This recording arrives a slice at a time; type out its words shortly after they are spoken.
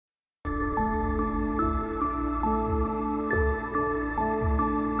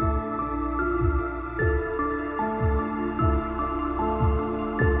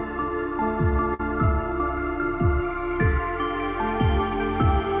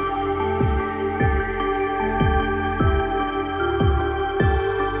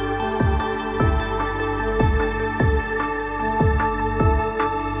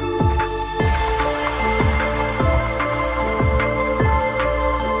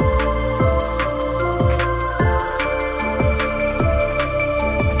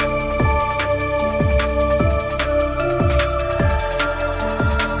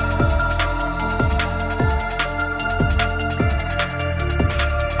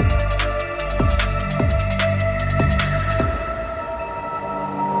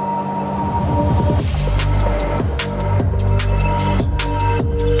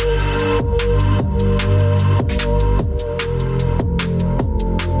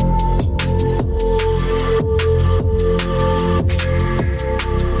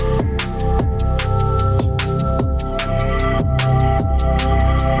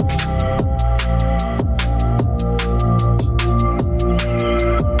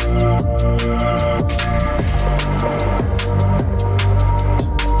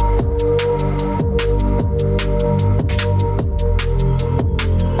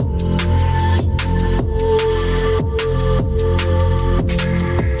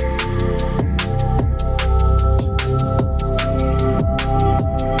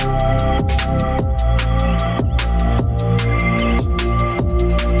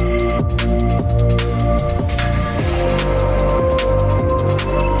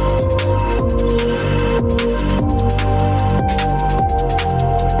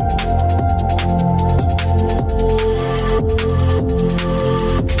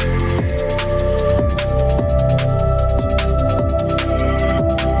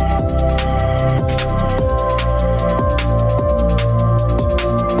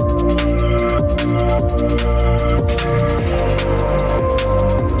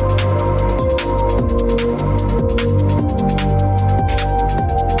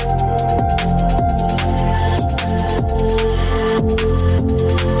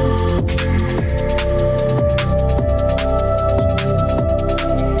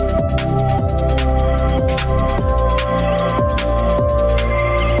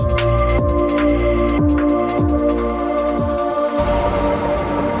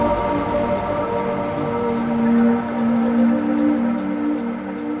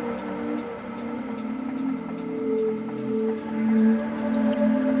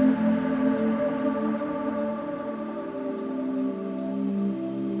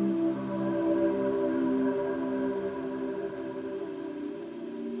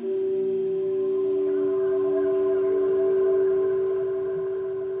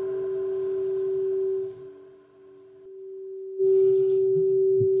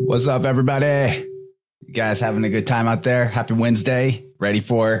What's up, everybody? You guys having a good time out there? Happy Wednesday. Ready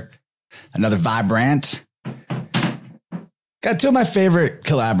for another Rant? Got two of my favorite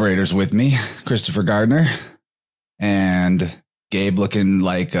collaborators with me, Christopher Gardner and Gabe, looking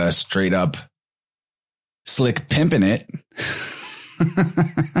like a straight up slick pimping it.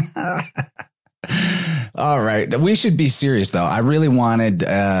 All right. We should be serious, though. I really wanted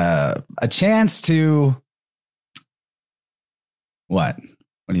a chance to... What?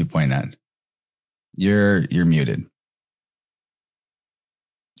 What are you pointing at? You're muted.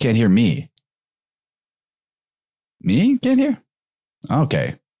 Can't hear me. Me? Can't hear?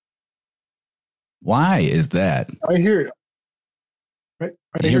 Okay. Why is that? I hear it.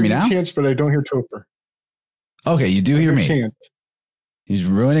 I hear me now? Chance, but I don't hear Topher. Okay, you do hear me. Chance. You're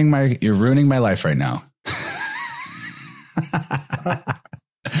ruining my life right now.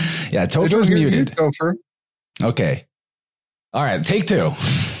 Yeah, Topher's muted. Topher. Okay. All right, take two.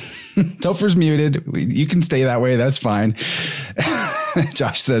 Topher's muted. You can stay that way. That's fine.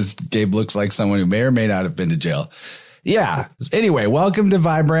 Josh says Gabe looks like someone who may or may not have been to jail. Yeah. Anyway, welcome to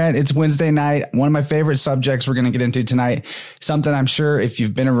Rant. It's Wednesday night. One of my favorite subjects we're going to get into tonight. Something I'm sure if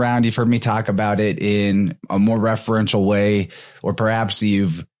you've been around, you've heard me talk about it in a more referential way, or perhaps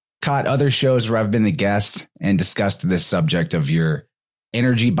you've caught other shows where I've been the guest and discussed this subject of your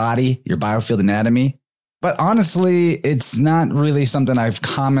energy body, your biofield anatomy. But honestly, it's not really something I've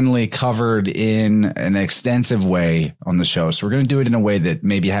commonly covered in an extensive way on the show. So we're going to do it in a way that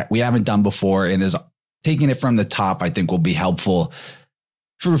maybe we haven't done before, and is taking it from the top, I think, will be helpful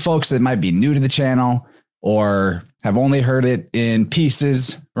for folks that might be new to the channel or have only heard it in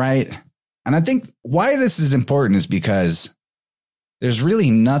pieces, right? And I think why this is important is because there's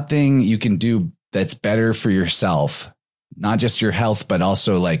really nothing you can do that's better for yourself, not just your health, but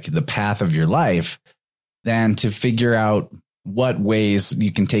also like the path of your life, than to figure out what ways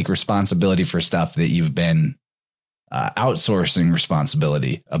you can take responsibility for stuff that you've been outsourcing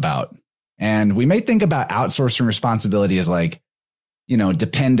responsibility about. And we may think about outsourcing responsibility as like,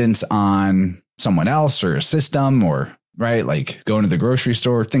 dependence on someone else or a system, or right, like going to the grocery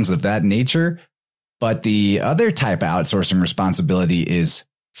store, things of that nature. But the other type of outsourcing responsibility is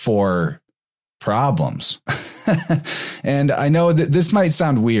for problems. And I know that this might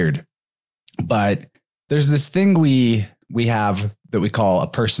sound weird, but there's this thing we have that we call a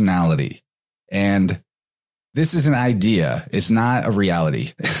personality. And this is an idea. It's not a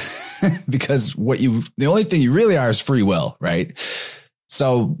reality. Because the only thing you really are is free will, right?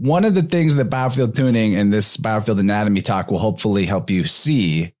 So one of the things that biofield tuning and this biofield anatomy talk will hopefully help you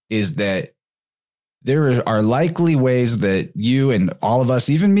see is that there are likely ways that you and all of us,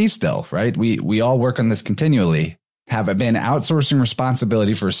 even me still, right? We all work on this continually, have been outsourcing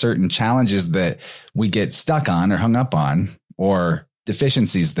responsibility for certain challenges that we get stuck on or hung up on, or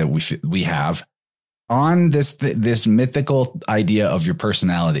deficiencies that we have on this mythical idea of your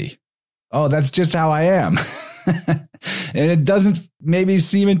personality. Oh, that's just how I am. And it doesn't maybe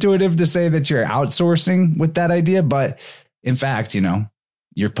seem intuitive to say that you're outsourcing with that idea, but in fact,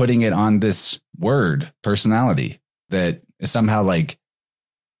 you're putting it on this word, personality, that is somehow like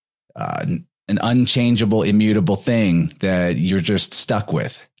an unchangeable, immutable thing that you're just stuck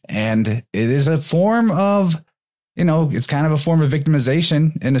with. And it is a form of, it's kind of a form of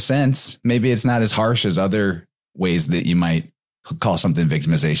victimization in a sense. Maybe it's not as harsh as other ways that you might call something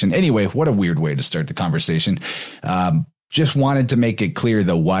victimization. Anyway, what a weird way to start the conversation. Just wanted to make it clear,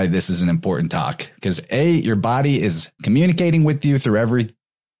 though, why this is an important talk. Because your body is communicating with you through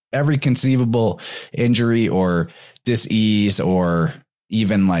every conceivable injury or dis-ease, or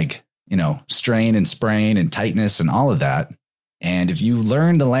even like, strain and sprain and tightness and all of that. And if you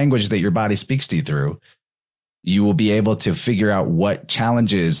learn the language that your body speaks to you through, you will be able to figure out what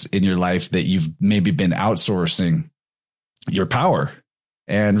challenges in your life that you've maybe been outsourcing your power,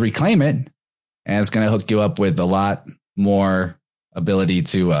 and reclaim it. And it's going to hook you up with a lot more ability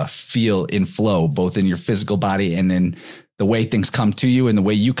to feel in flow, both in your physical body and in the way things come to you and the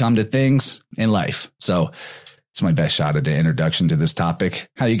way you come to things in life. So it's my best shot at the introduction to this topic.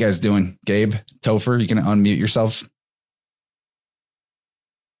 How you guys doing? Gabe, Topher, you going to unmute yourself?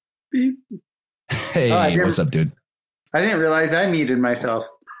 Beep. Hey, what's up, dude? I didn't realize I muted myself.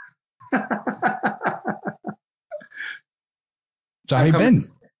 So how you been?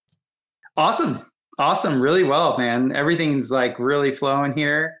 Awesome. Really well, man. Everything's like really flowing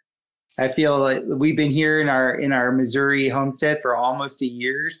here. I feel like we've been here in our Missouri homestead for almost a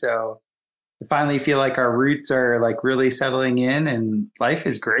year. So I finally feel like our roots are like really settling in, and life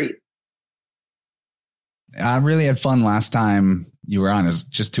is great. I really had fun last time you were on. It was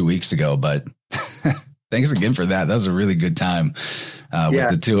just 2 weeks ago, but Thanks again for that. That was a really good time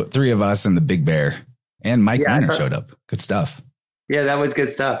with the three of us and the Big Bear, and Mike Miner showed up. Good stuff. Yeah, that was good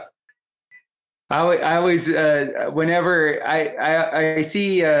stuff. I always whenever I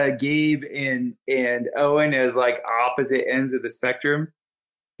see Gabe and Owen as like opposite ends of the spectrum,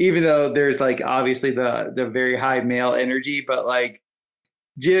 even though there's like obviously the very high male energy, but like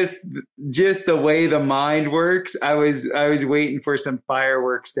just the way the mind works, I was waiting for some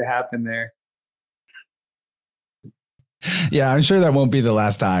fireworks to happen there. Yeah, I'm sure that won't be the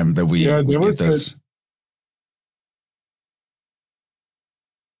last time that we get this.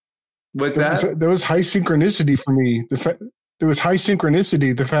 What's that? There was high synchronicity for me. There was high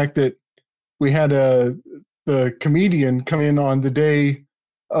synchronicity. The fact that we had the comedian come in on the day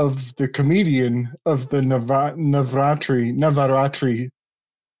of the comedian of the Navaratri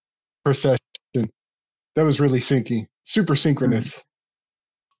procession. That was really super synchronous.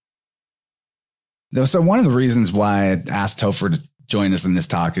 Mm-hmm. So one of the reasons why I asked Topher to join us in this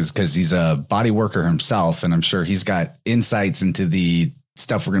talk is because he's a body worker himself, and I'm sure he's got insights into the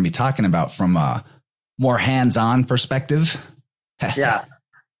stuff we're going to be talking about from a more hands-on perspective. Yeah.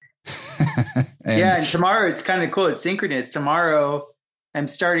 And tomorrow it's kind of cool. It's synchronous. Tomorrow I'm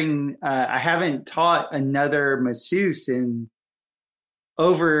starting, I haven't taught another masseuse in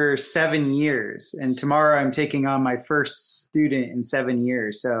over 7 years. And tomorrow I'm taking on my first student in 7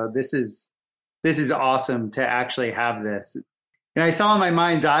 years. So this is awesome to actually have this. And I saw in my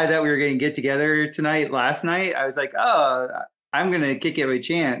mind's eye that we were going to get together last night. I was like, oh, I'm going to kick it with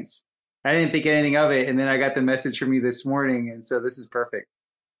Chance. I didn't think anything of it. And then I got the message from you this morning. And so this is perfect.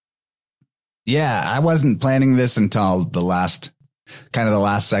 Yeah, I wasn't planning this until the last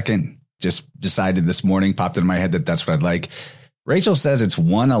second. Just decided this morning, popped in my head that that's what I'd like. Rachel says it's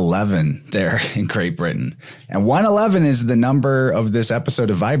 111 there in Great Britain. And 111 is the number of this episode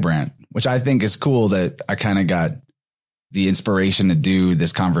of Vibrant, which I think is cool that I kind of got the inspiration to do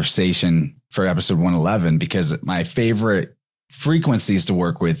this conversation for episode 111, because my favorite frequencies to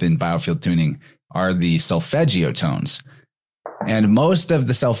work with in Biofield tuning are the solfeggio tones. And most of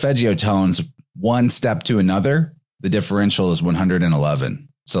the solfeggio tones, one step to another, the differential is 111.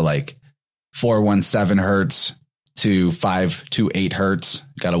 So like 417 hertz to 528 hertz,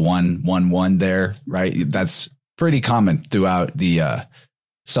 got a 111 there, right? That's pretty common throughout the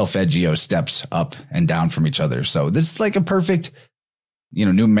solfeggio steps up and down from each other. So this is like a perfect,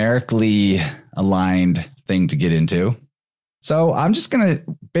 numerically aligned thing to get into. So I'm just going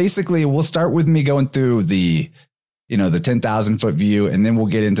to we'll start with me going through the 10,000 foot view, and then we'll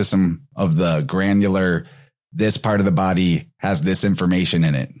get into some of the granular, this part of the body has this information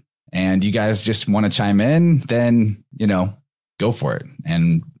in it. And you guys just want to chime in, then, go for it.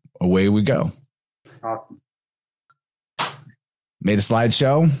 And away we go. Awesome. Made a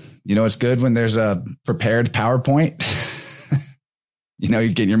slideshow. It's good when there's a prepared PowerPoint. You're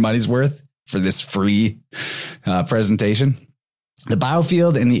getting your money's worth for this free presentation. The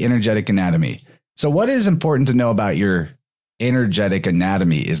biofield and the energetic anatomy. So what is important to know about your energetic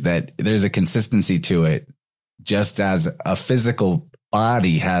anatomy is that there's a consistency to it, just as a physical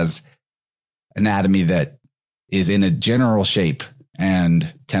body has anatomy that is in a general shape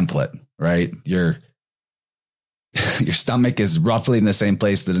and template, right? Your stomach is roughly in the same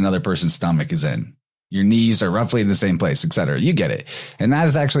place that another person's stomach is in. Your knees are roughly in the same place, etc. You get it. And that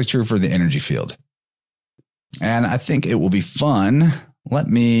is actually true for the energy field. And I think it will be fun.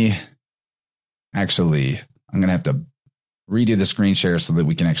 I'm going to have to redo the screen share so that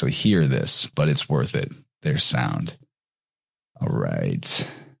we can actually hear this, but it's worth it. There's sound. All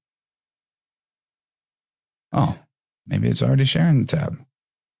right. Oh, maybe it's already sharing the tab.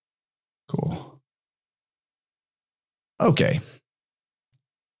 Cool. Okay.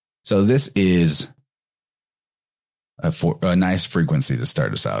 So this is a nice frequency to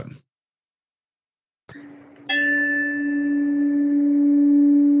start us out.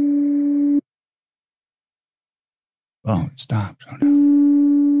 Oh, it stopped. Oh, no.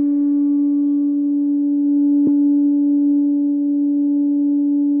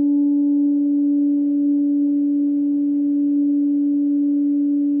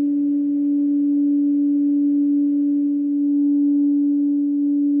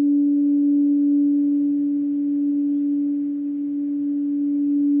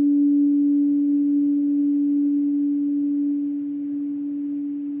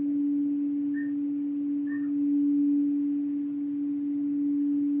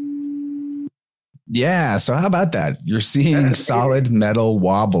 Yeah. So how about that? You're seeing solid metal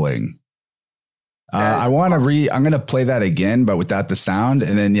wobbling. I'm going to play that again, but without the sound.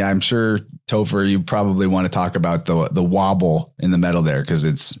 And then, I'm sure Topher, you probably want to talk about the wobble in the metal there, because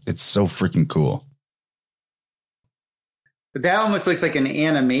it's so freaking cool. But that almost looks like an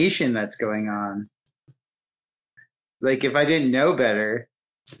animation that's going on. Like if I didn't know better.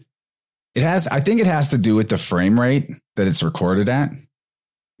 I think it has to do with the frame rate that it's recorded at.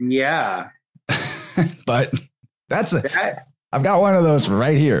 Yeah. But I've got one of those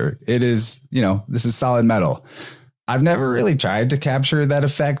right here. It is, this is solid metal. I've never really tried to capture that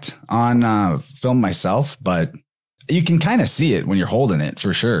effect on film myself, but you can kind of see it when you're holding it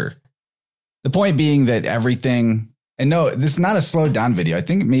for sure. The point being that everything, and no, this is not a slowed down video. I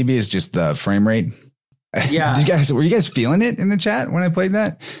think maybe it's just the frame rate. Yeah. Were you guys feeling it in the chat when I played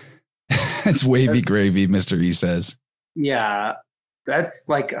that? It's wavy gravy, Mr. E says. Yeah. That's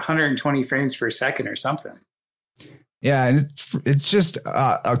like 120 frames per second or something. Yeah. And it's just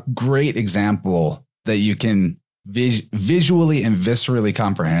a great example that you can visually and viscerally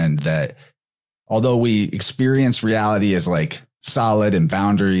comprehend that although we experience reality as like solid and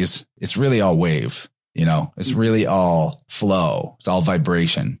boundaries, it's really all wave, it's really all flow. It's all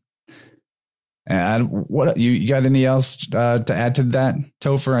vibration. And what you got any else to add to that,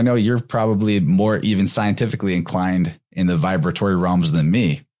 Topher? I know you're probably more even scientifically inclined in the vibratory realms than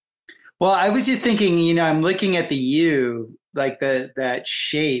me. Well, I was just thinking, I'm looking at the U, like that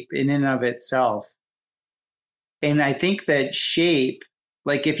shape in and of itself. And I think that shape,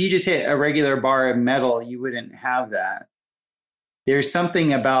 like if you just hit a regular bar of metal, you wouldn't have that. There's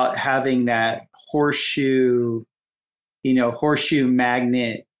something about having that horseshoe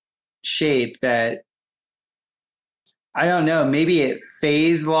magnet shape that, I don't know, maybe it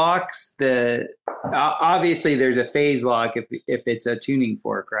phase locks obviously there's a phase lock if it's a tuning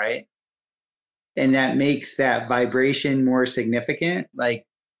fork, right? And that makes that vibration more significant. Like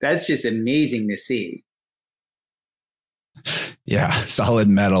that's just amazing to see. Yeah, solid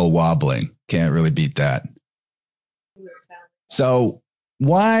metal wobbling. Can't really beat that. So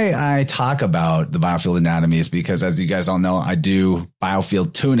why I talk about the Biofield anatomy is because, as you guys all know, I do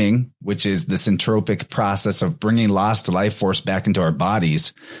Biofield tuning, which is the syntropic process of bringing lost life force back into our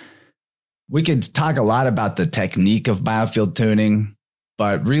bodies. We could talk a lot about the technique of Biofield tuning,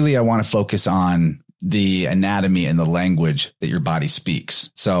 but really I want to focus on the anatomy and the language that your body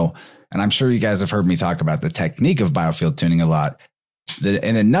speaks. So, and I'm sure you guys have heard me talk about the technique of Biofield tuning a lot.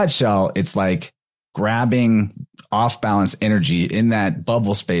 In a nutshell, it's like grabbing off balance energy in that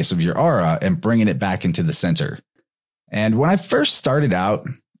bubble space of your aura and bringing it back into the center. And when I first started out,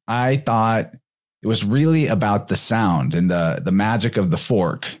 I thought it was really about the sound and the magic of the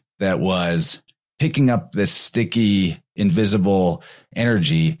fork that was picking up this sticky, invisible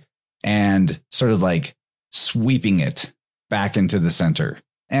energy and sort of like sweeping it back into the center.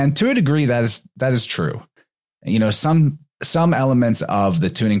 And to a degree, that is true. Some elements of the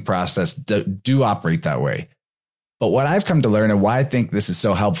tuning process do operate that way. But what I've come to learn, and why I think this is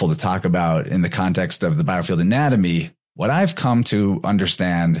so helpful to talk about in the context of the Biofield anatomy, what I've come to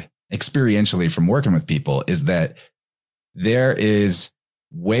understand experientially from working with people is that there is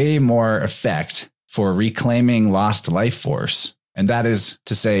way more effect for reclaiming lost life force. And that is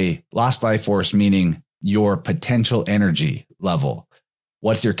to say, lost life force, meaning your potential energy level.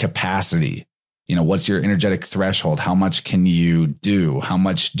 What's your capacity? What's your energetic threshold? How much can you do? How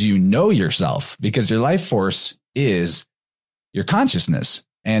much do you know yourself? Because your life force is your consciousness.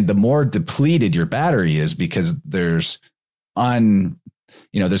 And the more depleted your battery is, because there's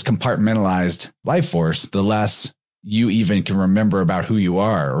compartmentalized life force, the less you even can remember about who you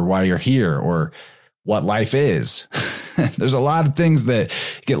are or why you're here or what life is. There's a lot of things that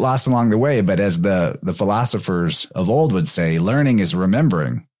get lost along the way. But as the philosophers of old would say, learning is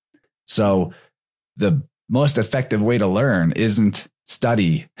remembering. So the most effective way to learn isn't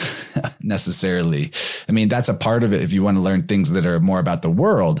study necessarily. I mean, that's a part of it if you want to learn things that are more about the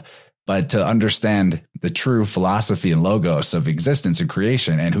world, but to understand the true philosophy and logos of existence and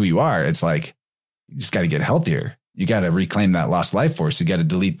creation and who you are, it's like, you just got to get healthier. You got to reclaim that lost life force. You got to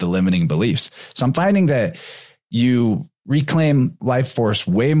delete the limiting beliefs. So I'm finding that you reclaim life force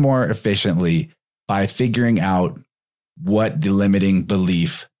way more efficiently by figuring out what the limiting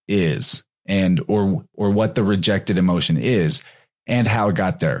belief is and or what the rejected emotion is and how it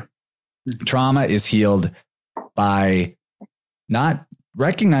got there. Trauma is healed by not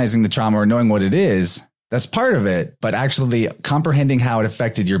recognizing the trauma or knowing what it is. That's part of it, but actually comprehending how it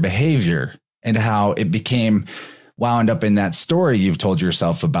affected your behavior and how it became wound up in that story you've told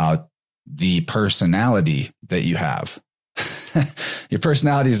yourself about the personality that you have. Your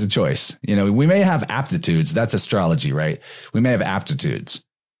personality is a choice. We may have aptitudes. That's astrology, right? We may have aptitudes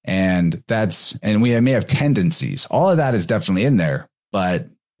and we may have tendencies. All of that is definitely in there. But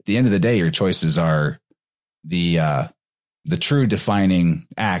at the end of the day, your choices are the true defining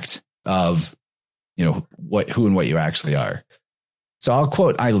act of who and what you actually are. So I'll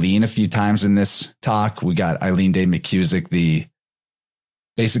quote Eileen a few times in this talk. We got Eileen Day McCusick,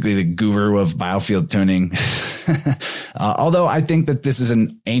 basically the guru of biofield tuning. Although I think that this is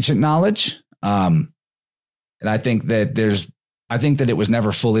an ancient knowledge. And I think that it was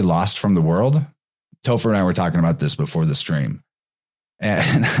never fully lost from the world. Topher and I were talking about this before the stream.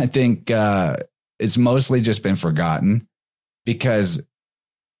 And I think it's mostly just been forgotten because,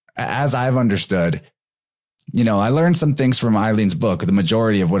 as I've understood, I learned some things from Eileen's book. The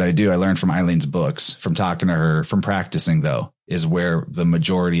majority of what I do, I learned from Eileen's books, from talking to her, from practicing, though, is where the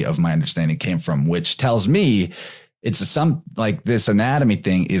majority of my understanding came from, which tells me this anatomy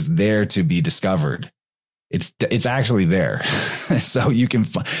thing is there to be discovered. It's actually there. So you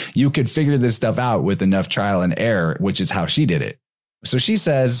could figure this stuff out with enough trial and error, which is how she did it. So she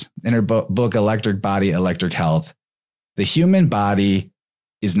says in her book, Electric Body, Electric Health, the human body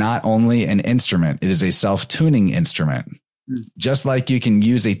is not only an instrument, it is a self-tuning instrument. Just like you can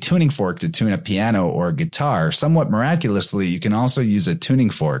use a tuning fork to tune a piano or a guitar, somewhat miraculously, you can also use a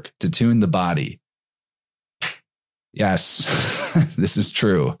tuning fork to tune the body. Yes, this is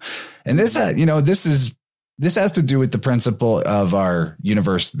true. And this has to do with the principle of our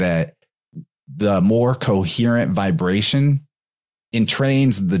universe that the more coherent vibration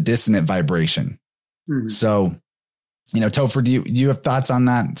entrains the dissonant vibration. Mm-hmm. So, Topher, do you have thoughts on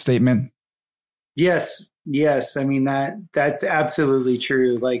that statement? Yes. I mean, that's absolutely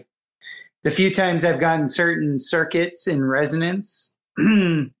true. Like the few times I've gotten certain circuits in resonance,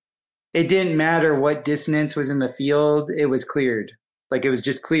 it didn't matter what dissonance was in the field. It was cleared. Like it was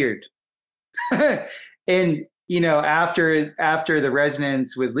just cleared. And, after the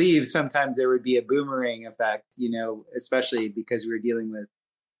resonance would leave, sometimes there would be a boomerang effect, especially because we were dealing with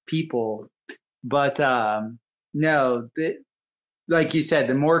people. But no, like you said,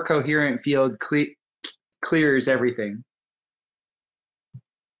 the more coherent field clears everything.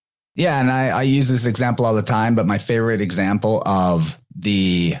 Yeah, and I use this example all the time, but my favorite example of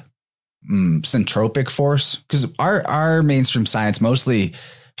the centropic force, because our mainstream science mostly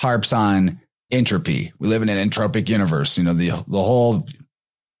harps on entropy. We live in an entropic universe. All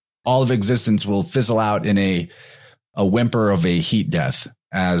of existence will fizzle out in a whimper of a heat death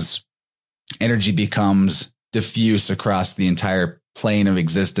as energy becomes diffuse across the entire plane of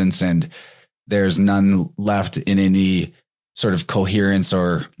existence, and there's none left in any sort of coherence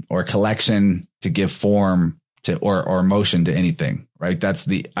or collection to give form to or motion to anything, right? That's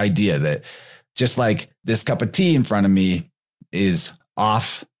the idea, that just like this cup of tea in front of me is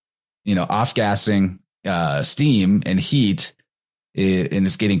off gassing steam and heat, and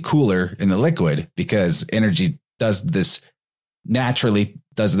it's getting cooler in the liquid because energy naturally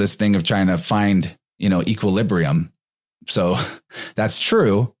does this thing of trying to find, equilibrium. So that's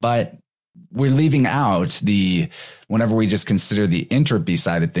true, but we're leaving out whenever we just consider the entropy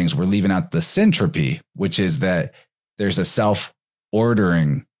side of things, we're leaving out the syntropy, which is that there's a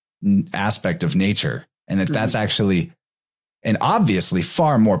self-ordering aspect of nature, and that's actually and obviously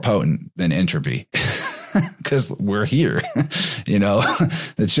far more potent than entropy because we're here,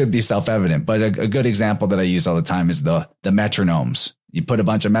 that should be self-evident. But a good example that I use all the time is the metronomes. You put a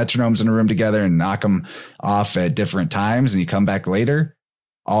bunch of metronomes in a room together and knock them off at different times, and you come back later.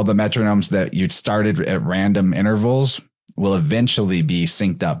 All the metronomes that you started at random intervals will eventually be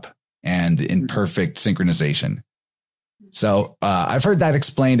synced up and in perfect synchronization. So I've heard that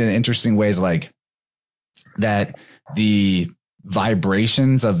explained in interesting ways, like that the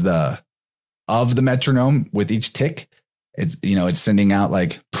vibrations of the metronome with each tick, it's sending out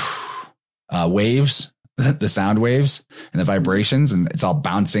like waves, the sound waves and the vibrations, and it's all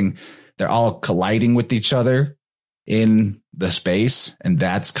bouncing. They're all colliding with each other in the space, and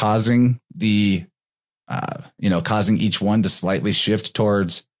that's causing causing each one to slightly shift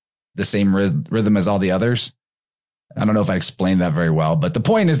towards the same rhythm as all the others. I don't know if I explained that very well, but the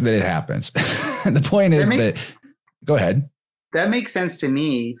point is that it happens. The point is go ahead. That makes sense to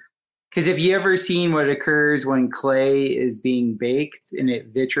me. Because have you ever seen what occurs when clay is being baked and it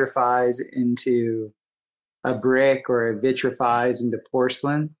vitrifies into a brick or it vitrifies into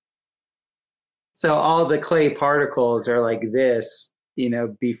porcelain? So all the clay particles are like this,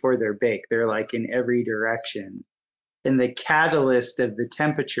 before they're baked. They're like in every direction. And the catalyst of the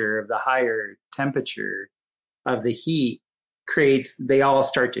temperature, of the higher temperature of the heat, they all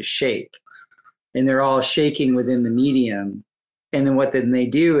start to shake. And they're all shaking within the medium. And then what they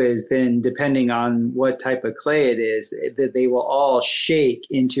do is depending on what type of clay it is, that they will all shake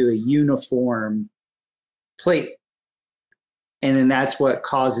into a uniform plate. And then that's what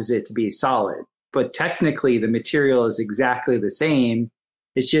causes it to be solid. But technically the material is exactly the same.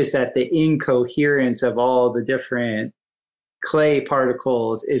 It's just that the incoherence of all the different clay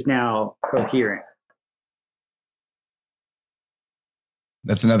particles is now coherent.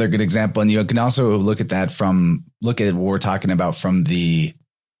 That's another good example. And you can also look at what we're talking about from the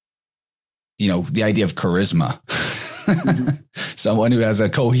idea of charisma. Mm-hmm. Someone who has a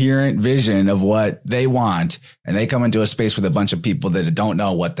coherent vision of what they want, and they come into a space with a bunch of people that don't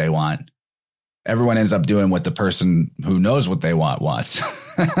know what they want. Everyone ends up doing what the person who knows what they want wants.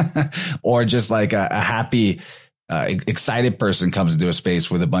 Or just like a happy, excited person comes into a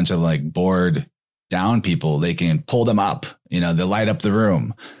space with a bunch of like bored down people. They can pull them up, they light up the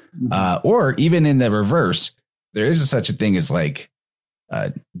room. Mm-hmm. Or even in the reverse, there is such a thing as like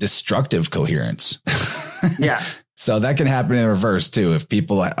destructive coherence. Yeah. So that can happen in reverse too. If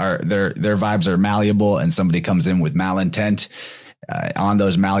people are their vibes are malleable and somebody comes in with malintent on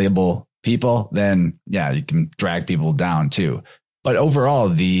those malleable people, then yeah, you can drag people down too. But overall,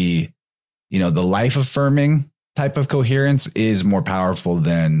 the life affirming type of coherence is more powerful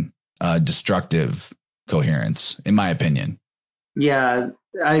than destructive coherence, in my opinion. Yeah,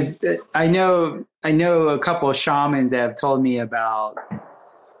 I know a couple of shamans that have told me about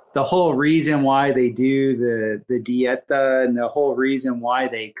the whole reason why they do the dieta and the whole reason why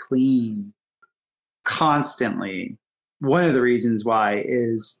they clean constantly. One of the reasons why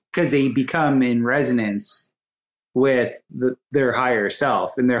is because they become in resonance with their higher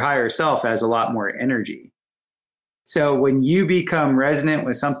self, and their higher self has a lot more energy. So when you become resonant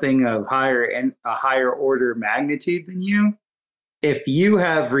with something of a higher order magnitude than you, if you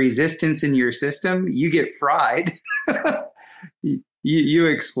have resistance in your system, you get fried. You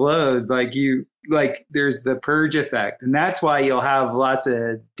explode, like there's the purge effect. And that's why you'll have lots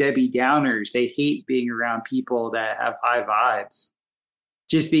of Debbie Downers. They hate being around people that have high vibes,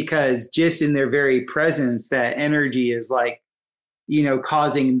 just because just in their very presence, that energy is like,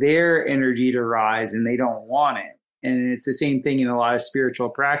 causing their energy to rise, and they don't want it. And it's the same thing in a lot of spiritual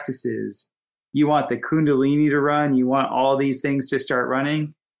practices. You want the Kundalini to run. You want all these things to start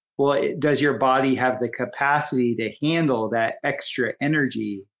running. Well, does your body have the capacity to handle that extra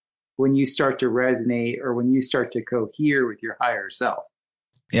energy when you start to resonate or when you start to cohere with your higher self?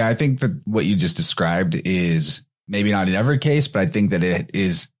 Yeah, I think that what you just described is maybe not in every case, but I think that it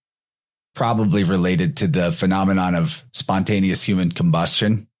is probably related to the phenomenon of spontaneous human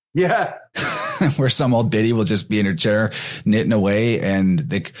combustion. Yeah. Where some old biddy will just be in her chair knitting away,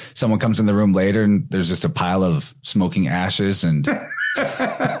 and someone comes in the room later and there's just a pile of smoking ashes and but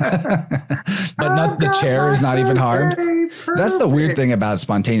not the chair is not even harmed. That's the weird thing about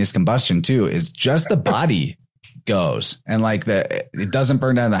spontaneous combustion too, is just the body goes, and like it doesn't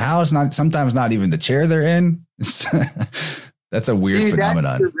burn down the house, sometimes not even the chair they're in. That's a weird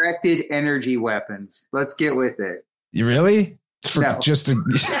phenomenon. That's directed energy weapons. Let's get with it. You really? No.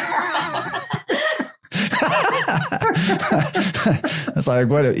 It's like,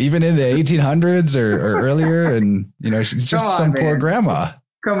 what, even in the 1800s or earlier, and she's just some poor grandma.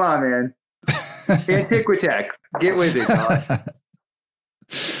 Come on, man. Antiquitech, get with it, dog.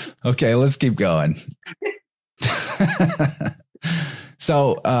 Okay, let's keep going.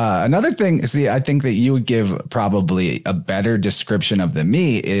 So another thing, I think that you would give probably a better description of than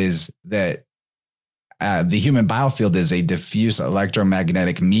me is that the human biofield is a diffuse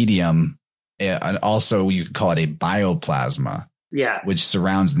electromagnetic medium. And also you could call it a bioplasma, which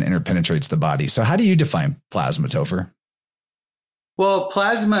surrounds and interpenetrates the body. So how do you define plasma, Topher? Well,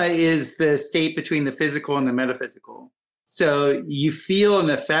 plasma is the state between the physical and the metaphysical. So you feel an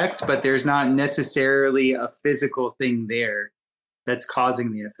effect, but there's not necessarily a physical thing there that's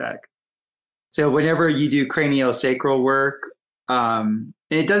causing the effect. So whenever you do craniosacral work, and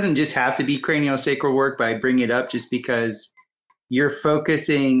it doesn't just have to be craniosacral work, but I bring it up just because you're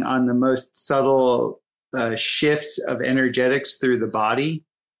focusing on the most subtle shifts of energetics through the body.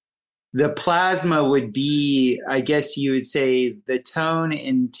 The plasma would be, I guess you would say, the tone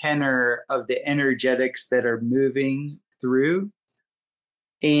and tenor of the energetics that are moving through.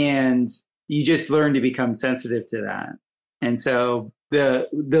 And you just learn to become sensitive to that. And so the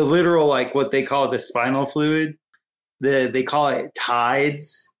literal, like what they call the spinal fluid, they call it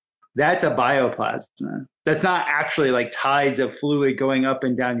tides. That's a bioplasma. That's not actually like tides of fluid going up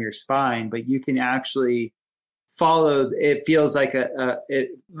and down your spine, but you can actually follow. It feels like it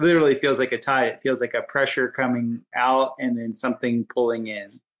literally feels like a tide. It feels like a pressure coming out and then something pulling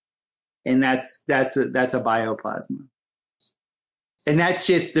in. And that's a bioplasma. And that's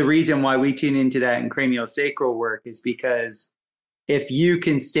just the reason why we tune into that in craniosacral work, is because if you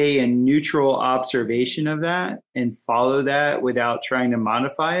can stay in neutral observation of that and follow that without trying to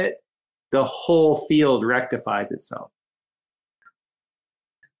modify it, the whole field rectifies itself.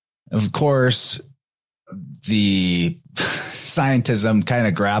 of course, the scientism kind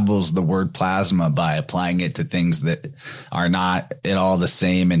of grabbles the word plasma by applying it to things that are not at all the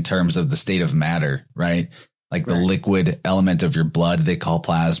same in terms of the state of matter, right? Like the liquid element of your blood, they call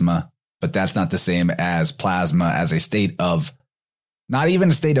plasma, but that's not the same as plasma as a state of, not even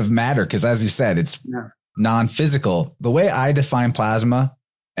a state of matter. Cause as you said, it's non-physical. The way I define plasma,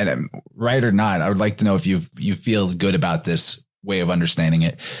 and right or not, I would like to know if you feel good about this way of understanding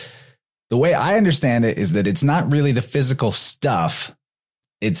it. The way I understand it is that it's not really the physical stuff.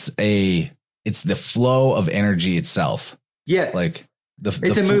 It's the flow of energy itself. Yes. Like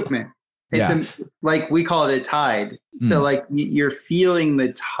it's a movement. Like we call it a tide. So like you're feeling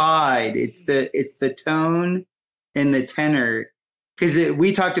the tide. It's the tone and the tenor. Because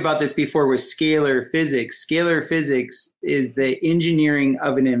we talked about this before with scalar physics. Scalar physics is the engineering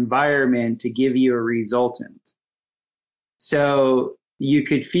of an environment to give you a resultant. So you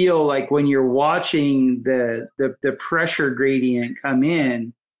could feel like when you're watching the pressure gradient come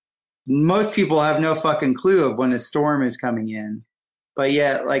in, most people have no fucking clue of when a storm is coming in. But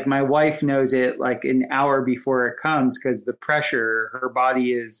yet, like my wife knows it like an hour before it comes because the pressure, her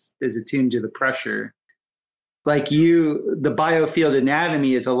body is attuned to the pressure. Like the biofield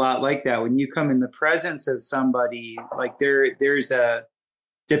anatomy is a lot like that. When you come in the presence of somebody, like there's a,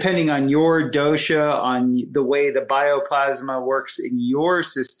 depending on your dosha, on the way the bioplasma works in your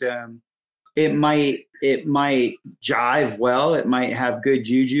system, it might jive well. It might have good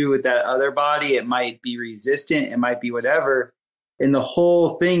juju with that other body. It might be resistant. It might be whatever. And the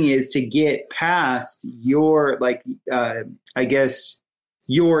whole thing is to get past your, like, I guess,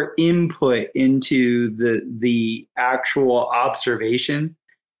 your input into the actual observation,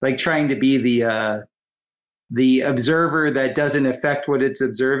 like trying to be the observer that doesn't affect what it's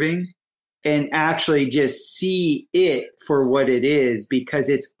observing, and actually just see it for what it is, because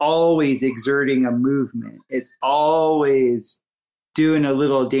it's always exerting a movement. It's always doing a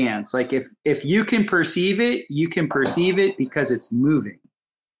little dance. Like if you can perceive it, you can perceive it because it's moving.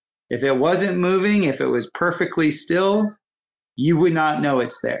 If it wasn't moving, if it was perfectly still, you would not know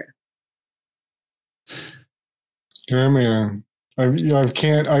it's there. Yeah, man.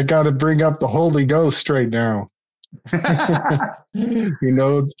 I got to bring up the Holy Ghost right now. The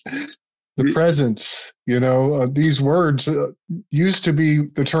presence, these words used to be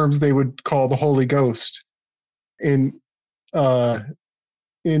the terms they would call the Holy Ghost. In that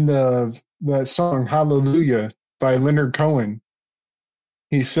song Hallelujah by Leonard Cohen,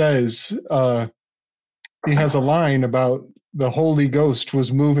 he says, he has a line about the Holy Ghost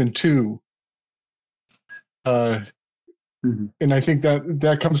was moving too. And I think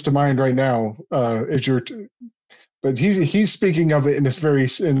that comes to mind right now as you're. But he's speaking of it in a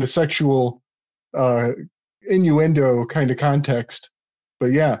sexual innuendo kind of context.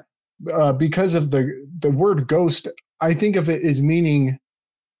 But yeah, because of the word ghost, I think of it as meaning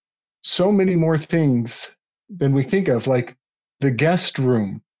so many more things than we think of, like the guest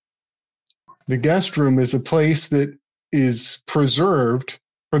room. The guest room is a place that is preserved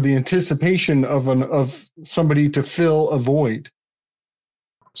for the anticipation of somebody to fill a void.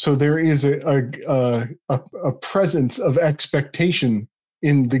 So there is a presence of expectation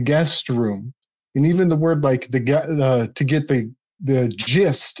in the guest room, and even the word like to get the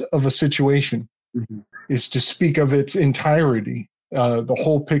gist of a situation is to speak of its entirety, the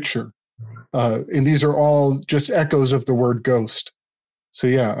whole picture, and these are all just echoes of the word ghost. So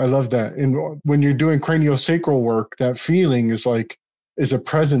yeah, I love that. And when you're doing craniosacral work, that feeling is a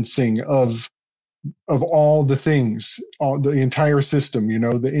presencing of all the things, the entire system,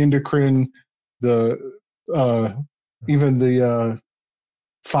 the endocrine, the even the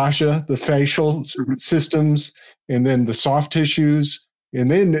fascia, the facial systems, and then the soft tissues. And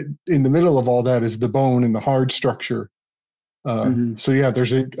then in the middle of all that is the bone and the hard structure. So yeah,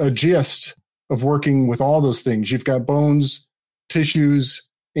 there's a gist of working with all those things. You've got bones, tissues,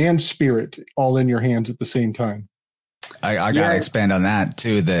 and spirit all in your hands at the same time. I got to expand on that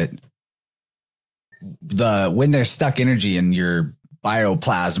too, that when there's stuck energy in your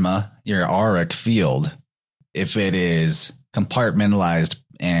bioplasma, your auric field, if it is compartmentalized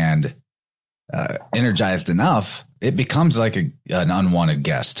and energized enough, it becomes like an unwanted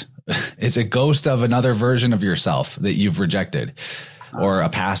guest. It's a ghost of another version of yourself that you've rejected, or a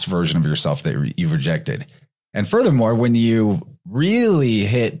past version of yourself that you've rejected. And furthermore, when you really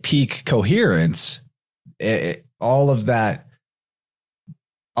hit peak coherence, all of that,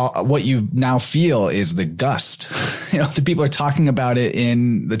 what you now feel is the gust. The people are talking about it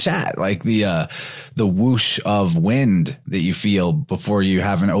in the chat, like the whoosh of wind that you feel before you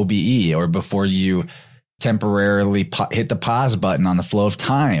have an OBE, or before you temporarily hit the pause button on the flow of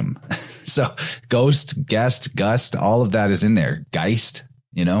time. So ghost, guest, gust, all of that is in there. Geist,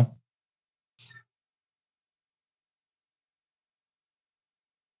 you know?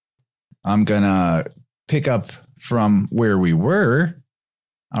 I'm going to pick up from where we were.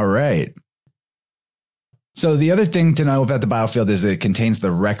 All right. So the other thing to know about the biofield is that it contains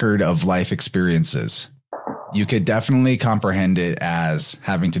the record of life experiences. You could definitely comprehend it as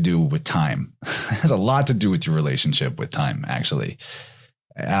having to do with time. It has a lot to do with your relationship with time, actually.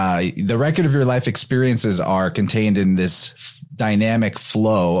 The record of your life experiences are contained in this dynamic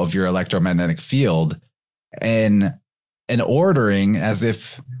flow of your electromagnetic field and an ordering as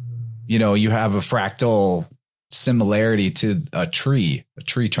if, you know, you have a fractal similarity to a tree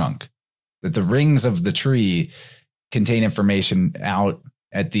trunk, that the rings of the tree contain information out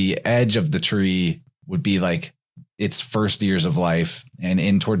at the edge of the tree would be like its first years of life, and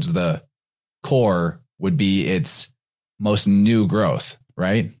in towards the core would be its most new growth,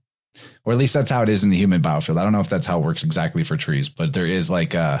 right? Or at least that's how it is in the human biofield. I don't know if that's how it works exactly for trees, but there is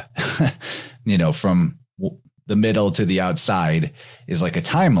like a, you know, from the middle to the outside is like a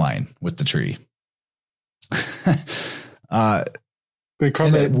timeline with the tree. They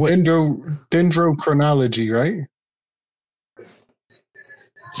call it dendrochronology, right?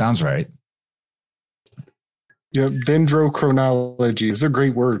 Sounds right. Yep, dendrochronology is a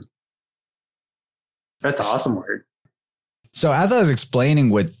great word. That's an awesome word. So as I was explaining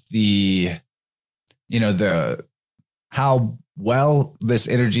with the, you know, the how well this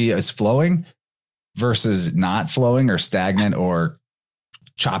energy is flowing versus not flowing or stagnant or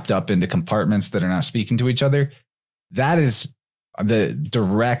chopped up into compartments that are not speaking to each other, that is the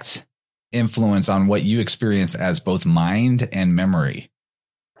direct influence on what you experience as both mind and memory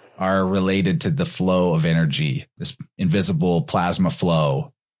are related to the flow of energy, this invisible plasma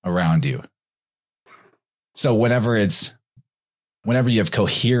flow around you. So whenever you have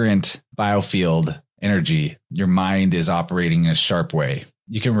coherent biofield energy, your mind is operating in a sharp way.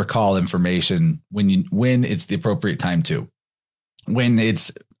 You can recall information when it's the appropriate time to. When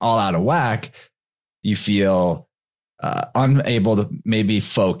it's all out of whack, you feel unable to maybe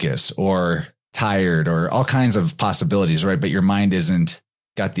focus or tired or all kinds of possibilities, right? But your mind isn't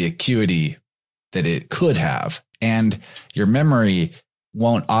got the acuity that it could have. And your memory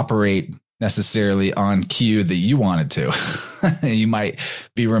won't operate necessarily on cue that you want it to. You might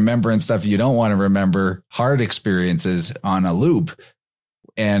be remembering stuff you don't want to remember, hard experiences on a loop,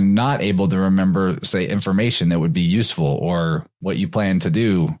 and not able to remember, say, information that would be useful or what you plan to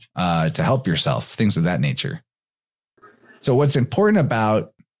do to help yourself, things of that nature. So what's important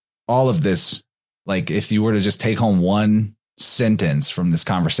about all of this, like if you were to just take home one sentence from this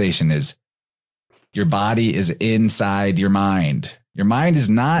conversation, is your body is inside your mind. Your mind is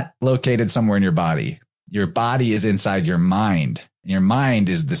not located somewhere in your body. Your body is inside your mind. And your mind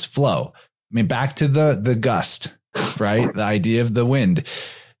is this flow. I mean, back to the gust, right? The idea of the wind.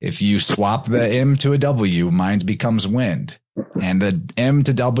 If you swap the M to a W, mind becomes wind. And the M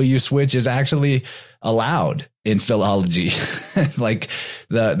to W switch is actually allowed in philology. Like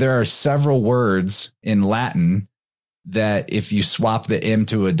there are several words in Latin that if you swap the M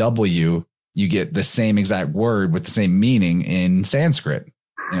to a W, you get the same exact word with the same meaning in Sanskrit,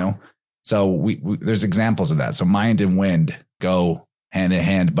 you know? So we there's examples of that. So mind and wind go hand in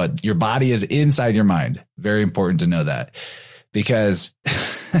hand, but your body is inside your mind. Very important to know that, because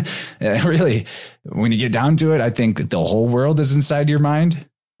really, when you get down to it, I think the whole world is inside your mind,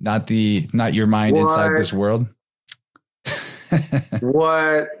 not your mind inside this world.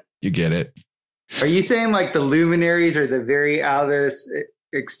 What? You get it. Are you saying like the luminaries are the very outermost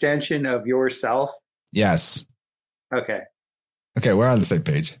extension of yourself? Yes. Okay. Okay, we're on the same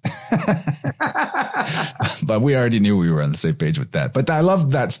page. But we already knew we were on the same page with that. But I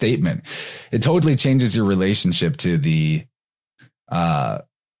love that statement. It totally changes your relationship to the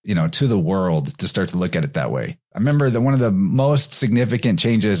to the world to start to look at it that way. I remember that one of the most significant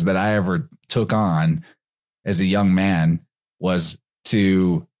changes that I ever took on as a young man was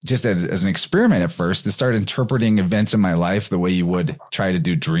to just as an experiment at first to start interpreting events in my life the way you would try to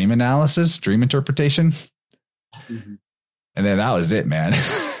do dream analysis, dream interpretation. Mm-hmm. And then that was it, man.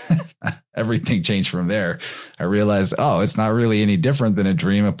 Everything changed from there. I realized, it's not really any different than a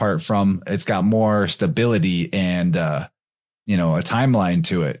dream, apart from it's got more stability and, a timeline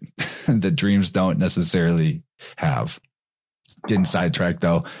to it that dreams don't necessarily have. Getting sidetracked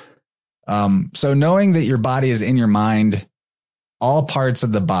though. So knowing that your body is in your mind, all parts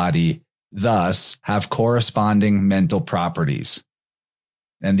of the body thus have corresponding mental properties.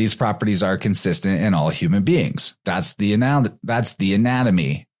 And these properties are consistent in all human beings. That's the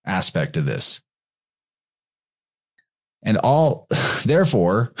anatomy aspect of this. And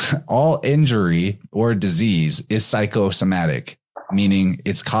therefore, all injury or disease is psychosomatic, meaning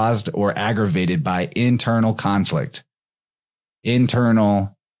it's caused or aggravated by internal conflict.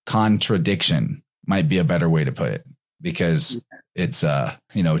 Internal contradiction might be a better way to put it, because it's,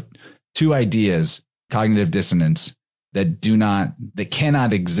 two ideas, cognitive dissonance, that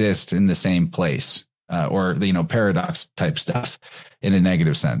cannot exist in the same place, or, paradox type stuff in a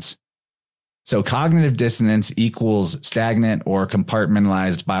negative sense. So cognitive dissonance equals stagnant or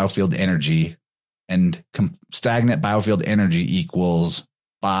compartmentalized biofield energy, and stagnant biofield energy equals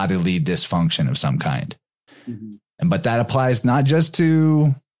bodily dysfunction of some kind. Mm-hmm. But that applies not just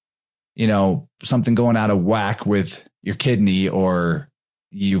to, something going out of whack with your kidney or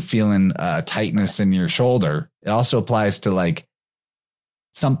you feeling tightness in your shoulder. It also applies to like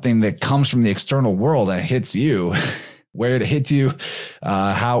something that comes from the external world that hits you, where it hit you,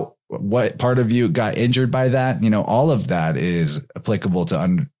 what part of you got injured by that. All of that is applicable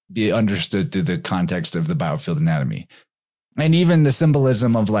to be understood through the context of the biofield anatomy. And even the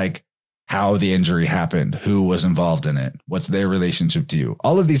symbolism of like how the injury happened, who was involved in it, what's their relationship to you.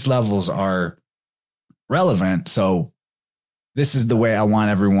 All of these levels are relevant. So this is the way I want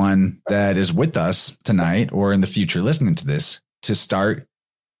everyone that is with us tonight or in the future listening to this to start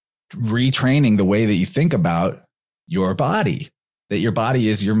retraining the way that you think about your body, that your body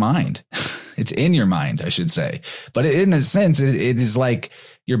is your mind. It's in your mind, I should say. But in a sense, it is like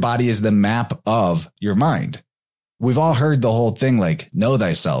your body is the map of your mind. We've all heard the whole thing, like, know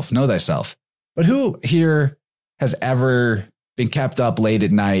thyself, know thyself. But who here has ever been kept up late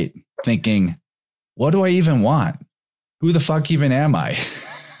at night thinking, what do I even want? Who the fuck even am I?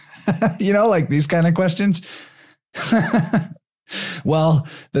 Like these kind of questions. Well,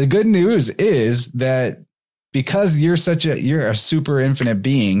 the good news is that because you're a super infinite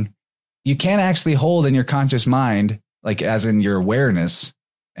being, you can't actually hold in your conscious mind, like as in your awareness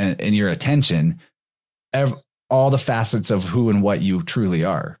and your attention, all the facets of who and what you truly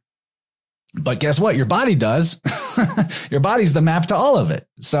are. But guess what? Your body does. Your body's the map to all of it.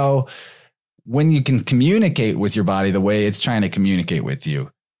 So when you can communicate with your body the way it's trying to communicate with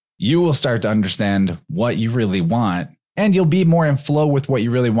you, you will start to understand what you really want, and you'll be more in flow with what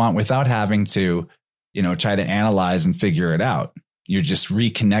you really want without having to, try to analyze and figure it out. You're just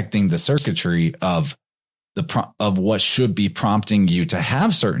reconnecting the circuitry of what should be prompting you to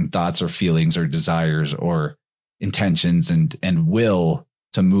have certain thoughts or feelings or desires or intentions and will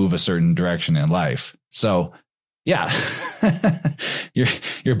to move a certain direction in life. So yeah,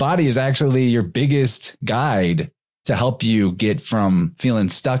 your body is actually your biggest guide to help you get from feeling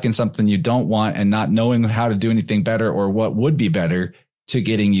stuck in something you don't want and not knowing how to do anything better or what would be better to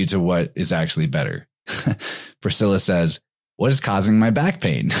getting you to what is actually better. Priscilla says, what is causing my back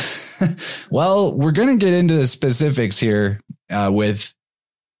pain? Well, we're going to get into the specifics here with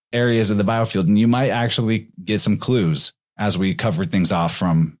areas of the biofield, and you might actually get some clues as we cover things off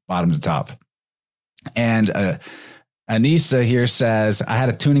from bottom to top. And Anissa here says, I had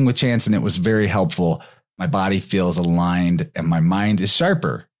a tuning with Chance and it was very helpful. My body feels aligned and my mind is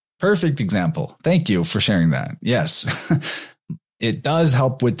sharper. Perfect example. Thank you for sharing that. Yes, it does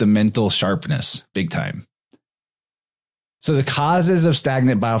help with the mental sharpness big time. So the causes of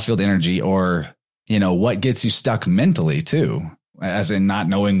stagnant biofield energy, or, what gets you stuck mentally too, as in not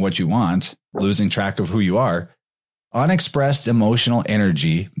knowing what you want, losing track of who you are, unexpressed emotional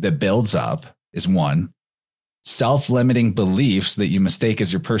energy that builds up is one. Self-limiting beliefs that you mistake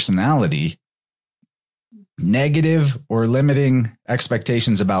as your personality, negative or limiting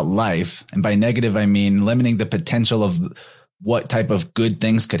expectations about life. And by negative, I mean limiting the potential of what type of good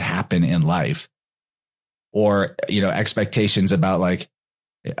things could happen in life. Or, expectations about like,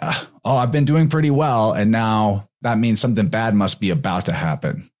 I've been doing pretty well, and now that means something bad must be about to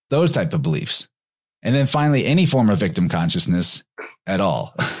happen. Those type of beliefs. And then finally, any form of victim consciousness at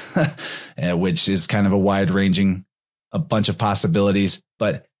all, which is kind of a bunch of possibilities.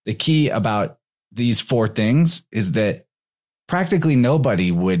 But the key about these four things is that practically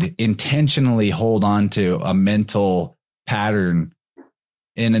nobody would intentionally hold on to a mental pattern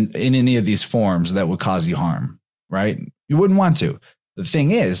in any of these forms that would cause you harm, right? You wouldn't want to. The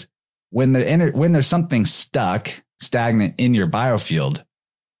thing is, when there's something stagnant in your biofield,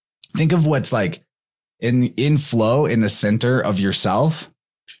 think of what's like in flow in the center of yourself,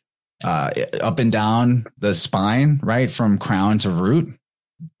 up and down the spine, right? From crown to root.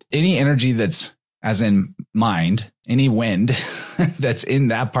 Any energy that's, as in mind, any wind that's in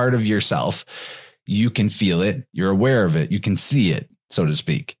that part of yourself, you can feel it. You're aware of it. You can see it, so to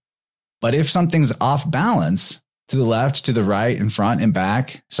speak. But if something's off balance to the left, to the right, in front and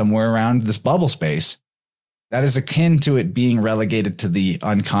back, somewhere around this bubble space, that is akin to it being relegated to the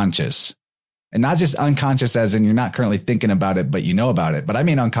unconscious. And not just unconscious as in you're not currently thinking about it, but you know about it. But I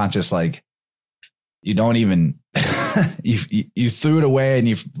mean unconscious like you don't even you threw it away and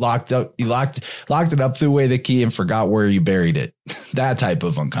you locked it up, threw away the key and forgot where you buried it. That type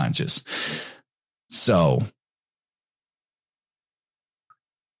of unconscious. So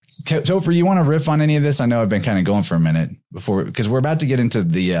Topher, you want to riff on any of this? I know I've been kind of going for a minute before because we're about to get into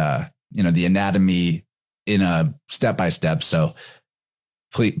the the anatomy in a step-by-step. So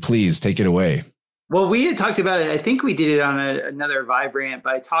please take it away. Well, we had talked about it. I think we did it on another Vibrant,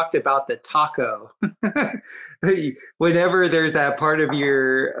 but I talked about the taco. Whenever there's that part of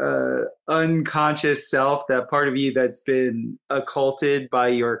your unconscious self, that part of you that's been occulted by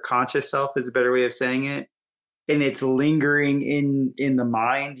your conscious self is a better way of saying it. And it's lingering in the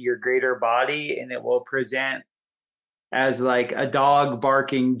mind, your greater body, and it will present as like a dog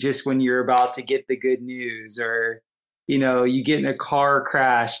barking just when you're about to get the good news, or you get in a car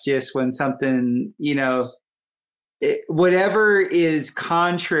crash just when something, whatever is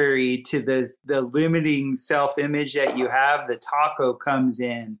contrary to the limiting self-image that you have, the taco comes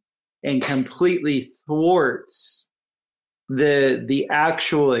in and completely thwarts the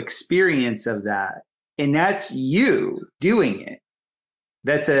actual experience of that. And that's you doing it.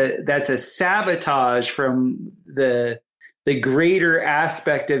 That's a sabotage from the greater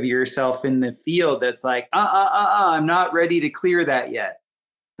aspect of yourself in the field that's like, I'm not ready to clear that yet.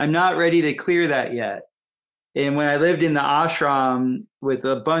 I'm not ready to clear that yet. And when I lived in the ashram with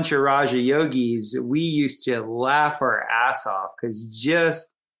a bunch of Raja yogis, we used to laugh our ass off because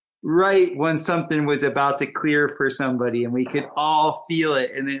just right when something was about to clear for somebody and we could all feel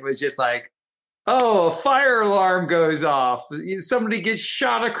it. And it was just like, oh, a fire alarm goes off. Somebody gets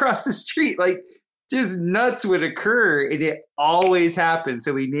shot across the street. Like, just nuts would occur, and it always happened.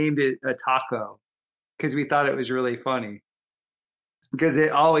 So we named it a taco because we thought it was really funny because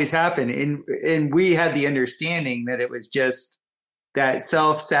it always happened. And we had the understanding that it was just that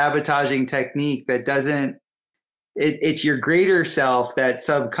self-sabotaging technique that doesn't, it's your greater self, that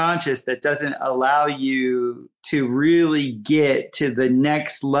subconscious, that doesn't allow you to really get to the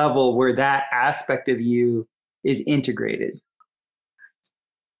next level where that aspect of you is integrated.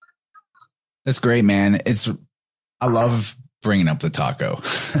 That's great, man. I love bringing up the taco.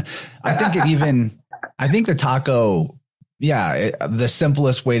 I think the taco, the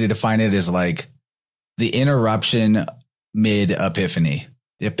simplest way to define it is like the interruption mid epiphany.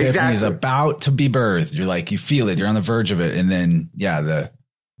 The epiphany is about to be birthed. You're like, you feel it. You're on the verge of it. And then, the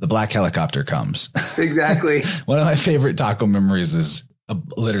black helicopter comes. Exactly. One of my favorite taco memories is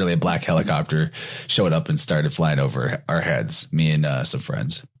literally a black helicopter showed up and started flying over our heads, me and some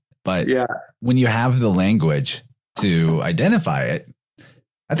friends. But when you have the language to identify it,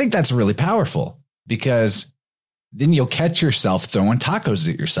 I think that's really powerful because then you'll catch yourself throwing tacos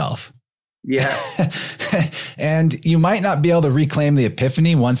at yourself. Yeah. And you might not be able to reclaim the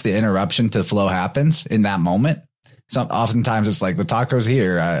epiphany once the interruption to flow happens in that moment. So oftentimes it's like the taco's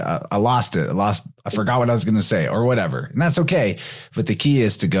here. I lost it. I forgot what I was going to say or whatever. And that's okay. But the key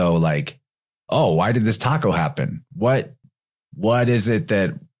is to go like, oh, why did this taco happen? What is it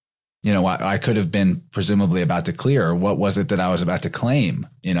that, I could have been presumably about to clear, or what was it that I was about to claim,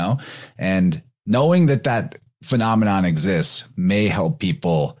 and knowing that phenomenon exists may help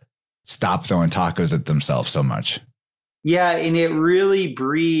people stop throwing tacos at themselves so much. Yeah. And it really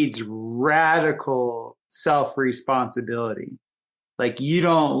breeds radical self-responsibility. Like you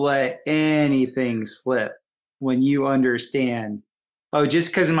don't let anything slip when you understand, oh, just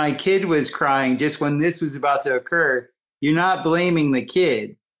because my kid was crying just when this was about to occur, you're not blaming the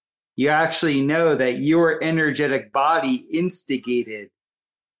kid. You actually know that your energetic body instigated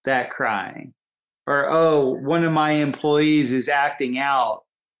that crying. Or, oh, one of my employees is acting out.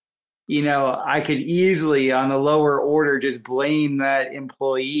 I could easily on a lower order just blame that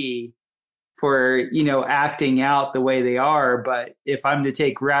employee for, acting out the way they are. But if I'm to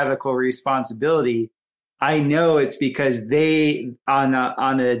take radical responsibility, I know it's because they, on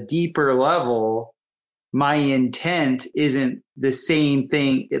a deeper level, my intent isn't the same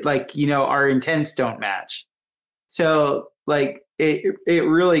thing. Our intents don't match. So like it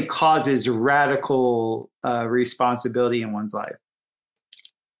really causes radical responsibility in one's life.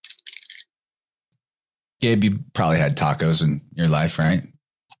 Gabe, you probably had tacos in your life, right?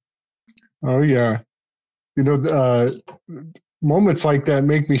 Oh yeah. Moments like that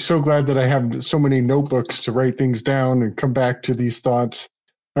make me so glad that I have so many notebooks to write things down and come back to these thoughts.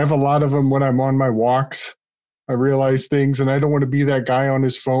 I have a lot of them when I'm on my walks. I realize things, and I don't want to be that guy on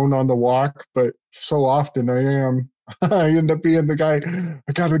his phone on the walk, but so often I am. I end up being the guy,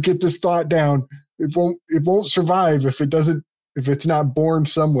 I got to get this thought down. it won't survive if it's not born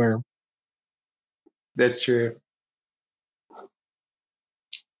somewhere. That's true.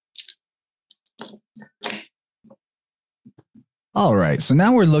 All right. So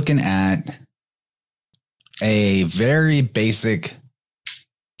now we're looking at a very basic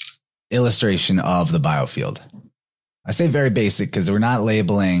illustration of the biofield. I say very basic because we're not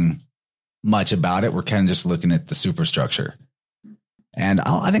labeling much about it. We're kind of just looking at the superstructure. And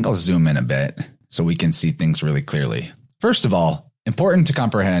I think I'll zoom in a bit so we can see things really clearly. First of all, important to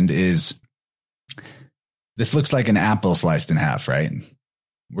comprehend is this looks like an apple sliced in half, right?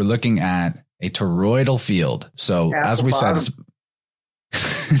 We're looking at a toroidal field. So as we said,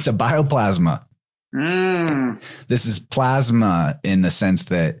 it's a bioplasma. This is plasma in the sense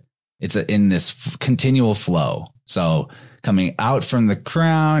that it's in this continual flow. So coming out from the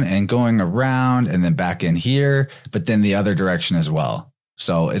crown and going around and then back in here, but then the other direction as well.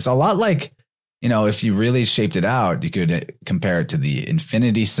 So it's a lot like, if you really shaped it out, you could compare it to the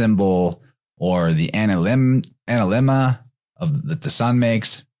infinity symbol or the analemma that the sun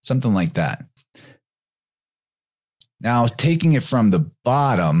makes, something like that. Now, taking it from the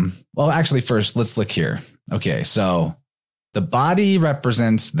bottom, well, actually, first, let's look here. Okay, so the body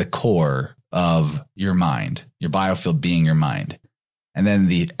represents the core of your mind, your biofield being your mind. And then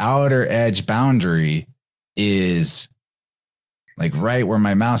the outer edge boundary is like right where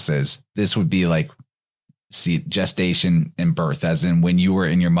my mouse is. This would be like, gestation and birth, as in when you were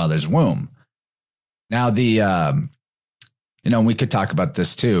in your mother's womb. Now, we could talk about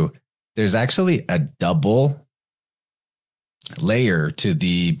this too. There's actually a double layer to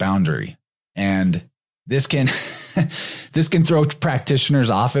the boundary, and this can throw practitioners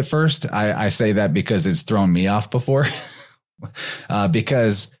off at first. I say that because it's thrown me off before.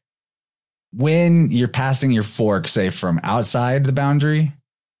 Because when you're passing your fork, say from outside the boundary,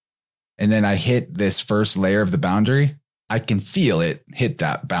 and then I hit this first layer of the boundary, I can feel it hit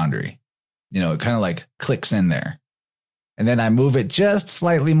that boundary. It kind of like clicks in there, and then I move it just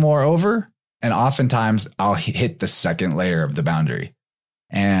slightly more over. And oftentimes I'll hit the second layer of the boundary.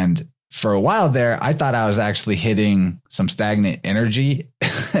 And for a while there, I thought I was actually hitting some stagnant energy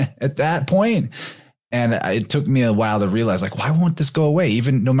at that point. And it took me a while to realize, like, why won't this go away?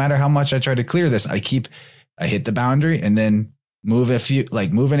 Even no matter how much I try to clear this, I hit the boundary and then move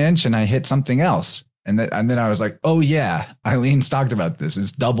an inch and I hit something else. And then I was like, oh yeah, Eileen's talked about this.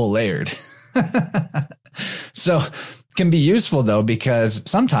 It's double layered. So can be useful though, because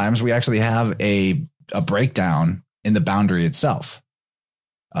sometimes we actually have a breakdown in the boundary itself,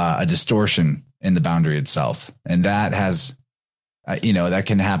 a distortion in the boundary itself. And that has, that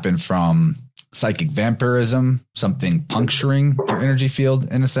can happen from psychic vampirism, something puncturing your energy field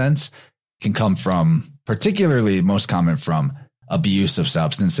in a sense, can come from, particularly most common from abuse of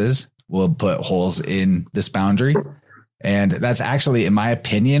substances will put holes in this boundary. And that's actually, in my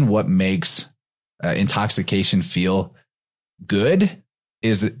opinion, what makes intoxication feel good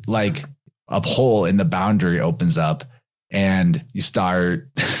is like a hole in the boundary opens up and you start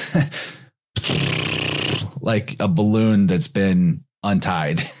like a balloon that's been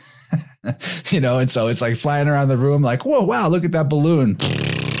untied, and so it's like flying around the room like, whoa, wow, look at that balloon.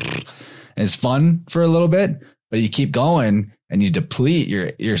 And it's fun for a little bit, but you keep going and you deplete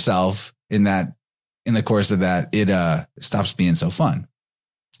yourself in the course of that, it stops being so fun.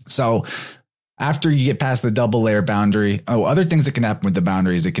 So after you get past the double layer boundary, other things that can happen with the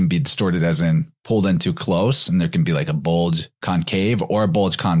boundaries, it can be distorted as in pulled in too close, and there can be like a bulge concave or a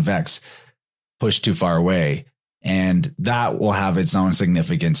bulge convex pushed too far away. And that will have its own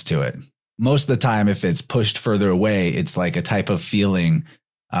significance to it. Most of the time, if it's pushed further away, it's like a type of feeling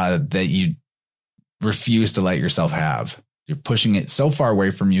that you refuse to let yourself have. You're pushing it so far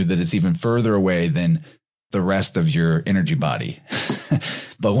away from you that it's even further away than the rest of your energy body.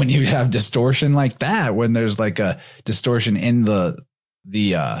 But when you have distortion like that, when there's like a distortion in the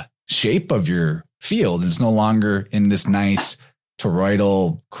shape of your field, it's no longer in this nice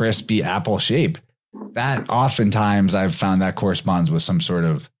toroidal, crispy apple shape. That oftentimes I've found that corresponds with some sort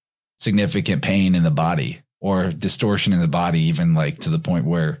of significant pain in the body or distortion in the body, even like to the point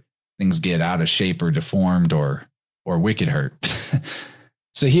where things get out of shape or deformed or wicked hurt.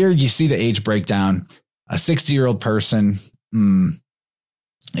 So here you see the age breakdown. A 60-year-old person,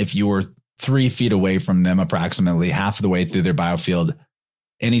 if you were 3 feet away from them, approximately half of the way through their biofield,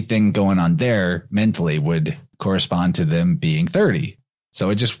 anything going on there mentally would correspond to them being 30. So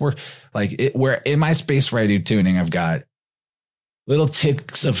it just where in my space where I do tuning, I've got little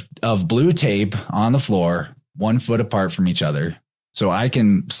ticks of blue tape on the floor, 1 foot apart from each other. So I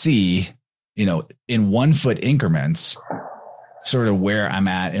can see, in 1 foot increments, sort of where I'm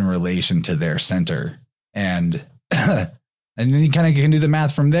at in relation to their center. And and then you kind of can do the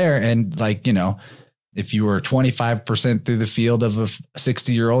math from there. And like, you know, if you were 25% through the field of a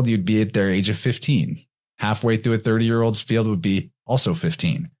 60-year-old, you'd be at their age of 15. Halfway through a 30-year-old's field would be also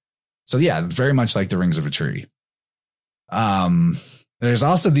 15. So yeah, very much like the rings of a tree. There's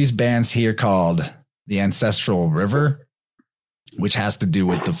also these bands here called the Ancestral River, which has to do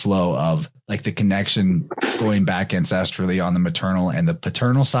with the flow of like the connection going back ancestrally on the maternal and the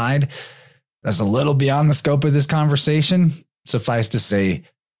paternal side. That's a little beyond the scope of this conversation. Suffice to say,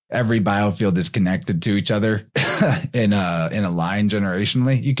 every biofield is connected to each other in a line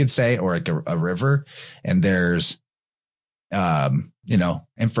generationally, you could say, or like a river. And there's, you know,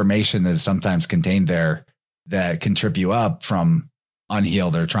 information that is sometimes contained there that can trip you up from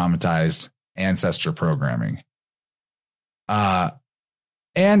unhealed or traumatized ancestor programming.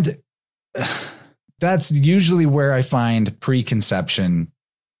 And that's usually where I find preconception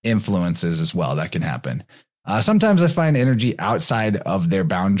influences as well. That can happen. Sometimes I find energy outside of their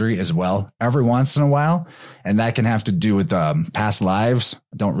boundary as well, every once in a while. And that can have to do with past lives.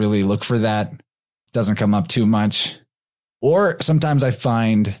 Don't really look for that. Doesn't come up too much. Or sometimes I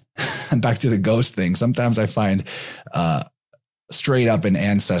find, back to the ghost thing, sometimes I find straight up an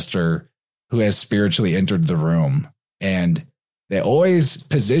ancestor who has spiritually entered the room, and they always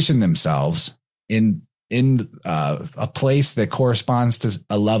position themselves in a place that corresponds to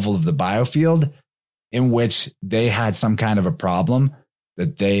a level of the biofield in which they had some kind of a problem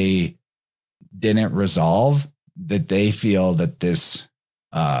that they didn't resolve, that they feel that this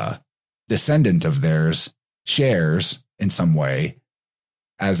descendant of theirs shares in some way,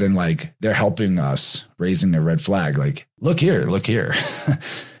 as in like they're helping us, raising a red flag, like, look here, look here.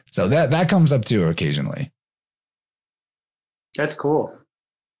 So that comes up too occasionally. That's cool.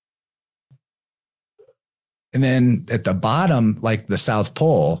 And then at the bottom, like the South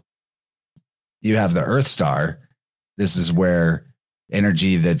Pole, you have the Earth star. This is where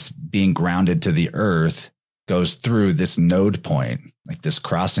energy that's being grounded to the Earth goes through this node point, like this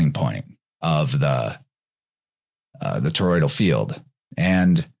crossing point of the toroidal field.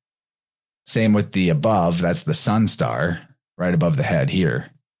 And same with the above, that's the Sun star right above the head here.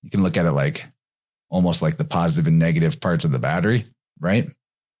 You can look at it like almost like the positive and negative parts of the battery, right?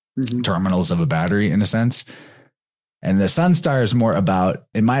 Mm-hmm. Terminals of a battery in a sense. And the Sun star is more about,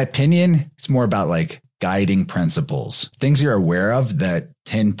 in my opinion, it's more about like guiding principles, things you're aware of that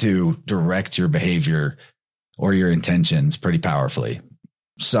tend to direct your behavior or your intentions pretty powerfully.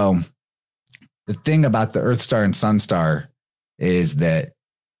 So the thing about the Earth star and Sun star is that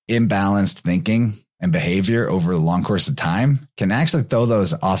imbalanced thinking and behavior over a long course of time can actually throw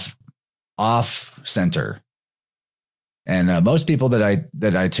those off center. And most people that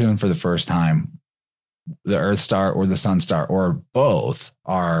I tune for the first time, the Earth star or the Sun star or both,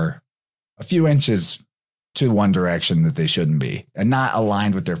 are a few inches to one direction that they shouldn't be and not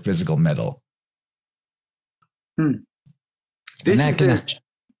aligned with their physical middle. This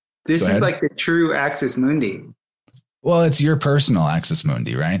is like the true axis mundi. Well, it's your personal axis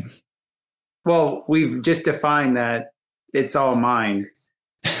mundi, right? Well, we've just defined that it's all mind.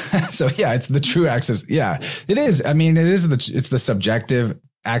 So yeah, it's the true axis. Yeah, it is. I mean, it's the subjective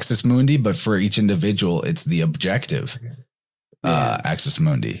axis mundi, but for each individual, it's the objective axis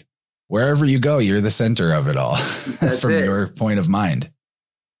mundi. Wherever you go, you're the center of it all from your point of mind.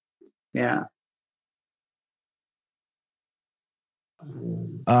 Yeah.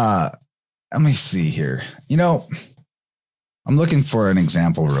 Let me see here. You know, I'm looking for an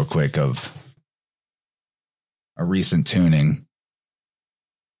example real quick of a recent tuning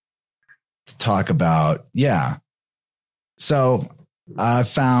to talk about. Yeah. So I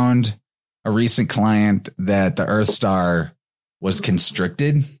found a recent client that the Earth star was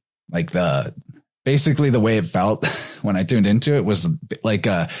constricted. Like basically the way it felt when I tuned into it was like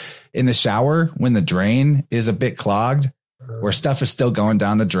in the shower when the drain is a bit clogged, where stuff is still going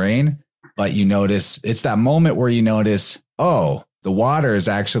down the drain, but you notice it's that moment where you notice, oh, the water is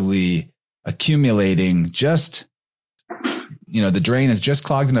actually accumulating just, the drain is just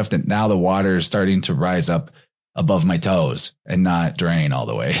clogged enough that now the water is starting to rise up above my toes and not drain all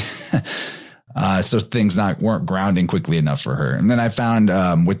the way. So things weren't grounding quickly enough for her. And then I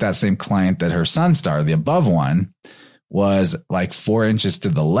found with that same client that her Sun star, the above one, was like 4 inches to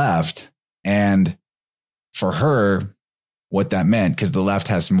the left. And for her, what that meant, because the left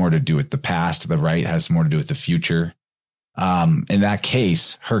has more to do with the past, the right has more to do with the future. In that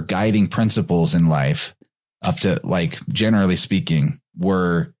case, her guiding principles in life, up to like generally speaking,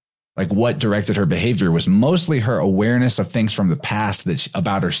 were like what directed her behavior was mostly her awareness of things from the past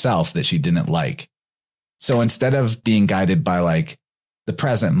about herself that she didn't like. So instead of being guided by like the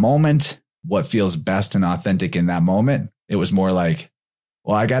present moment, what feels best and authentic in that moment, it was more like,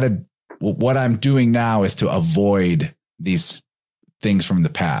 well, what I'm doing now is to avoid these things from the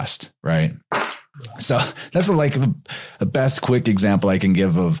past. Right. So that's like the best quick example I can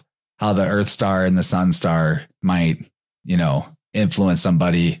give of how the Earth star and the Sun star might, influence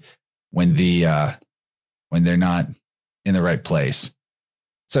somebody when they're not in the right place.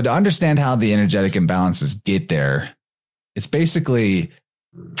 So to understand how the energetic imbalances get there, it's basically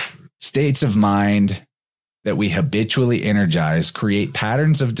states of mind that we habitually energize create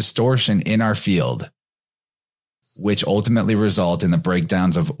patterns of distortion in our field, which ultimately result in the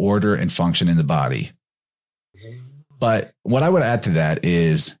breakdowns of order and function in the body. But what I would add to that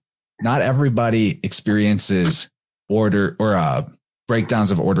is not everybody experiences order or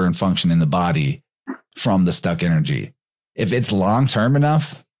breakdowns of order and function in the body from the stuck energy. If it's long-term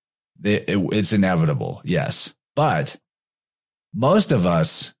enough, it's inevitable. Yes. But most of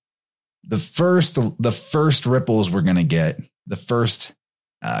us, the first ripples we're going to get, the first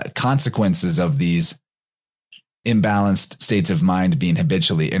consequences of these imbalanced states of mind being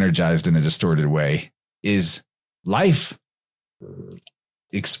habitually energized in a distorted way is life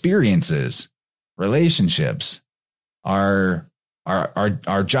experiences, relationships, our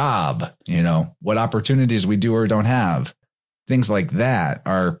job, what opportunities we do or don't have, things like that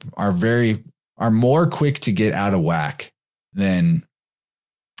are more quick to get out of whack than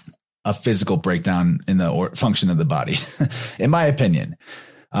a physical breakdown in the function of the body, in my opinion.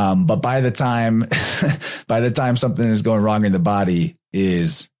 But by the time something is going wrong in the body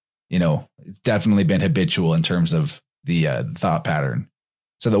is, it's definitely been habitual in terms of the thought pattern.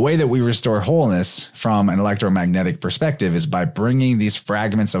 So the way that we restore wholeness from an electromagnetic perspective is by bringing these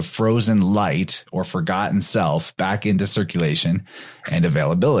fragments of frozen light or forgotten self back into circulation and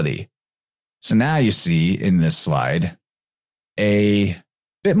availability. So now you see in this slide a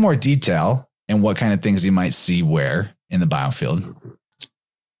bit more detail and what kind of things you might see where in the biofield.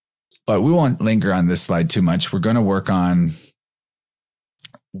 But we won't linger on this slide too much. We're going to work on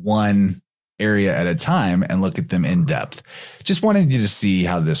one area at a time and look at them in depth. Just wanted you to see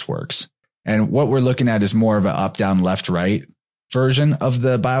how this works. And what we're looking at is more of an up, down, left, right version of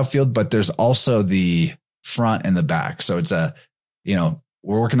the biofield, but there's also the front and the back. So it's we're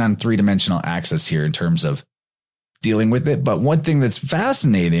working on 3-dimensional axis here in terms of dealing with it. But one thing that's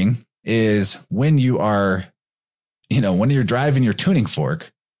fascinating is when you're driving your tuning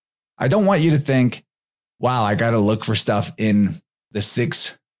fork, I don't want you to think, wow, I got to look for stuff in the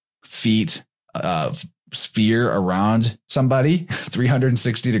 6 feet of sphere around somebody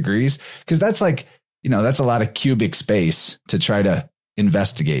 360 degrees. Cause that's like, that's a lot of cubic space to try to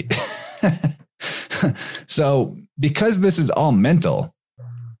investigate. So because this is all mental,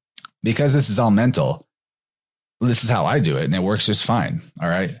 this is how I do it and it works just fine. All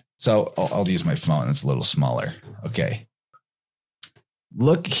right. So I'll use my phone. It's a little smaller. Okay.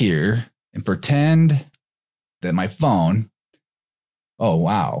 Look here and pretend that my phone. Oh,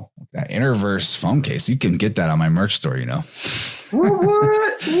 wow. That Interverse phone case. You can get that on my merch store, What?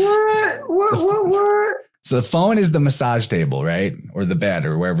 So the phone is the massage table, right? Or the bed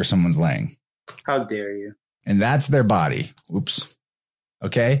or wherever someone's laying. How dare you? And that's their body. Oops.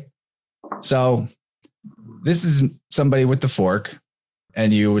 Okay. So this is somebody with the fork.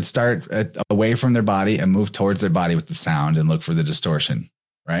 And you would start away from their body and move towards their body with the sound and look for the distortion,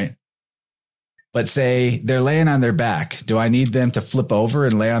 right? But say they're laying on their back. Do I need them to flip over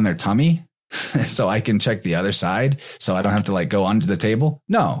and lay on their tummy so I can check the other side so I don't have to go under the table?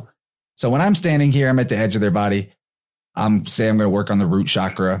 No. So when I'm standing here, I'm at the edge of their body. I'm going to work on the root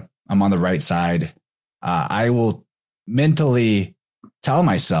chakra. I'm on the right side. I will mentally tell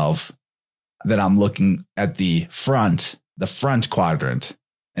myself that I'm looking at the front quadrant.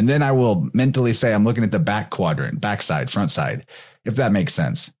 And then I will mentally say I'm looking at the back quadrant, back side, front side, if that makes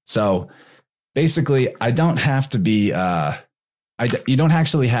sense. So basically, I don't have to be, you don't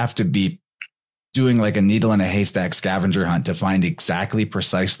actually have to be doing like a needle in a haystack scavenger hunt to find exactly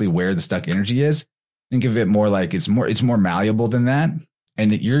precisely where the stuck energy is. Think of it more like it's more malleable than that.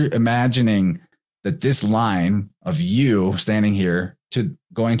 And you're imagining that this line of you standing here to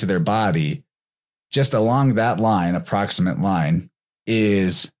going to their body, just along that line, approximate line,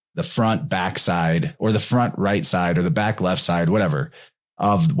 is the front back side or the front right side or the back left side, whatever,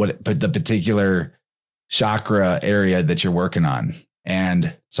 of the particular chakra area that you're working on.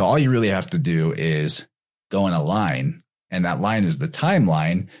 And so all you really have to do is go in a line, and that line is the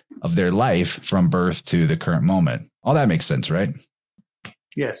timeline of their life from birth to the current moment. All that makes sense, right?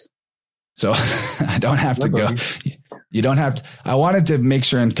 Yes. So I don't have to go. You don't have to. I wanted to make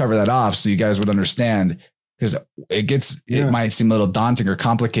sure and cover that off so you guys would understand because it might seem a little daunting or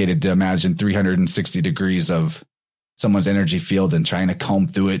complicated to imagine 360 degrees of someone's energy field and trying to comb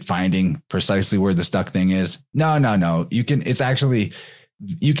through it, finding precisely where the stuck thing is. No. You can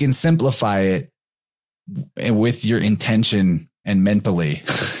simplify it with your intention and mentally,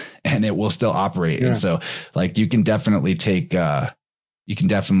 and it will still operate. Yeah. And so like you can definitely do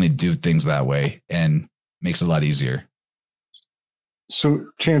things that way, and makes it a lot easier. So,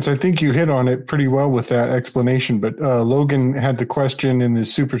 Chance, I think you hit on it pretty well with that explanation, but Logan had the question in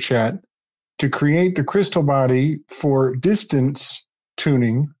his super chat: to create the crystal body for distance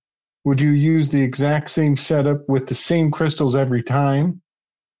tuning, would you use the exact same setup with the same crystals every time?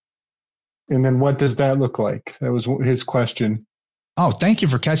 And then what does that look like? That was his question. Oh, thank you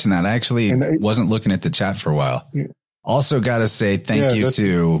for catching that. I actually wasn't looking at the chat for a while. Yeah. Also got to say thank you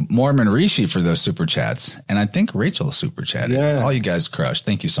to Mormon Rishi for those super chats. And I think Rachel super chatted. Yeah. All you guys crushed.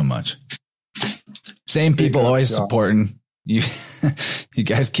 Thank you so much. Same people always supporting you. You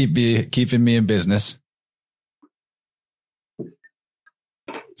guys keeping me in business.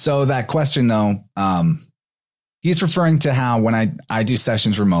 So that question though, he's referring to how when I do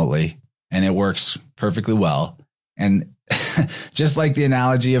sessions remotely and it works perfectly well. And just like the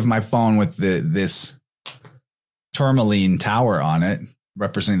analogy of my phone with this tourmaline tower on it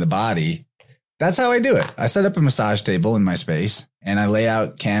representing the body, that's how I do it. I set up a massage table in my space and I lay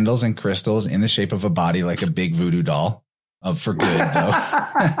out candles and crystals in the shape of a body, like a big voodoo doll for good though.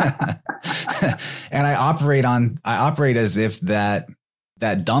 And I operate as if that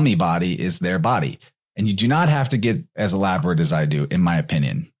dummy body is their body. And you do not have to get as elaborate as I do, in my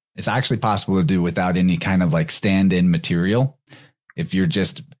opinion. It's actually possible to do without any kind of like stand-in material. If you're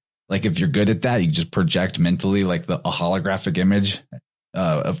good at that, you just project mentally like a holographic image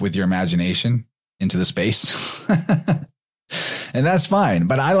with your imagination into the space. And that's fine.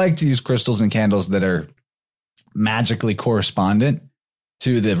 But I like to use crystals and candles that are magically correspondent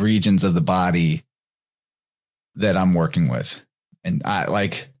to the regions of the body that I'm working with. And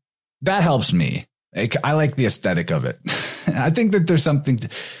that helps me. I like the aesthetic of it. I think that there's something,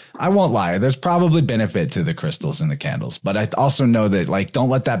 I won't lie, there's probably benefit to the crystals and the candles, but I also know that don't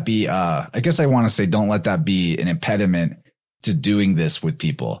let that be, don't let that be an impediment to doing this with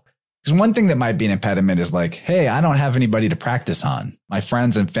people. Because one thing that might be an impediment is like, hey, I don't have anybody to practice on. My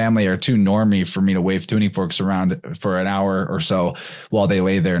friends and family are too normie for me to wave tuning forks around for an hour or so while they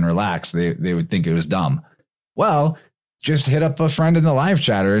lay there and relax. They would think it was dumb. Well, just hit up a friend in the live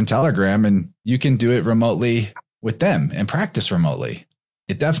chatter and Telegram, and you can do it remotely with them and practice remotely.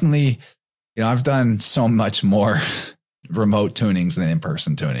 It definitely, I've done so much more remote tunings than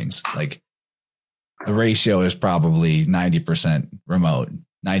in-person tunings. Like the ratio is probably 90% remote,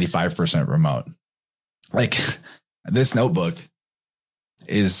 95% remote. Like this notebook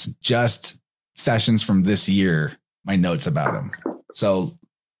is just sessions from this year, my notes about them. So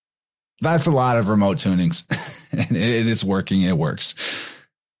that's a lot of remote tunings. And it is working. It works.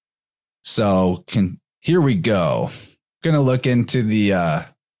 So here we go. Going to look into the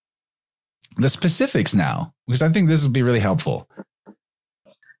specifics now, because I think this will be really helpful.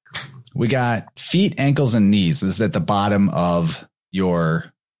 We got feet, ankles, and knees. This is at the bottom of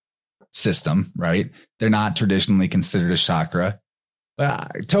your system, right? They're not traditionally considered a chakra.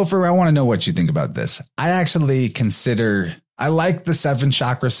 But Topher, I want to know what you think about this. I like the 7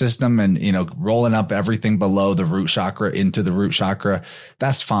 chakra system and, rolling up everything below the root chakra into the root chakra.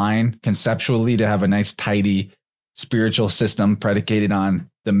 That's fine conceptually to have a nice, tidy spiritual system predicated on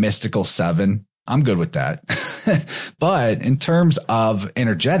the mystical 7. I'm good with that. But in terms of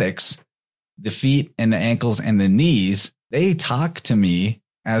energetics, the feet and the ankles and the knees, they talk to me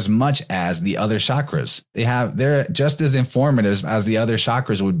as much as the other chakras. They're just as informative as the other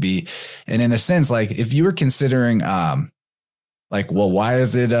chakras would be. And in a sense, like if you were considering, why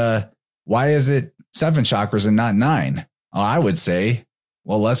is it 7 chakras and not 9? Well, I would say,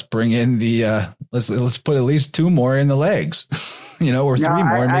 well, let's bring in let's put at least 2 more in the legs, or 3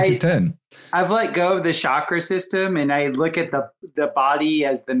 more and make it 10. I've let go of the chakra system and I look at the body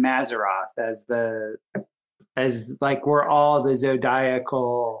as the Mazzaroth, as we're all the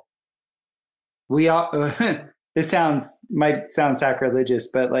zodiacal. We all, this might sound sacrilegious,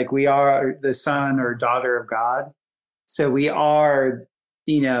 but we are the son or daughter of God. So we are,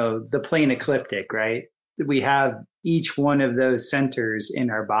 the plane ecliptic, right? We have each one of those centers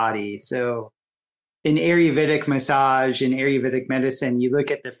in our body. So in Ayurvedic massage and Ayurvedic medicine, you look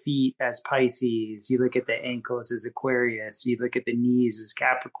at the feet as Pisces, you look at the ankles as Aquarius, you look at the knees as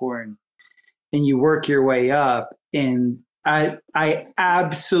Capricorn, and you work your way up. And I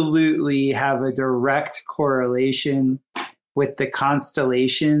absolutely have a direct correlation with the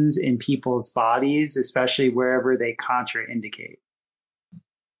constellations in people's bodies, especially wherever they contraindicate.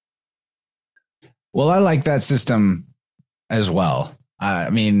 Well, I like that system as well. I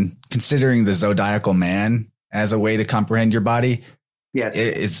mean, considering the zodiacal man as a way to comprehend your body, yes,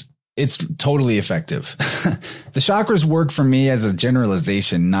 it's totally effective. The chakras work for me as a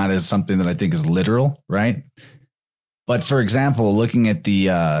generalization, not as something that I think is literal, right? But for example, looking at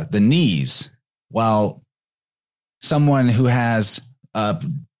the knees, while someone who has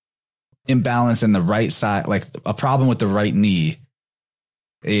imbalance in the right side, like a problem with the right knee,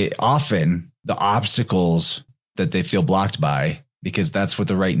 often the obstacles that they feel blocked by, because that's what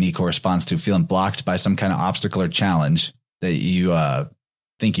the right knee corresponds to, feeling blocked by some kind of obstacle or challenge that you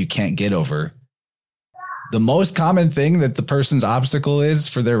think you can't get over. The most common thing that the person's obstacle is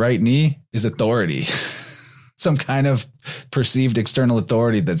for their right knee is authority. Some kind of perceived external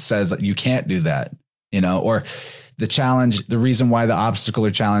authority that says that you can't do that, or the challenge, the reason why the obstacle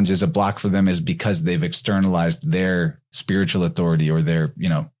or challenge is a block for them is because they've externalized their spiritual authority or their,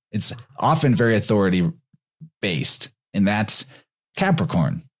 it's often very authority based, and that's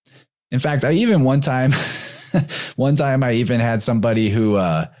Capricorn. In fact, one time I even had somebody who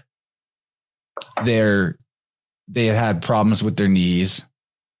they had problems with their knees.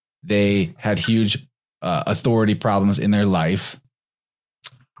 They had huge authority problems in their life.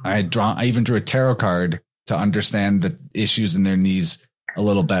 I even drew a tarot card to understand the issues in their knees a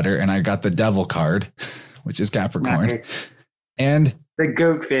little better, and I got the Devil card, which is Capricorn, nice. And the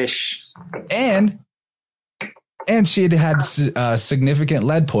goatfish, and she had significant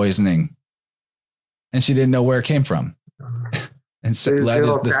lead poisoning, and she didn't know where it came from. And lead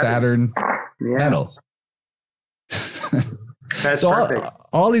is the Saturn metal. That's so perfect.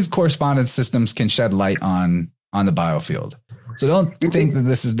 all these correspondence systems can shed light on the biofield. So don't think that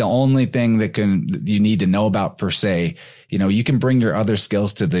this is the only thing that you need to know about per se. You can bring your other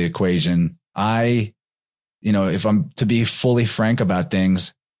skills to the equation. If I'm to be fully frank about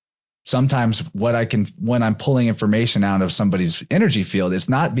things, sometimes when I'm pulling information out of somebody's energy field, it's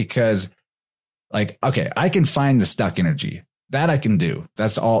not because I can find the stuck energy. That I can do.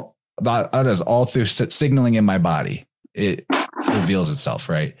 That's all. That is all through signaling in my body. It reveals itself,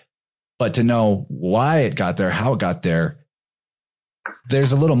 right? But to know why it got there, how it got there,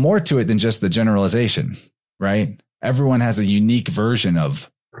 there's a little more to it than just the generalization, right? Everyone has a unique version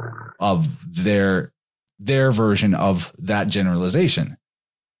of their version of that generalization.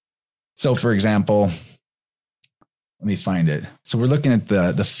 So, for example, let me find it. So we're looking at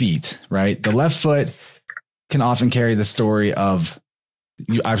the feet, right? The left foot can often carry the story of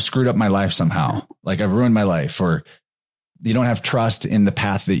I've screwed up my life somehow, like I've ruined my life, or you don't have trust in the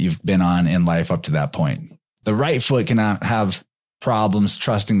path that you've been on in life up to that point. The right foot can have problems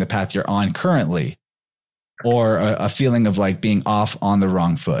trusting the path you're on currently, or a feeling of like being off on the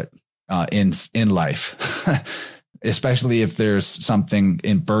wrong foot in life, especially if there's something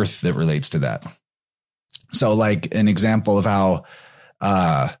in birth that relates to that. So like an example of how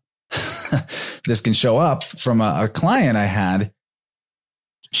this can show up from a client I had,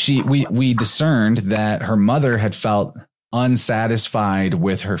 we discerned that her mother had felt unsatisfied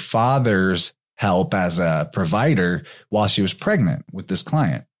with her father's help as a provider while she was pregnant with this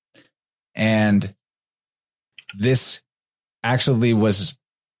client. And this actually was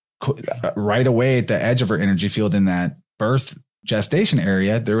right away at the edge of her energy field in that birth gestation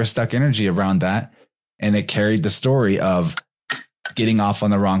area. There was stuck energy around that. And it carried the story of getting off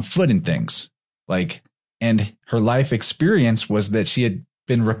on the wrong foot and things and her life experience was that she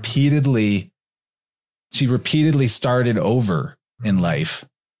repeatedly started over in life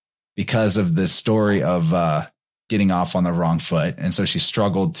because of this story of getting off on the wrong foot. And so she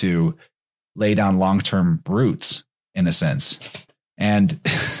struggled to lay down long-term roots in a sense. And,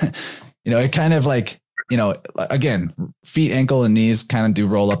 it kind of again, feet, ankle, and knees kind of do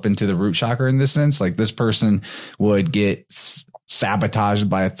roll up into the root chakra in this sense. Like this person would get sabotaged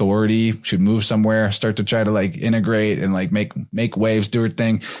by authority, should move somewhere, start to try to integrate and make waves, do her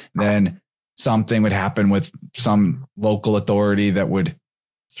thing. Then something would happen with some local authority that would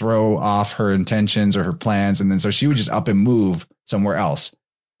throw off her intentions or her plans. And then so she would just up and move somewhere else.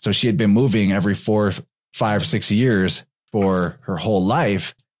 So she had been moving every 4, 5, 6 years for her whole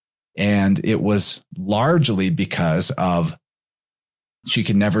life. And it was largely because of she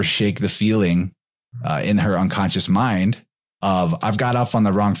could never shake the feeling in her unconscious mind of I've got off on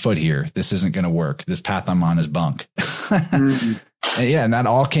the wrong foot here. This isn't going to work. This path I'm on is bunk. Mm-hmm. And that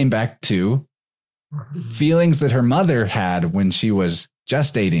all came back to feelings that her mother had when she was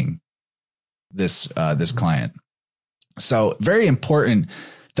gestating this client. So very important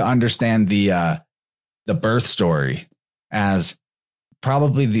to understand the birth story as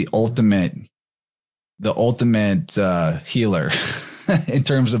probably the ultimate healer in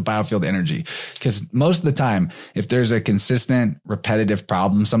terms of biofield energy. Because most of the time, if there's a consistent, repetitive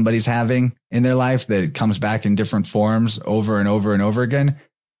problem somebody's having in their life that comes back in different forms over and over and over again,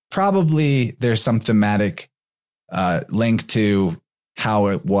 probably there's some thematic link to how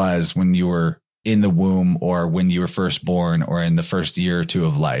it was when you were in the womb or when you were first born or in the first year or two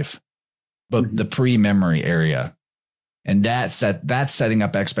of life. But the pre-memory area. And that's setting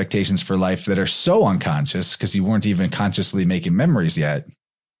up expectations for life that are so unconscious because you weren't even consciously making memories yet,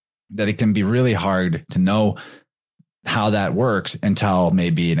 that it can be really hard to know how that works until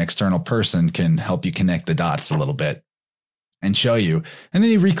maybe an external person can help you connect the dots a little bit and show you. And then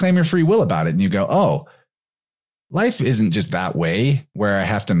you reclaim your free will about it and you go, oh, life isn't just that way where I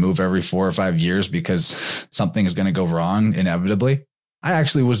have to move every 4 or 5 years because something is going to go wrong inevitably. I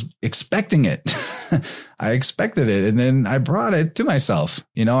actually was expecting it. I expected it. And then I brought it to myself.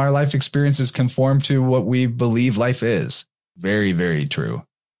 You know, our life experiences conform to what we believe life is. Very, very true.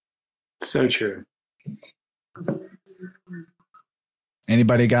 So true.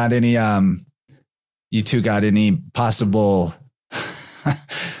 Anybody got any, you two got any possible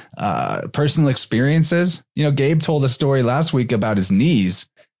personal experiences? You know, Gabe told a story last week about his knees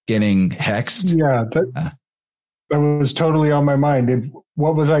getting hexed. Yeah. That was totally on my mind.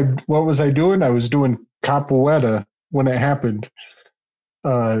 What was I doing? I was doing capoeira when it happened.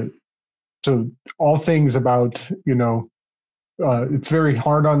 So all things about, you know, it's very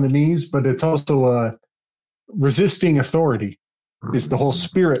hard on the knees, but it's also resisting authority is the whole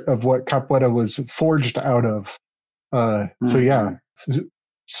spirit of what capoeira was forged out of. So yeah.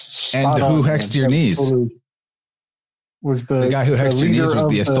 And who hexed your knees? Was the guy who hexed your knees was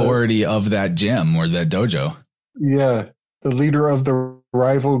the authority of that gym or that dojo. Yeah, the leader of the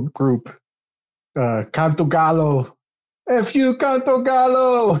rival group, Canto Gallo. F you, Canto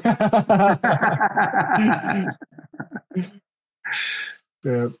Gallo.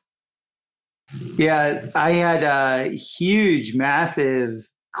 Yeah. Yeah, I had a huge, massive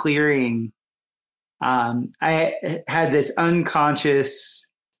clearing. I had this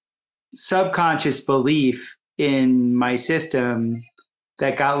subconscious belief in my system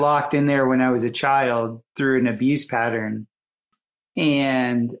that got locked in there when I was a child through an abuse pattern.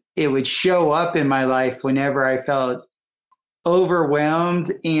 And it would show up in my life whenever I felt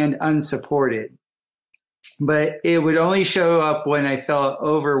overwhelmed and unsupported. But it would only show up when I felt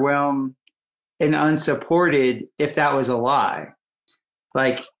overwhelmed and unsupported if that was a lie.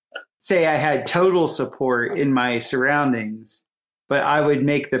 Like, say I had total support in my surroundings, but I would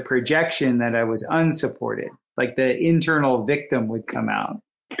make the projection that I was unsupported. Like the internal victim would come out.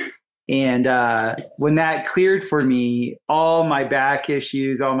 And when that cleared for me, all my back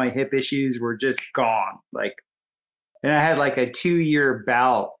issues, all my hip issues were just gone. Like, and I had like a 2-year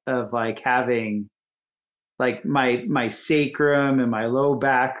bout of like having like my sacrum and my low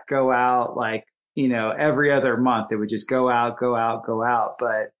back go out, like, you know, every other month it would just go out.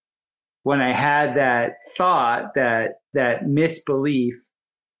 But when I had that thought, that misbelief,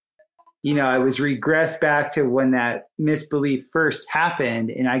 you know, I was regressed back to when that misbelief first happened,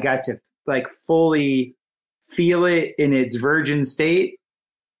 and I got to like fully feel it in its virgin state.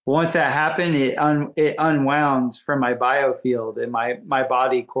 Once that happened, it unwound from my biofield, and my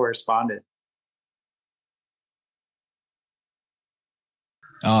body corresponded.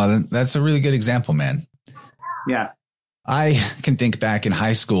 Oh, that's a really good example, man. Yeah. I can think back in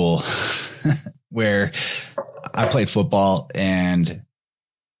high school where I played football, and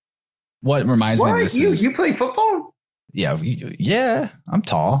what reminds me of this is... You play football? Yeah, I'm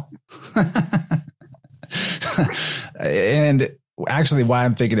tall. And actually why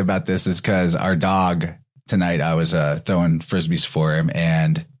I'm thinking about this is because our dog tonight, I was throwing Frisbees for him,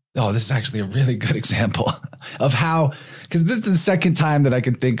 and this is actually a really good example of how, because this is the second time that I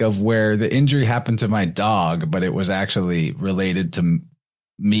can think of where the injury happened to my dog, but it was actually related to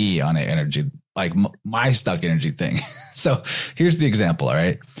me on an energy, like my stuck energy thing. So here's the example. All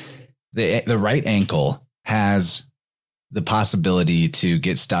right. The right ankle has the possibility to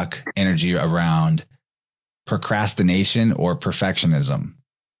get stuck energy around procrastination or perfectionism.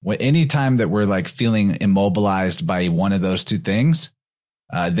 Anytime that we're like feeling immobilized by one of those two things,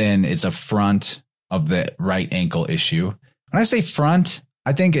 then it's a front of the right ankle issue. When I say front,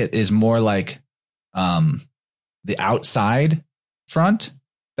 I think it is more like the outside front.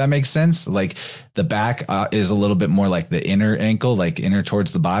 That makes sense. Like the back is a little bit more like the inner ankle, like inner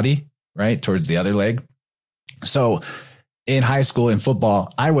towards the body, right? Towards the other leg. So in high school, in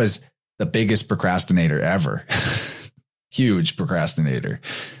football, I was the biggest procrastinator ever. Huge procrastinator.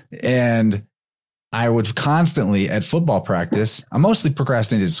 And I would constantly at football practice. I mostly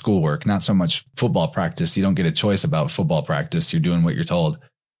procrastinated schoolwork, not so much football practice. You don't get a choice about football practice. You're doing what you're told.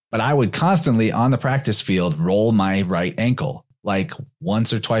 But I would constantly on the practice field roll my right ankle like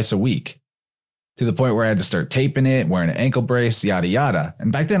once or twice a week, to the point where I had to start taping it, wearing an ankle brace, yada, yada.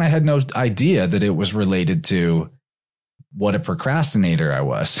 And back then I had no idea that it was related to what a procrastinator I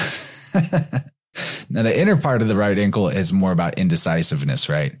was. Now, the inner part of the right ankle is more about indecisiveness,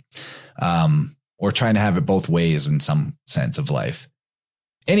 right? Or trying to have it both ways in some sense of life.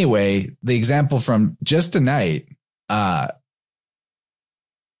 Anyway, the example from just tonight, my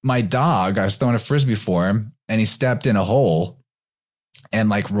dog, I was throwing a Frisbee for him and he stepped in a hole and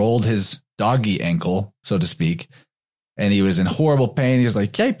like rolled his doggy ankle, so to speak. And he was in horrible pain. He was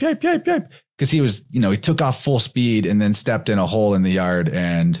like, yipe, yipe, yipe, yipe. Because he was, he took off full speed and then stepped in a hole in the yard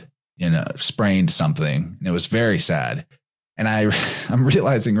and, sprained something. And it was very sad. And I'm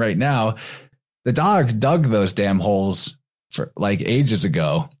realizing right now, the dog dug those damn holes for like ages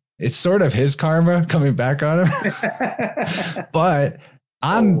ago. It's sort of his karma coming back on him. But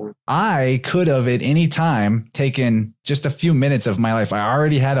I could have at any time taken just a few minutes of my life. I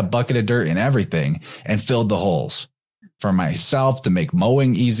already had a bucket of dirt and everything and filled the holes for myself to make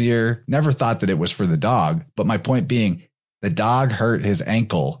mowing easier. Never thought that it was for the dog. But my point being, the dog hurt his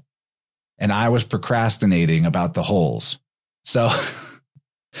ankle and I was procrastinating about the holes. So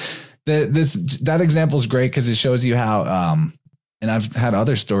that example is great because it shows you how, and I've had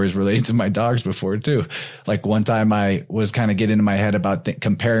other stories related to my dogs before too. Like one time I was kind of getting in my head about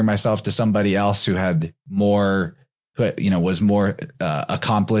comparing myself to somebody else who had more, was more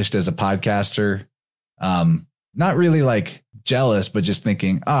accomplished as a podcaster. Not really like jealous, but just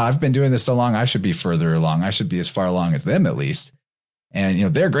thinking, I've been doing this so long. I should be further along. I should be as far along as them at least.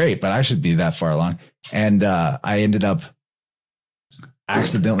 And, they're great, but I should be that far along. And I ended up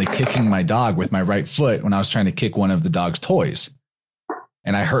accidentally kicking my dog with my right foot when I was trying to kick one of the dog's toys.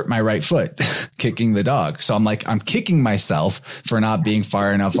 And I hurt my right foot kicking the dog. So I'm kicking myself for not being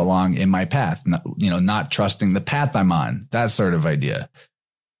far enough along in my path, not trusting the path I'm on, that sort of idea.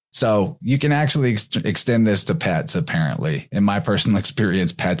 So you can actually extend this to pets, apparently. In my personal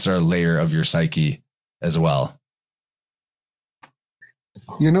experience, pets are a layer of your psyche as well.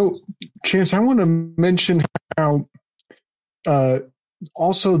 Chance, I want to mention how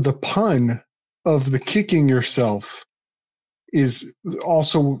also the pun of the kicking yourself is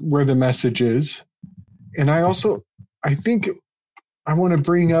also where the message is. And I think I want to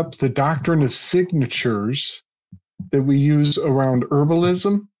bring up the doctrine of signatures that we use around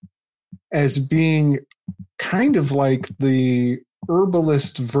herbalism as being kind of like the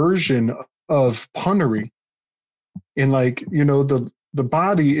herbalist version of punnery. And the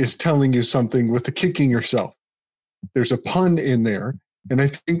body is telling you something with the kicking yourself. There's a pun in there. And I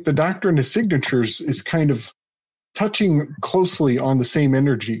think the doctrine of signatures is kind of touching closely on the same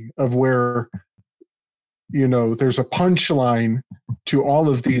energy of where, there's a punchline to all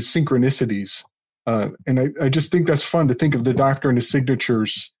of these synchronicities. And I just think that's fun to think of the doctrine of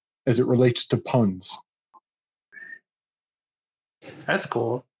signatures as it relates to puns. That's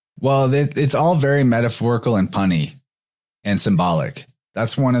cool. Well, it's all very metaphorical and punny and symbolic.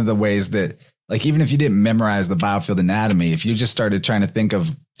 That's one of the ways that, like, even if you didn't memorize the Biofield anatomy, if you just started trying to think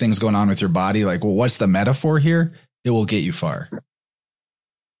of things going on with your body, like, well, what's the metaphor here? It will get you far.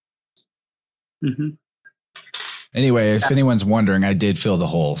 Mm-hmm. Anyway, if anyone's wondering, I did fill the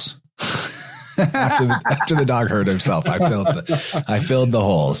holes. after the dog hurt himself, I filled the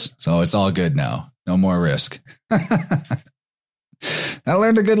holes. So it's all good now. No more risk. I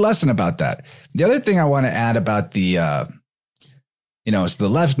learned a good lesson about that. The other thing I want to add about the, it's the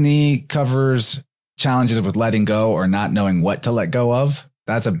left knee covers challenges with letting go or not knowing what to let go of.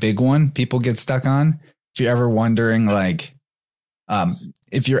 That's a big one people get stuck on. If you're ever wondering, like,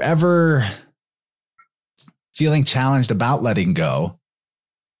 if you're ever feeling challenged about letting go,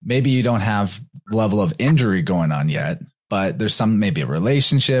 maybe you don't have level of injury going on yet, but there's maybe a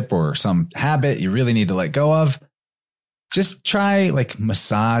relationship or some habit you really need to let go of. Just try like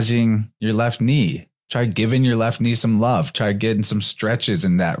massaging your left knee. Try giving your left knee some love. Try getting some stretches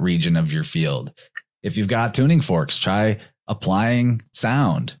in that region of your field. If you've got tuning forks, try applying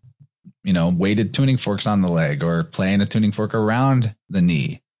sound, weighted tuning forks on the leg or playing a tuning fork around the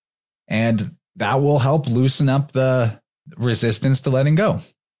knee. And that will help loosen up the resistance to letting go.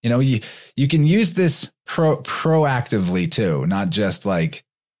 You can use this proactively too, not just like,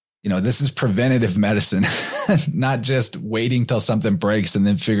 this is preventative medicine, not just waiting till something breaks and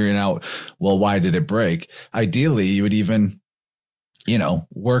then figuring out, well, why did it break? Ideally, you would even,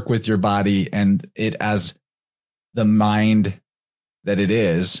 work with your body and it as the mind that it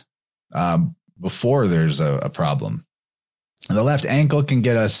is, before there's a problem. The left ankle can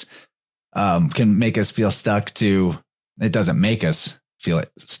get us, can make us feel stuck to, it doesn't make us feel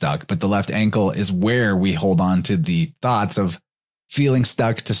stuck, but the left ankle is where we hold on to the thoughts of feeling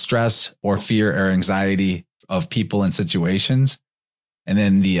stuck to stress or fear or anxiety of people and situations. And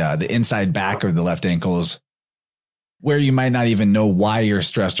then the inside back of the left ankle is where you might not even know why you're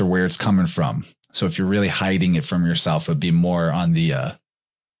stressed or where it's coming from. So if you're really hiding it from yourself, it'd be more on the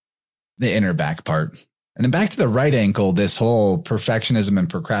inner back part. And then back to the right ankle, this whole perfectionism and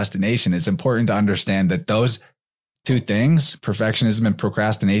procrastination, it's important to understand that those two things, perfectionism and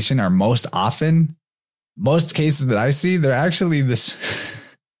procrastination, are most cases that I see, they're actually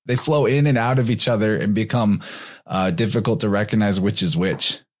they flow in and out of each other and become difficult to recognize which is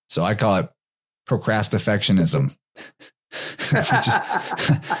which. So I call it procrastifectionism.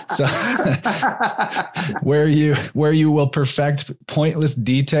 So where you will perfect pointless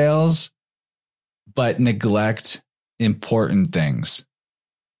details but neglect important things.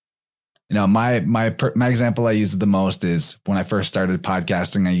 You know, my example I use the most is when I first started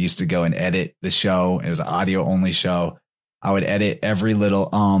podcasting, I used to go and edit the show. It was an audio only show. I would edit every little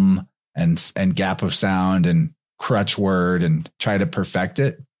and gap of sound and crutch word and try to perfect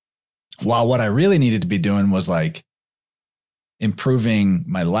it. While what I really needed to be doing was like improving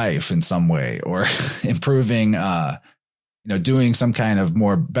my life in some way, or improving, doing some kind of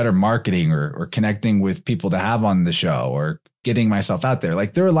better marketing or connecting with people to have on the show, or getting myself out there.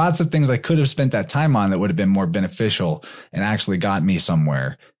 Like there were lots of things I could have spent that time on that would have been more beneficial and actually got me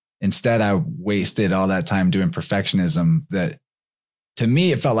somewhere. Instead, I wasted all that time doing perfectionism that, to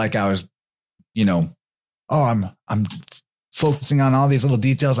me, it felt like I was, I'm focusing on all these little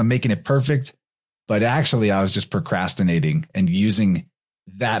details. I'm making it perfect. But actually, I was just procrastinating and using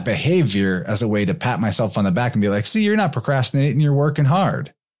that behavior as a way to pat myself on the back and be like, see, you're not procrastinating, you're working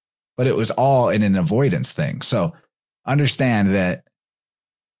hard. But it was all in an avoidance thing. So understand that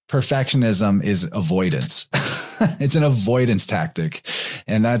perfectionism is avoidance. It's an avoidance tactic.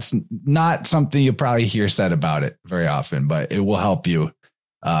 And that's not something you probably hear said about it very often, but it will help you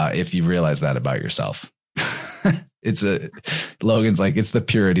if you realize that about yourself. Logan's like, it's the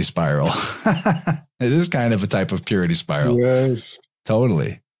purity spiral. It is kind of a type of purity spiral. Yes.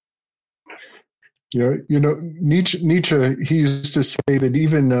 Totally. Yeah, Nietzsche, he used to say that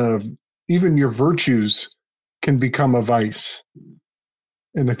even your virtues can become a vice.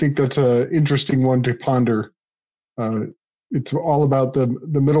 And I think that's an interesting one to ponder. It's all about the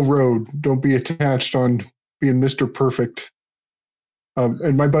middle road. Don't be attached on being Mr. Perfect.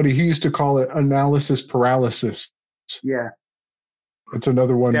 And my buddy, he used to call it analysis paralysis. Yeah. It's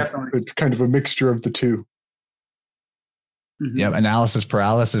another one. Definitely. It's kind of a mixture of the two. Mm-hmm. Yeah, analysis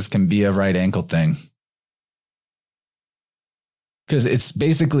paralysis can be a right ankle thing. Because it's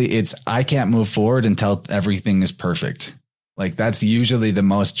I can't move forward until everything is perfect. Like that's usually the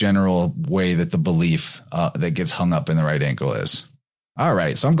most general way that the belief that gets hung up in the right ankle is. All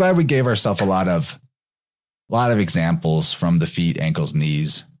right. So I'm glad we gave ourselves a lot of examples from the feet, ankles,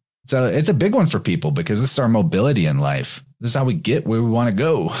 knees. So it's a big one for people because this is our mobility in life. This is how we get where we want to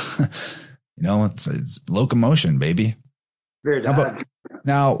go. It's locomotion, baby.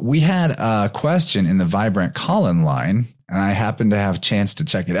 Now we had a question in the Vibrant call-in line, and I happened to have a chance to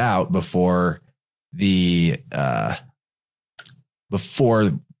check it out before the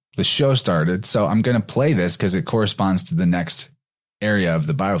show started. So I'm going to play this because it corresponds to the next area of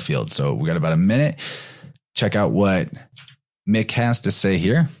the Biofield. So we got about a minute. Check out what Mick has to say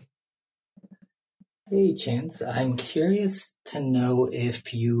here. Hey, Chance. I'm curious to know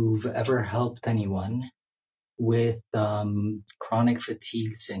if you've ever helped anyone with chronic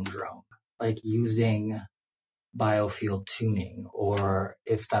fatigue syndrome, like using Biofield tuning, or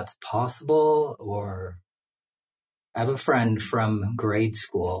if that's possible. Or I have a friend from grade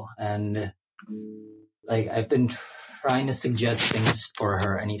school, and like I've been trying to suggest things for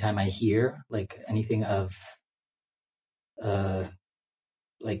her anytime I hear like anything of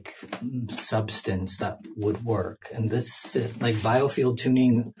like substance that would work. And this like Biofield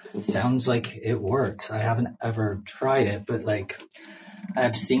tuning sounds like it works. I haven't ever tried it, but like I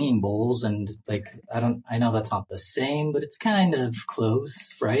have singing bowls, and like I know that's not the same, but it's kind of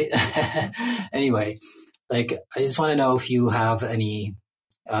close, right? Anyway, like I just want to know if you have any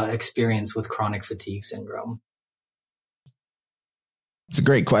experience with chronic fatigue syndrome. It's a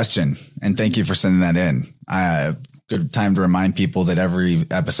great question, and thank you for sending that in. Good time to remind people that every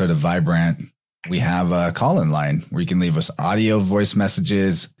episode of Vibrant, we have a call-in line where you can leave us audio, voice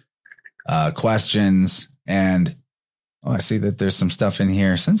messages, questions, and I see that there's some stuff in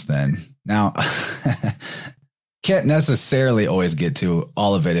here since then. Now, can't necessarily always get to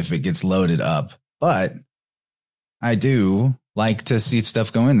all of it if it gets loaded up, but I do like to see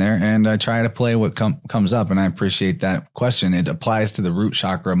stuff go in there, and I try to play what comes up, and I appreciate that question. It applies to the root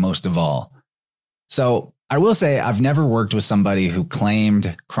chakra most of all. So I will say I've never worked with somebody who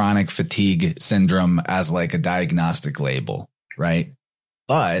claimed chronic fatigue syndrome as like a diagnostic label, right?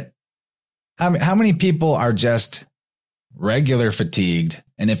 But how many people are just regular fatigued,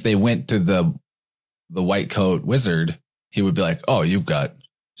 and if they went to the white coat wizard, he would be like, "Oh, you've got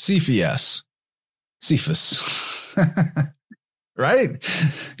CFS, right?"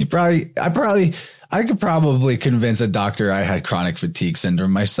 I could probably convince a doctor I had chronic fatigue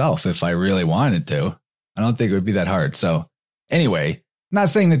syndrome myself if I really wanted to. I don't think it would be that hard. So anyway, not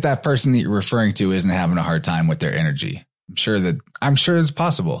saying that person that you're referring to isn't having a hard time with their energy. I'm sure it's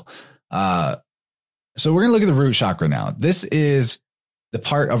possible. So we're going to look at the root chakra now. This is the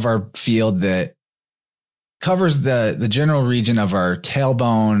part of our field that covers the general region of our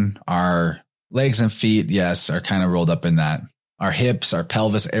tailbone, our legs and feet, yes, are kind of rolled up in that. Our hips, our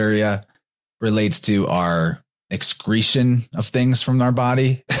pelvis area relates to our excretion of things from our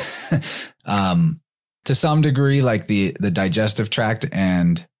body. To some degree, like the digestive tract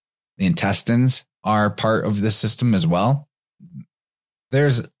and the intestines are part of this system as well.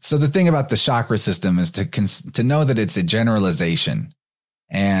 So the thing about the chakra system is to know that it's a generalization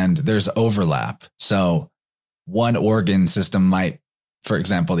and there's overlap. So one organ system might, for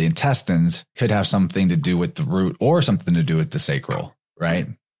example, the intestines could have something to do with the root or something to do with the sacral, right?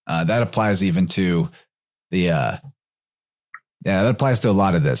 That applies even to that applies to a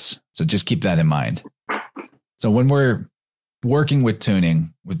lot of this. So just keep that in mind. So when we're working with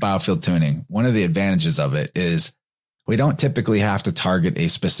tuning, with Biofield tuning, one of the advantages of it is we don't typically have to target a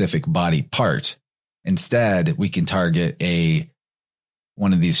specific body part. Instead, we can target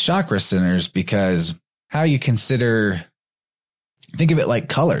one of these chakra centers, because how you consider, think of it like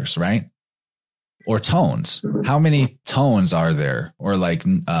colors, right? Or tones. How many tones are there? Or like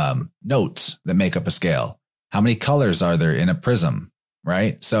notes that make up a scale? How many colors are there in a prism,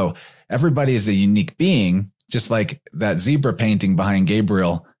 right? So everybody is a unique being, just like that zebra painting behind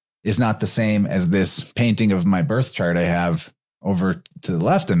Gabriel is not the same as this painting of my birth chart I have over to the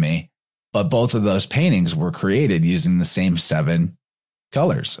left of me, but both of those paintings were created using the same 7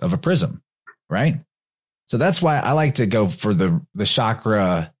 colors of a prism, right? So that's why I like to go for the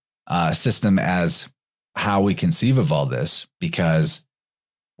chakra system as how we conceive of all this, because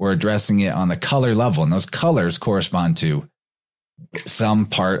we're addressing it on the color level, and those colors correspond to some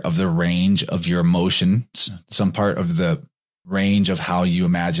part of the range of your emotions, some part of the range of how you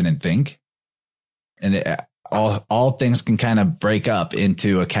imagine and think. And all things can kind of break up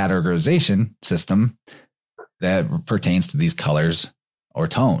into a categorization system that pertains to these colors or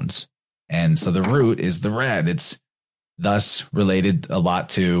tones. And so the root is the red. It's thus related a lot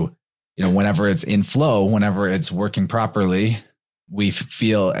to, whenever it's in flow, whenever it's working properly, we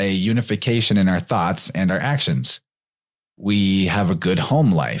feel a unification in our thoughts and our actions. We have a good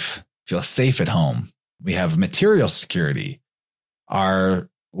home life, feel safe at home. We have material security. Our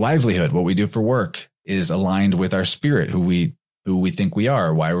livelihood, what we do for work, is aligned with our spirit, who we think we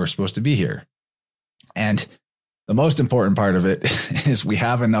are, why we're supposed to be here. And the most important part of it is we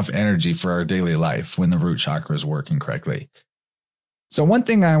have enough energy for our daily life when the root chakra is working correctly. So one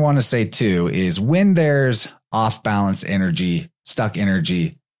thing I want to say too is when there's off balance energy, stuck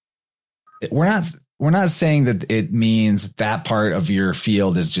energy, we're not saying that it means that part of your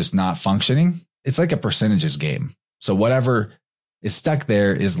field is just not functioning. It's like a percentages game. So whatever is stuck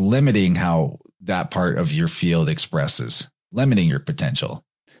there is limiting how that part of your field expresses, limiting your potential.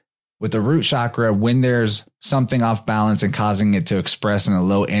 With the root chakra, when there's something off balance and causing it to express in a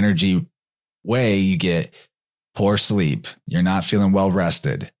low energy way, you get poor sleep. You're not feeling well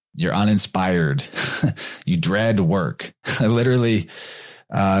rested. You're uninspired. You dread work. I literally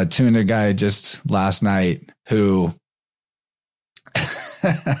tuned a guy just last night who,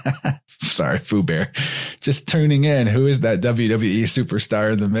 sorry, Foo Bear, just tuning in. Who is that WWE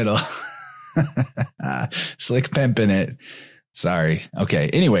superstar in the middle? Slick pimping it. Sorry. Okay.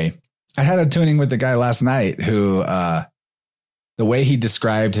 Anyway, I had a tuning with the guy last night who, the way he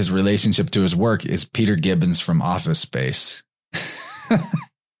described his relationship to his work is Peter Gibbons from Office Space.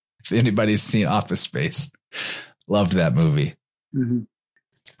 If anybody's seen Office Space, loved that movie. Mm-hmm.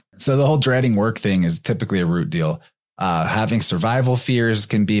 So the whole dreading work thing is typically a root deal. Having survival fears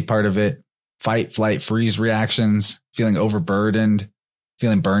can be part of it. Fight, flight, freeze reactions, feeling overburdened,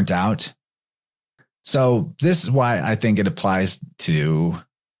 feeling burnt out. So this is why I think it applies to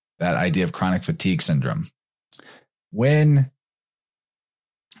that idea of chronic fatigue syndrome. When,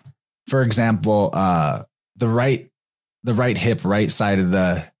 for example, the right hip, right side of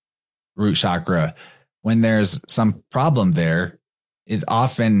the root chakra, when there's some problem there, it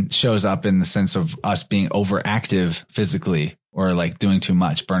often shows up in the sense of us being overactive physically or like doing too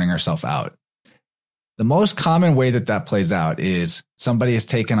much, burning ourselves out. The most common way that plays out is somebody has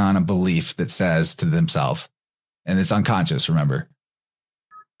taken on a belief that says to themselves, and it's unconscious, remember,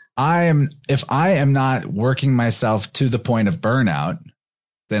 if I am not working myself to the point of burnout,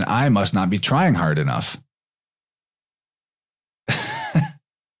 then I must not be trying hard enough.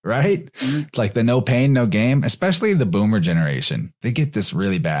 Right? Mm-hmm. It's like the no pain, no game, especially the boomer generation. They get this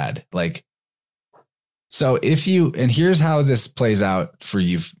really bad. Like, so and here's how this plays out for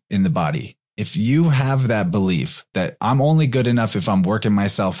you in the body. If you have that belief that I'm only good enough if I'm working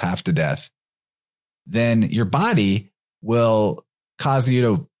myself half to death, then your body will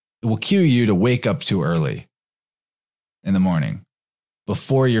cue you to wake up too early in the morning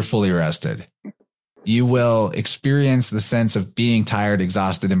before you're fully rested. You will experience the sense of being tired,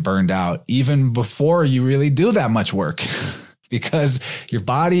 exhausted, and burned out even before you really do that much work because your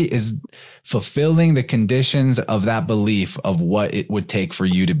body is fulfilling the conditions of that belief of what it would take for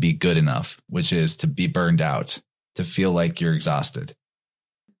you to be good enough, which is to be burned out, to feel like you're exhausted.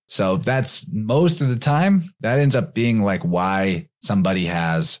 So that's most of the time that ends up being like why somebody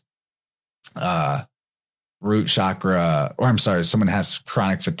has root chakra, or I'm sorry, someone has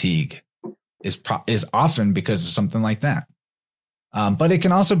chronic fatigue is often because of something like that. But it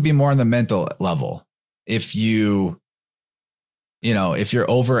can also be more on the mental level. If if you're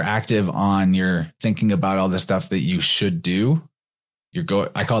overactive on your thinking about all the stuff that you should do,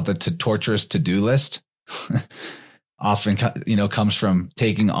 I call it the torturous to-do list. Often, comes from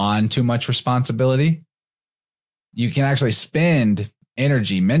taking on too much responsibility. You can actually spend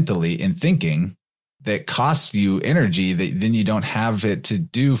energy mentally in thinking that costs you energy that then you don't have it to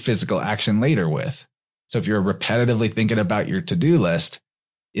do physical action later with. So if you're repetitively thinking about your to-do list,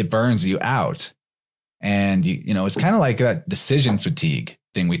 it burns you out. And it's kind of like that decision fatigue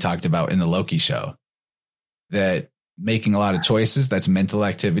thing we talked about in the Loki show, that making a lot of choices, that's mental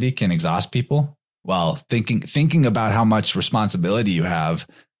activity, can exhaust people. While thinking about how much responsibility you have,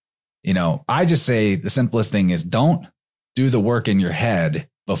 I just say the simplest thing is don't do the work in your head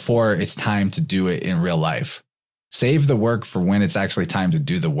before it's time to do it in real life. Save the work for when it's actually time to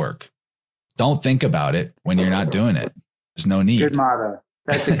do the work. Don't think about it when you're not doing it. There's no need. Good motto.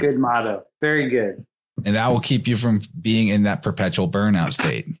 That's a good motto. Very good. And that will keep you from being in that perpetual burnout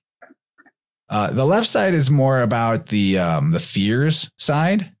state. The left side is more about the fears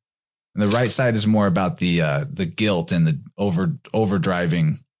side. And the right side is more about the guilt and the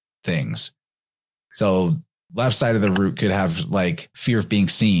overdriving things. So left side of the root could have like fear of being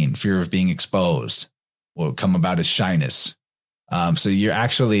seen, fear of being exposed. What would come about as shyness. So you're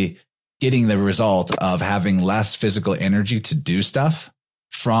actually getting the result of having less physical energy to do stuff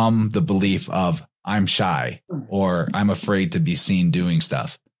from the belief of I'm shy or I'm afraid to be seen doing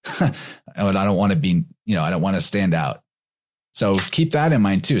stuff. And I don't want to be, I don't want to stand out. So keep that in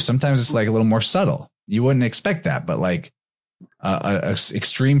mind too. Sometimes it's like a little more subtle. You wouldn't expect that, but like a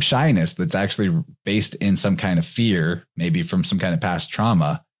extreme shyness that's actually based in some kind of fear, maybe from some kind of past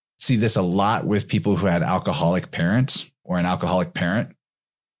trauma. See this a lot with people who had alcoholic parents or an alcoholic parent,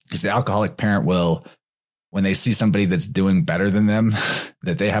 because the alcoholic parent will, when they see somebody that's doing better than them,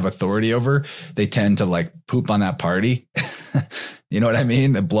 that they have authority over, they tend to like poop on that party. You know what I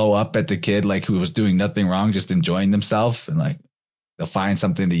mean? They blow up at the kid, like who was doing nothing wrong, just enjoying themselves, and like they'll find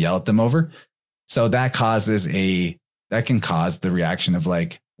something to yell at them over. So that can cause the reaction of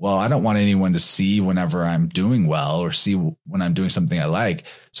like, well, I don't want anyone to see whenever I'm doing well or see when I'm doing something I like.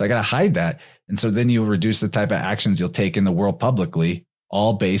 So I got to hide that. And so then you reduce the type of actions you'll take in the world publicly,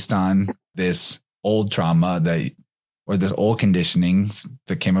 all based on this old trauma or this old conditioning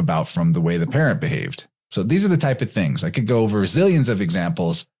that came about from the way the parent behaved. So these are the type of things. I could go over zillions of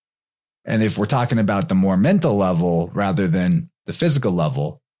examples. And if we're talking about the more mental level rather than the physical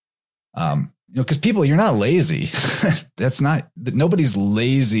level, because people, you're not lazy. Nobody's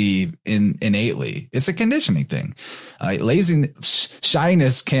lazy innately. It's a conditioning thing.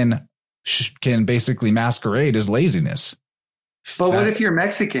 Shyness can basically masquerade as laziness. But what if you're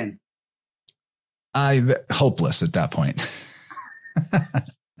Mexican? Hopeless at that point.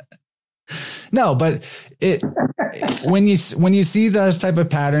 No, but when you see those type of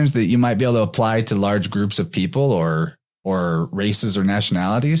patterns that you might be able to apply to large groups of people or races or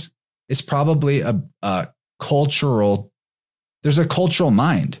nationalities, it's probably a cultural. There's a cultural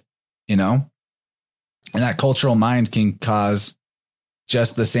mind, and that cultural mind can cause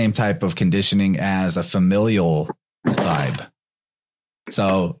just the same type of conditioning as a familial vibe.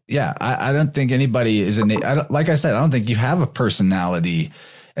 So yeah, I don't think anybody is like I said, I don't think you have a personality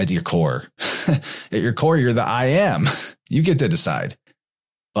at your core. At your core, you're the I am. You get to decide.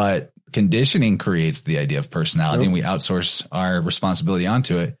 But conditioning creates the idea of personality, and we outsource our responsibility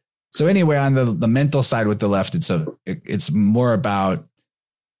onto it. So anyway, on the mental side with the left, it's more about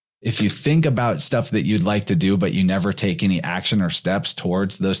if you think about stuff that you'd like to do, but you never take any action or steps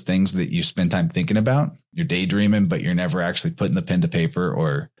towards those things that you spend time thinking about. You're daydreaming, but you're never actually putting the pen to paper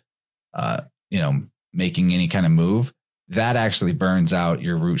or, making any kind of move. That actually burns out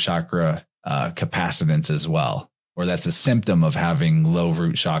your root chakra capacitance as well, or that's a symptom of having low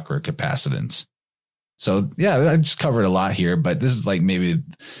root chakra capacitance. So yeah, I just covered a lot here, but this is like maybe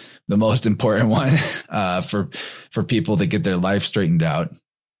the most important one for people to get their life straightened out.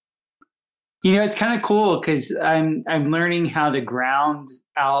 It's kind of cool because I'm learning how to ground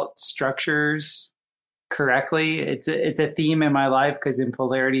out structures correctly. It's a theme in my life because in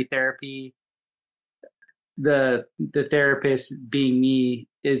polarity therapy, the therapist being me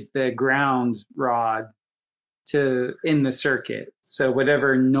is the ground rod in the circuit. So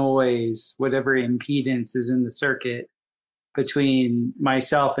whatever noise, whatever impedance is in the circuit between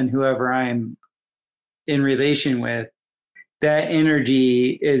myself and whoever I'm in relation with, that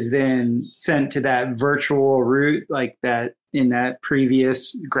energy is then sent to that virtual root, like that in that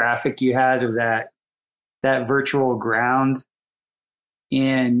previous graphic you had of that virtual ground.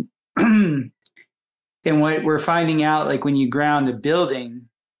 And and what we're finding out, like when you ground a building,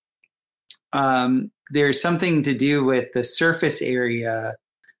 there's something to do with the surface area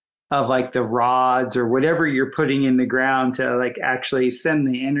of like the rods or whatever you're putting in the ground to like actually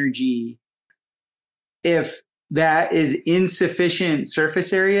send the energy. If that is insufficient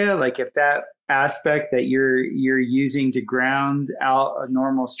surface area, like if that aspect that you're using to ground out a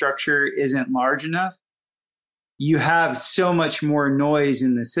normal structure isn't large enough, you have so much more noise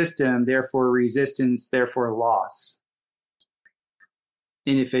in the system, therefore resistance, therefore loss,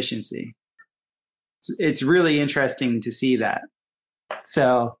 inefficiency. It's really interesting to see that.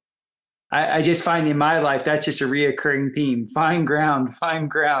 So I just find in my life, that's just a reoccurring theme. Find ground,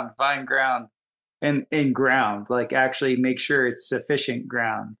 find ground, find ground. And ground, like actually make sure it's sufficient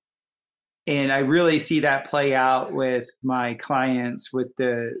ground. And I really see that play out with my clients with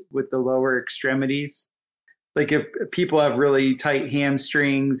the lower extremities. Like if people have really tight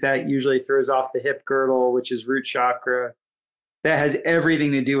hamstrings, that usually throws off the hip girdle, which is root chakra. That has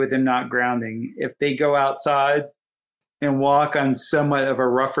everything to do with them not grounding. If they go outside and walk on somewhat of a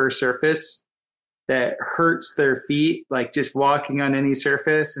rougher surface that hurts their feet, like just walking on any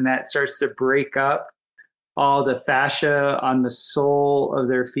surface, and that starts to break up all the fascia on the sole of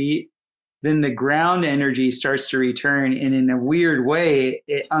their feet, then the ground energy starts to return. And in a weird way,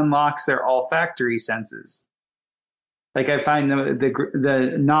 it unlocks their olfactory senses. Like I find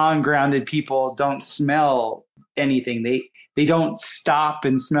the non-grounded people don't smell anything. They don't stop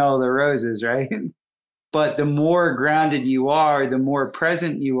and smell the roses, right? But the more grounded you are, the more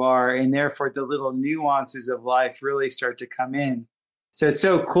present you are, and therefore the little nuances of life really start to come in. So it's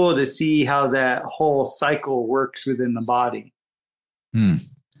so cool to see how that whole cycle works within the body.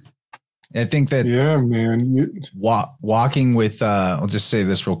 I think that man, walking with I'll just say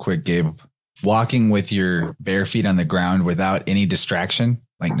this real quick, Gabe. Walking with your bare feet on the ground without any distraction,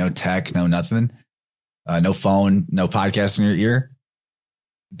 like no tech, no nothing, no phone, no podcast in your ear.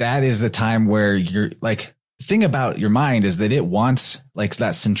 That is the time where you're like, the thing about your mind is that it wants, like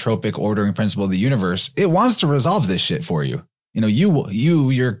that centropic ordering principle of the universe. It wants to resolve this shit for you.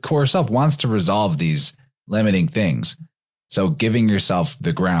 Your core self wants to resolve these limiting things. So giving yourself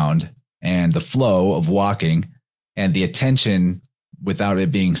the ground and the flow of walking and the attention without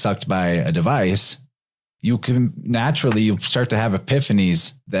it being sucked by a device, you start to have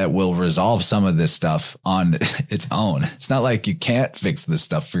epiphanies that will resolve some of this stuff on its own. It's not like you can't fix this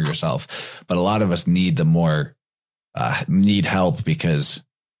stuff for yourself, but a lot of us need need help because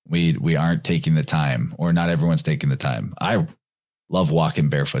we aren't taking the time, or not everyone's taking the time. I love walking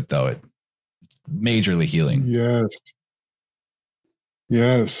barefoot though. It's majorly healing.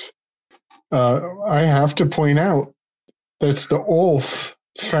 Yes. I have to point out that's the Ulf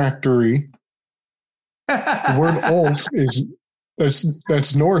factory. The word Ulf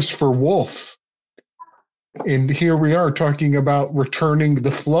that's Norse for wolf. And here we are talking about returning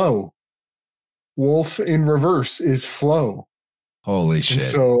the flow. Wolf in reverse is flow. Holy shit. And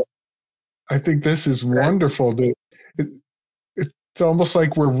so I think this is wonderful. It's almost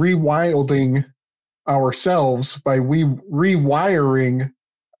like we're rewilding ourselves by rewiring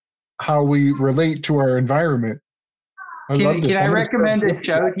how we relate to our environment. Can I recommend a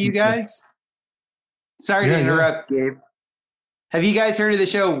show to you guys? Sorry to interrupt, Gabe. Have you guys heard of the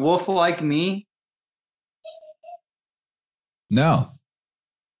show Wolf Like Me? No.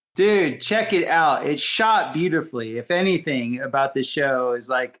 Dude, check it out. It's shot beautifully. If anything about the show is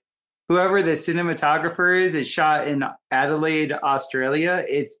like whoever the cinematographer is, it's shot in Adelaide, Australia.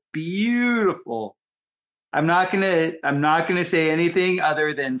 It's beautiful. I'm not gonna say anything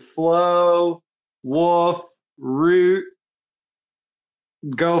other than flow, wolf, root.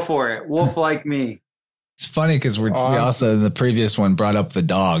 Go for it. Wolf Like Me. It's funny because we also in the previous one brought up the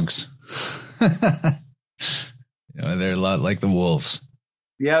dogs. They're a lot like the wolves.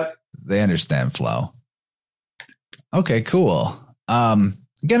 Yep. They understand flow. Okay, cool. I'm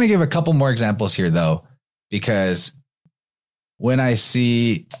going to give a couple more examples here, though, because when I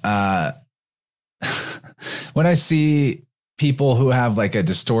see people who have like a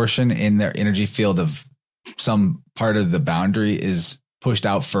distortion in their energy field of some part of the boundary is pushed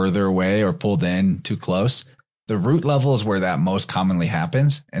out further away or pulled in too close, the root level is where that most commonly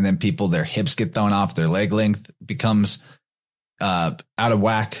happens. And then their hips get thrown off, their leg length becomes out of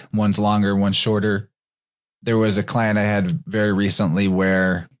whack. One's longer, one's shorter. There was a client I had very recently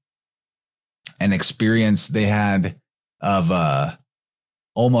where an experience they had of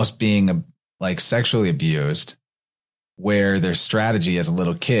almost being like sexually abused, where their strategy as a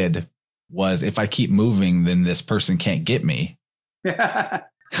little kid was, if I keep moving, then this person can't get me.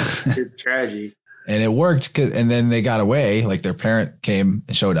 Good strategy. And it worked. And then they got away. Like their parent came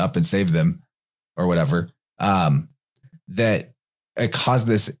and showed up and saved them or whatever. That it caused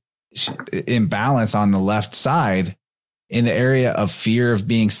this imbalance on the left side in the area of fear of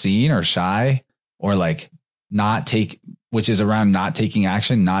being seen or shy, or like which is around not taking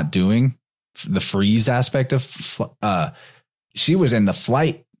action, not doing the freeze aspect of, she was in the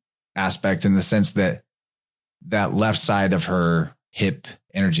flight aspect in the sense that that left side of her hip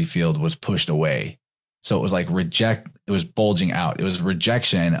energy field was pushed away. So it was like it was bulging out. It was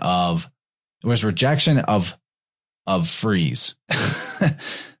rejection of freeze.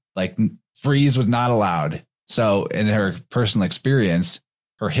 Like freeze was not allowed. So in her personal experience,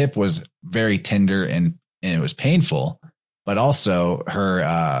 her hip was very tender and it was painful, but also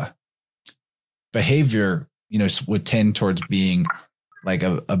her behavior, would tend towards being like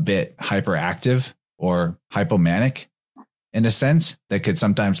a bit hyperactive or hypomanic in a sense that could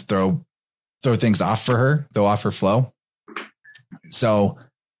sometimes throw things off for her, throw off her flow. So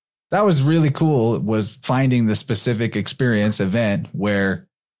that was really cool, was finding the specific experience event where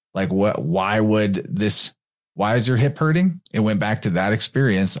like, why is your hip hurting? It went back to that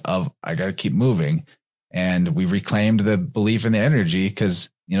experience of, I got to keep moving. And we reclaimed the belief in the energy because,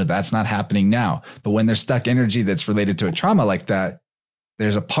 that's not happening now. But when there's stuck energy that's related to a trauma like that,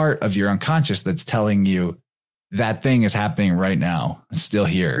 there's a part of your unconscious that's telling you that thing is happening right now. It's still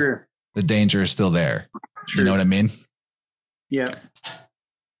here. Sure. The danger is still there. Sure. You know what I mean? Yeah.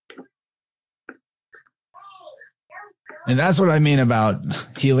 And that's what I mean about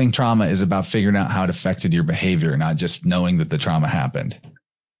healing trauma is about figuring out how it affected your behavior, not just knowing that the trauma happened.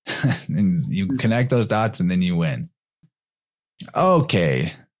 And you connect those dots and then you win.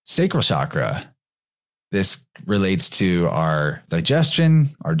 Okay. Sacral chakra. This relates to our digestion,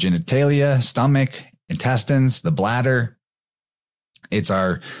 our genitalia, stomach, intestines, the bladder. It's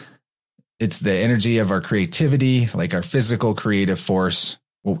the energy of our creativity, like our physical creative force,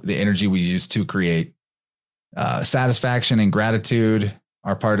 the energy we use to create. Satisfaction and gratitude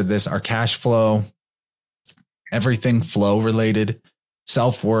are part of this. Our cash flow, everything flow related,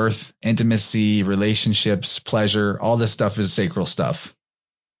 self-worth, intimacy, relationships, pleasure, all this stuff is sacral stuff.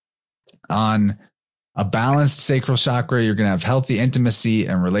 On a balanced sacral chakra, you're going to have healthy intimacy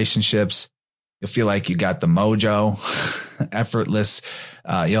and relationships. You'll feel like you got the mojo, effortless.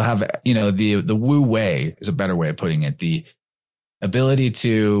 You'll have, the woo way is a better way of putting it. The ability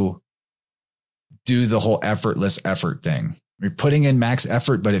to do the whole effortless effort thing. You're putting in max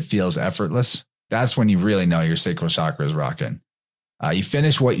effort, but it feels effortless. That's when you really know your sacral chakra is rocking. You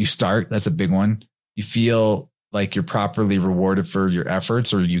finish what you start. That's a big one. You feel like you're properly rewarded for your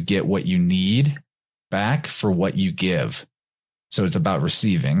efforts, or you get what you need back for what you give. So it's about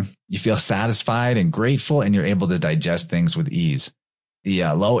receiving. You feel satisfied and grateful, and you're able to digest things with ease. The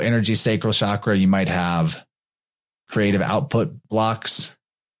low energy sacral chakra, you might have creative output blocks,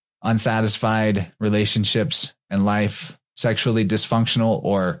 unsatisfied relationships and life, sexually dysfunctional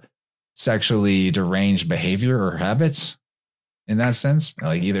or sexually deranged behavior or habits in that sense.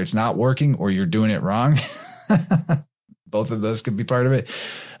 Like either it's not working or you're doing it wrong. Both of those could be part of it.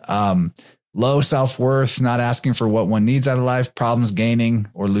 Low self-worth, not asking for what one needs out of life, problems gaining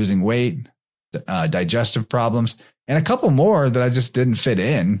or losing weight, digestive problems, and a couple more that I just didn't fit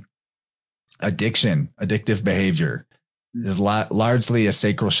in. Addiction, addictive behavior. is largely a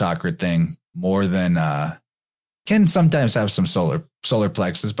sacral chakra thing more than can sometimes have some solar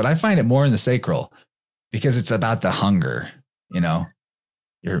plexus, but I find it more in the sacral because it's about the hunger,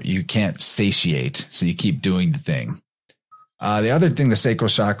 you can't satiate. So you keep doing the thing. The other thing, the sacral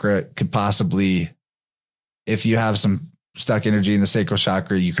chakra could possibly, if you have some stuck energy in the sacral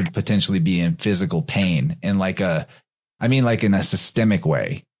chakra, you could potentially be in physical pain in like in a systemic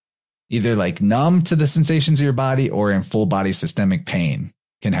way, either like numb to the sensations of your body or in full body systemic pain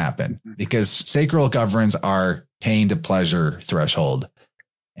can happen because sacral governs our pain to pleasure threshold.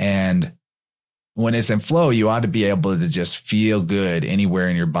 And when it's in flow, you ought to be able to just feel good anywhere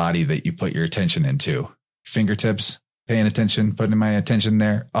in your body that you put your attention into. Fingertips, paying attention, putting my attention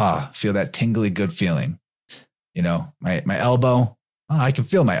there. Feel that tingly, good feeling. My elbow. I can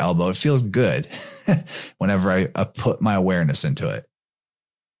feel my elbow. It feels good whenever I put my awareness into it.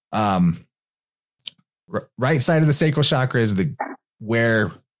 Right side of the sacral chakra is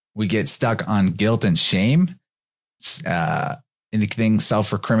where we get stuck on guilt and shame. Anything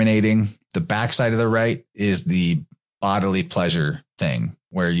self-recriminating. The back side of the right is the bodily pleasure thing,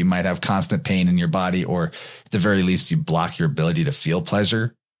 where you might have constant pain in your body, or at the very least, you block your ability to feel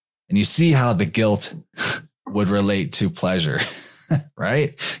pleasure. And you see how the guilt would relate to pleasure,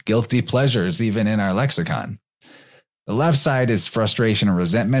 right? Guilty pleasures, even in our lexicon. The left side is frustration and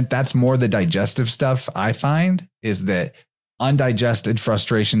resentment. That's more the digestive stuff. I find is that undigested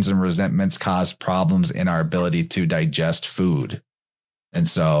frustrations and resentments cause problems in our ability to digest food. And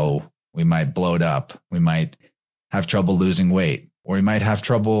so we might bloat up. We might have trouble losing weight, or we might have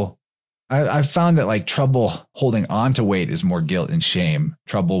trouble. I've found that like trouble holding on to weight is more guilt and shame.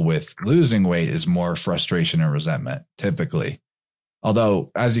 Trouble with losing weight is more frustration and resentment, typically.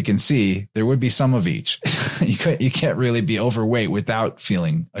 Although, as you can see, there would be some of each. You can't really be overweight without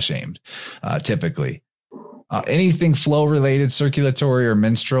feeling ashamed, typically. Anything flow related, circulatory or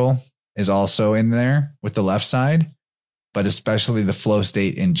menstrual is also in there with the left side, but especially the flow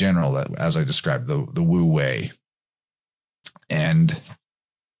state in general, as I described, the Wu Wei. And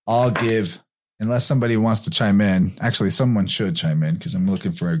I'll give, unless somebody wants to chime in, actually someone should chime in because I'm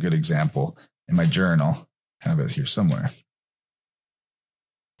looking for a good example in my journal. I have it here somewhere.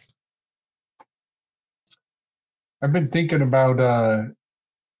 I've been thinking about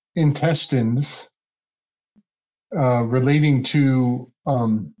intestines relating to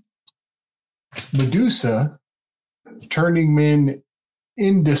Medusa turning men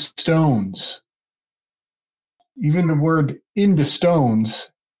into stones. Even the word into stones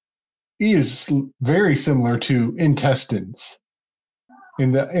is very similar to intestines.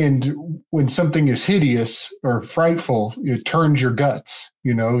 And when something is hideous or frightful, it turns your guts,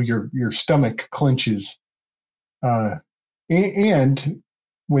 your stomach clenches. And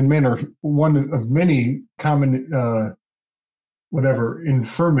when men are one of many common,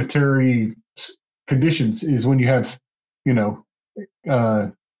 infirmatory conditions is when you have,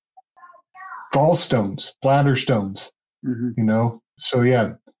 gallstones, bladder stones, So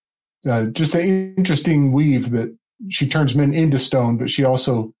yeah, just an interesting weave that she turns men into stone, but she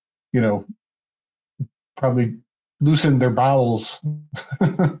also, probably loosened their bowels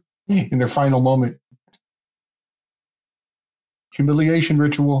in their final moment. Humiliation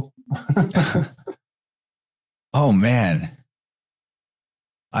ritual. Oh man.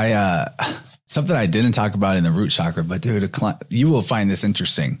 Something I didn't talk about in the root chakra, but dude, you will find this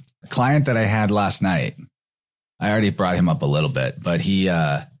interesting. A client that I had last night, I already brought him up a little bit, but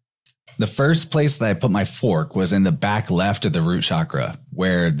the first place that I put my fork was in the back left of the root chakra,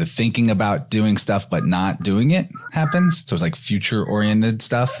 where the thinking about doing stuff but not doing it happens. So it's like future oriented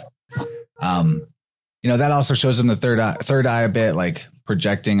stuff. That also shows him the third eye a bit, like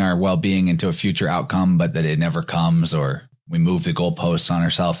projecting our well-being into a future outcome, but that it never comes, or we move the goalposts on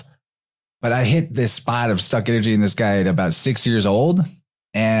ourselves. But I hit this spot of stuck energy in this guy at about 6 years old.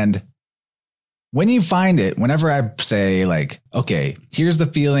 And when you find it, whenever I say like, okay, here's the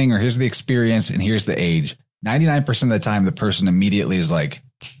feeling or here's the experience and here's the age, 99% of the time, the person immediately is like,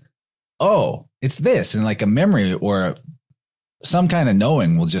 oh, it's this. And like a memory or some kind of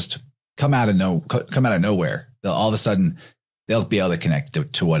knowing will just come out of nowhere. All of a sudden they'll be able to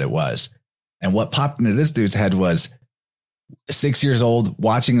connect to what it was. And what popped into this dude's head was 6 years old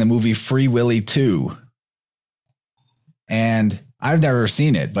watching the movie Free Willy 2. And I've never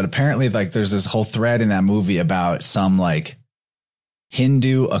seen it, but apparently like there's this whole thread in that movie about some like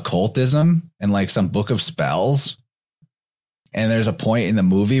Hindu occultism and like some book of spells. And there's a point in the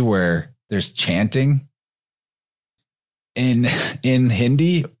movie where there's chanting in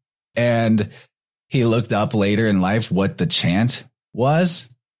Hindi, and he looked up later in life what the chant was,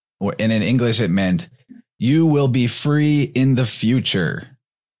 and in English it meant, you will be free in the future.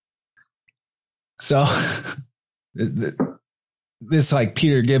 So this like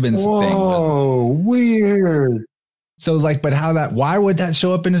Peter Gibbons thing. Whoa, weird. So like, but why would that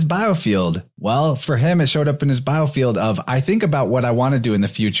show up in his biofield? Well, for him, it showed up in his biofield of, I think about what I want to do in the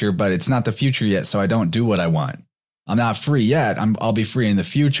future, but it's not the future yet. So I don't do what I want. I'm not free yet. I'll be free in the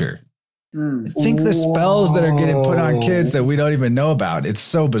future. Think the spells that are getting put on kids that we don't even know about. It's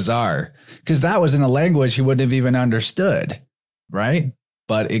so bizarre because that was in a language he wouldn't have even understood. Right.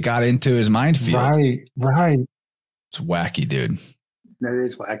 But it got into his mind field. Right. It's wacky, dude. That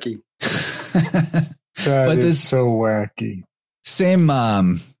is wacky. That is so wacky. Same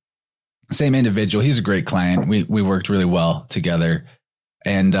individual. He's a great client. We worked really well together,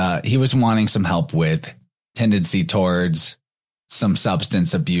 and he was wanting some help with tendency towards some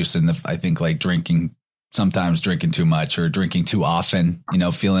substance abuse, and I think like sometimes drinking too much or drinking too often.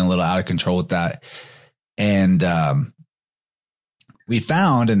 Feeling a little out of control with that, and we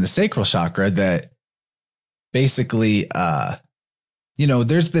found in the sacral chakra that basically,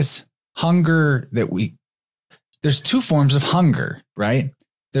 there's this hunger there's two forms of hunger, right?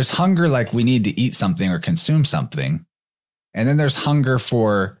 There's hunger like we need to eat something or consume something. And then there's hunger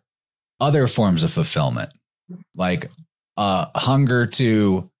for other forms of fulfillment, like hunger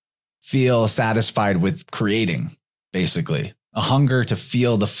to feel satisfied with creating, basically a hunger to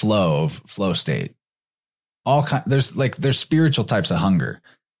feel the flow state. There's spiritual types of hunger.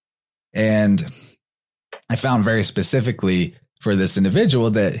 And I found very specifically for this individual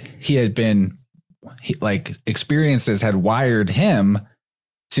that experiences had wired him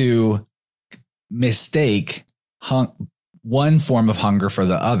to mistake one form of hunger for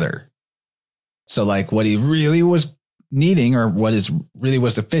the other. So like what he really was needing or what is really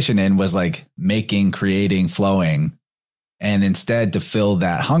was deficient in was like making, creating, flowing. And instead to fill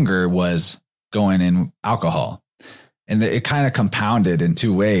that hunger was going in alcohol. And it kind of compounded in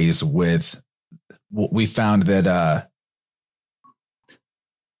two ways with what we found that,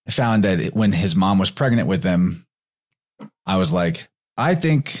 when his mom was pregnant with him, I was like, I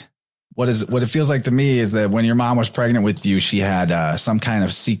think what it feels like to me is that when your mom was pregnant with you, she had some kind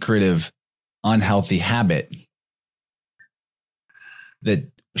of secretive, unhealthy habit that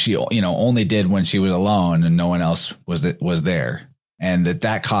she, only did when she was alone and no one else was there. And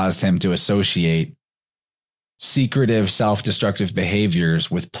that caused him to associate secretive, self-destructive behaviors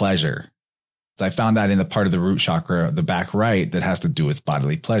with pleasure. So I found that in the part of the root chakra, the back right, that has to do with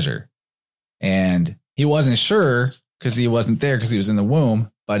bodily pleasure. And he wasn't sure because he wasn't there because he was in the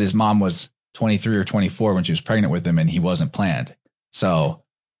womb, but his mom was 23 or 24 when she was pregnant with him and he wasn't planned. So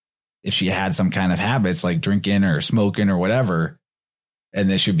if she had some kind of habits like drinking or smoking or whatever, and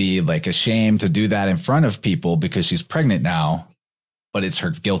they should be like ashamed to do that in front of people because she's pregnant now, but it's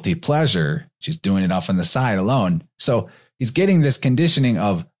her guilty pleasure. She's doing it off on the side alone. So he's getting this conditioning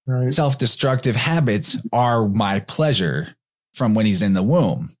of self-destructive habits are my pleasure from when he's in the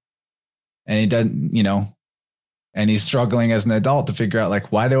womb. And he doesn't, and he's struggling as an adult to figure out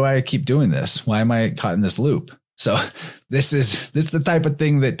like, why do I keep doing this? Why am I caught in this loop? So this is the type of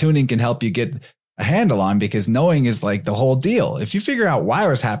thing that tuning can help you get a handle on, because knowing is like the whole deal. If you figure out why it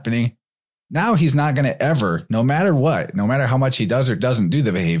was happening, now he's not going to ever, no matter what, no matter how much he does or doesn't do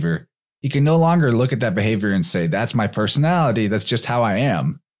the behavior, he can no longer look at that behavior and say, that's my personality. That's just how I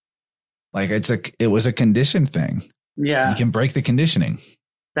am. Like it was a conditioned thing. Yeah. You can break the conditioning.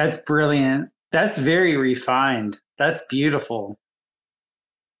 That's brilliant. That's very refined. That's beautiful.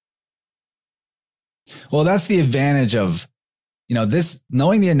 Well, that's the advantage of, this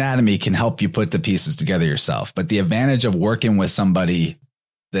knowing the anatomy can help you put the pieces together yourself. But the advantage of working with somebody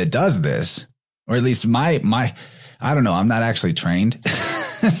that does this, or at least my, I don't know, I'm not actually trained,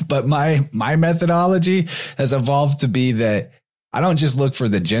 but my methodology has evolved to be that I don't just look for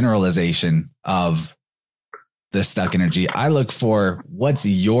the generalization of the stuck energy. I look for what's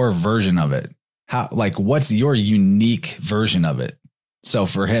your version of it. What's your unique version of it? So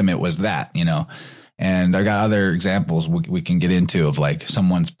for him, it was that, and I got other examples we can get into of like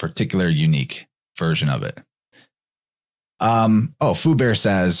someone's particular unique version of it. Foo Bear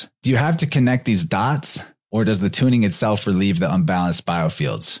says, do you have to connect these dots, or does the tuning itself relieve the unbalanced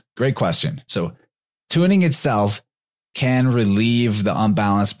biofields? Great question. So tuning itself can relieve the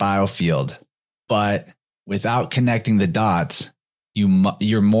unbalanced biofield, but without connecting the dots,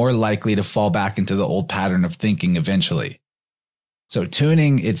 you're more likely to fall back into the old pattern of thinking eventually. So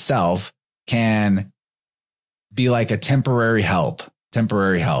tuning itself can be like a temporary help,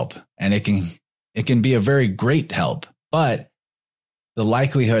 and it can be a very great help, but the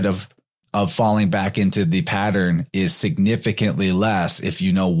likelihood of of falling back into the pattern is significantly less if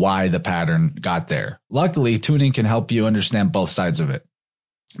you know why the pattern got there. Luckily, tuning can help you understand both sides of it.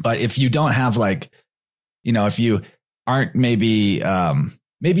 But if you don't have if you aren't maybe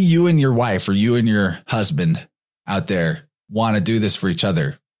you and your wife or you and your husband out there want to do this for each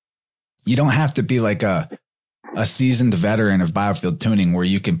other, you don't have to be like a seasoned veteran of Biofield tuning where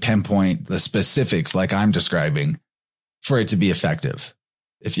you can pinpoint the specifics like I'm describing for it to be effective.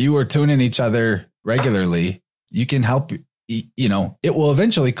 If you are tuning each other regularly, you can help, it will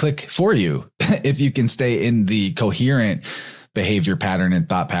eventually click for you if you can stay in the coherent behavior pattern and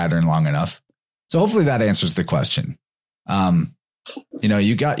thought pattern long enough. So hopefully that answers the question.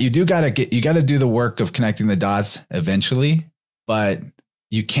 You got to do the work of connecting the dots eventually, but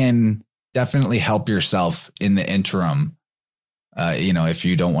you can definitely help yourself in the interim. If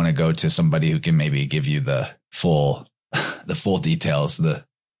you don't want to go to somebody who can maybe give you the full details, the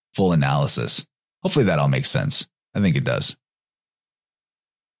full analysis. Hopefully that all makes sense. I think it does.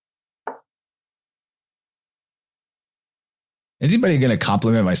 Anybody going to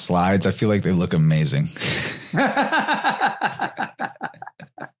compliment my slides? I feel like they look amazing.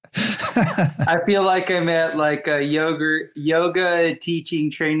 I feel like I'm at like a yoga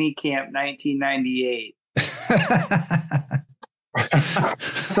teaching training camp 1998.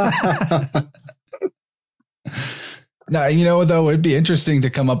 No, though, it'd be interesting to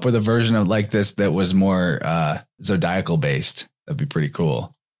come up with a version of like this that was more zodiacal based. That'd be pretty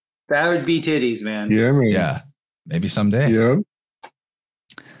cool. That would be titties, man. Yeah, man. Yeah, maybe someday. Yeah.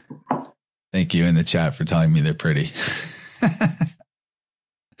 Thank you in the chat for telling me they're pretty.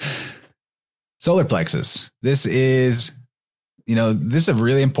 Solar plexus. This is a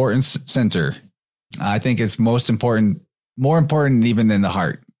really important center. I think it's more important even than the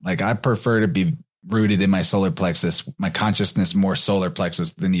heart. Like I prefer to be rooted in my solar plexus, my consciousness more solar plexus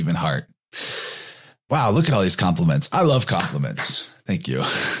than even heart. Wow, look at all these compliments. I love compliments. Thank you.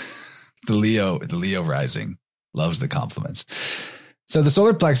 The Leo rising loves the compliments. So the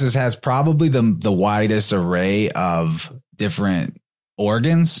solar plexus has probably the widest array of different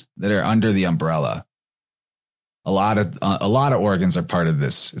organs that are under the umbrella. A lot of organs are part of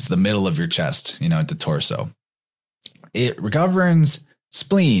this. It's the middle of your chest, the torso. It governs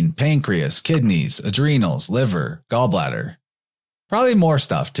spleen, pancreas, kidneys, adrenals, liver, gallbladder. Probably more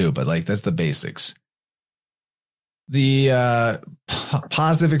stuff too, but like that's the basics. The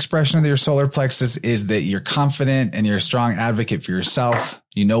positive expression of your solar plexus is that you're confident and you're a strong advocate for yourself.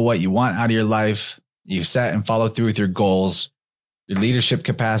 You know what you want out of your life. You set and follow through with your goals. Your leadership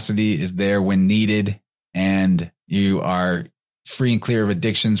capacity is there when needed, and you are free and clear of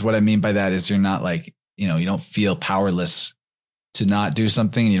addictions. What I mean by that is you're not like, you don't feel powerless to not do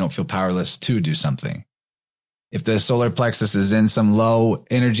something, and you don't feel powerless to do something. If the solar plexus is in some low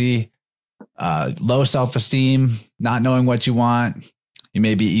energy, low self-esteem, not knowing what you want, you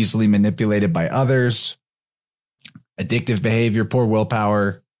may be easily manipulated by others, addictive behavior, poor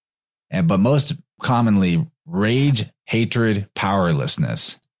willpower, but most commonly rage, hatred,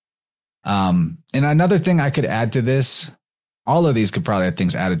 powerlessness. And another thing I could add to this, all of these could probably have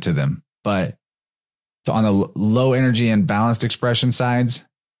things added to them, but so on the low energy and balanced expression sides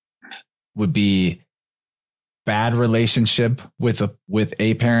would be bad relationship with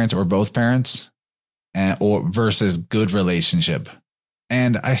a parent or both parents, or versus good relationship.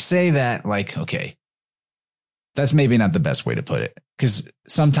 And I say that like, okay, that's maybe not the best way to put it, because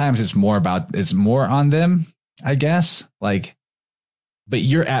sometimes it's more on them, I guess. Like, but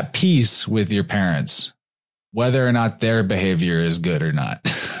you're at peace with your parents, whether or not their behavior is good or not.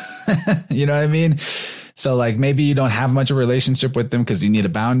 You know what I mean? So like maybe you don't have much of a relationship with them because you need a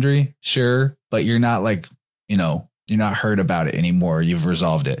boundary, sure, but you're not like, you're not hurt about it anymore. You've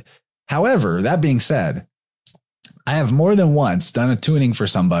resolved it. However, that being said, I have more than once done a tuning for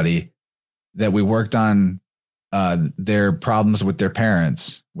somebody that we worked on their problems with their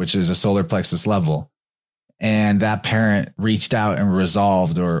parents, which is a solar plexus level. And that parent reached out and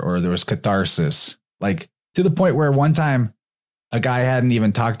resolved, or there was catharsis, like to the point where one time a guy hadn't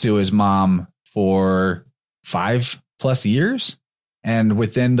even talked to his mom for 5+ years. And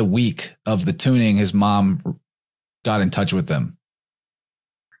within the week of the tuning, his mom got in touch with them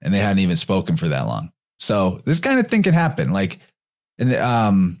and they hadn't even spoken for that long. So this kind of thing can happen. Like, and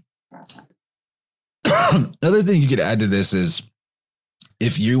another thing you could add to this is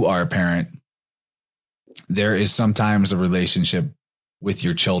if you are a parent, there is sometimes a relationship with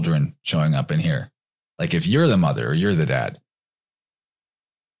your children showing up in here. Like if you're the mother or you're the dad,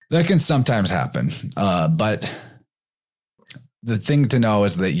 that can sometimes happen. But the thing to know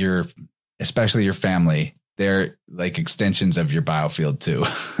is that especially your family, they're like extensions of your biofield too.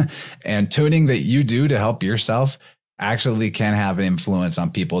 And tuning that you do to help yourself actually can have an influence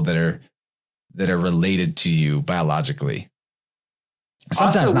on people that are related to you biologically.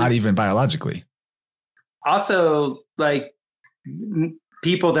 Sometimes Also, not even biologically. Also, like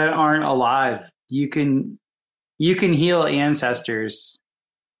people that aren't alive, you can heal ancestors.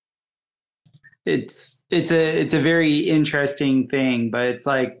 It's a very interesting thing, but it's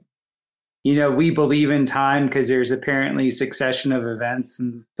like, you know, we believe in time because there's apparently succession of events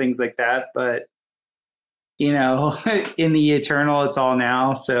and things like that. But, you know, in the eternal, it's all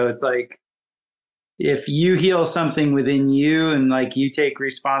now. So it's like, if you heal something within you and like you take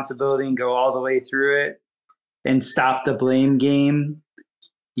responsibility and go all the way through it and stop the blame game,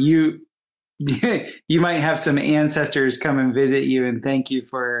 you might have some ancestors come and visit you and thank you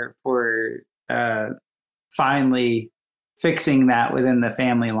for finally fixing that within the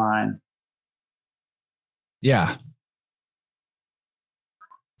family line. Yeah.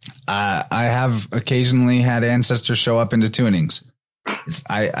 I have occasionally had ancestors show up into tunings.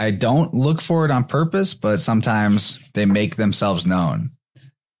 I don't look for it on purpose, but sometimes they make themselves known.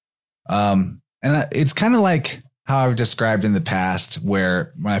 And it's kind of like how I've described in the past,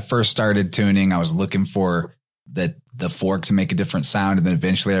 where when I first started tuning, I was looking for the fork to make a different sound. And then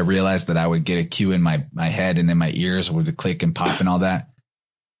eventually I realized that I would get a cue in my head and in my ears would click and pop and all that.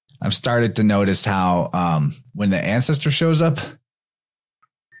 I've started to notice how when the ancestor shows up,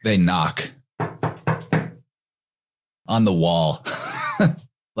 they knock on the wall,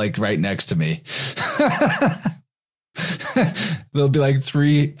 like right next to me. There'll be like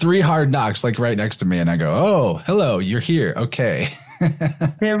three hard knocks, like right next to me, and I go, "Oh, hello, you're here. Okay."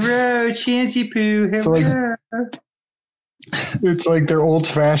 Hello, Chansey Poo. Hello. It's like they're old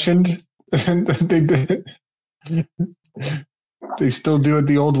fashioned, and they still do it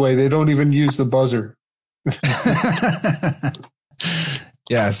the old way. They don't even use the buzzer.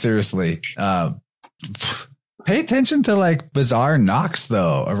 Yeah, seriously. Pay attention to like bizarre knocks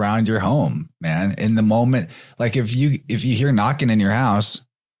though around your home, man. In the moment, like if you hear knocking in your house,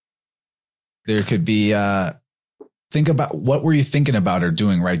 there could be think about what were you thinking about or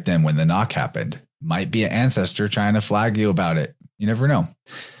doing right then when the knock happened. Might be an ancestor trying to flag you about it. You never know.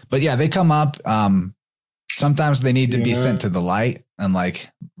 But yeah, they come up. Sometimes they need to be sent to the light and like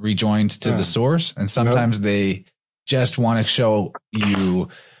rejoined to the source, and sometimes they just want to show you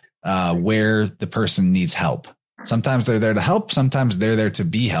where the person needs help. Sometimes they're there to help. Sometimes they're there to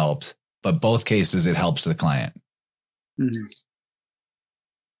be helped. But both cases, it helps the client. Mm-hmm.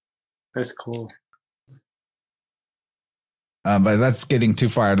 That's cool. But that's getting too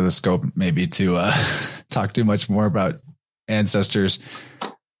far out of the scope, maybe to talk too much more about ancestors.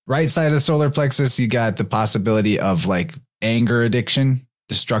 Right side of the solar plexus, you got the possibility of like anger addiction,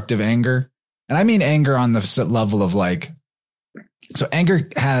 destructive anger. And I mean anger on the level of like, so anger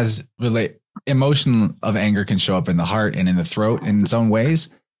has emotion of anger can show up in the heart and in the throat in its own ways.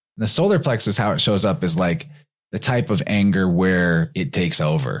 The solar plexus, how it shows up is like the type of anger where it takes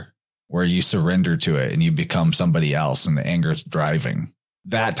over, where you surrender to it and you become somebody else and the anger is driving.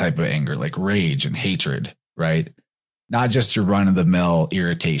 That type of anger, like rage and hatred, right? Not just your run of the mill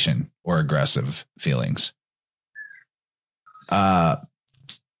irritation or aggressive feelings.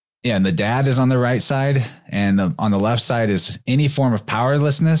 Yeah, and the dad is on the right side, and on the left side is any form of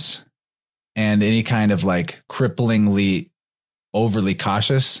powerlessness and any kind of like cripplingly overly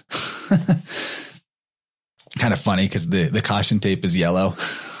cautious. Kind of funny because the caution tape is yellow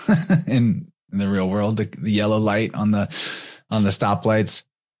in the real world, the yellow light on the stoplights.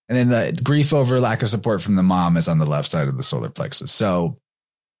 And then the grief over lack of support from the mom is on the left side of the solar plexus. So,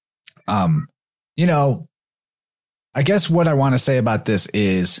 you know, I guess what I want to say about this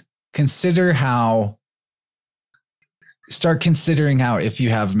is start considering how if you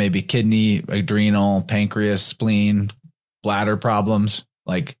have maybe kidney, adrenal, pancreas, spleen, bladder problems,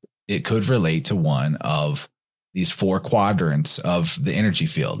 like it could relate to one of these 4 quadrants of the energy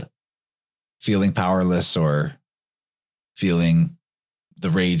field, feeling powerless or feeling the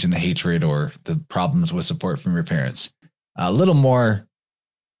rage and the hatred or the problems with support from your parents. A little more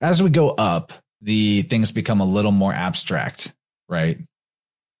as we go up, the things become a little more abstract, right?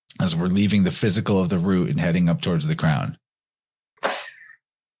 As we're leaving the physical of the root and heading up towards the crown.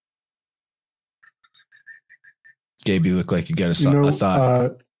 Gabe, you look like you got a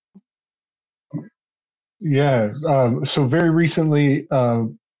thought. So very recently, I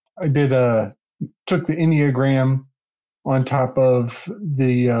took the Enneagram on top of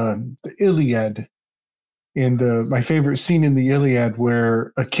the Iliad, and my favorite scene in the Iliad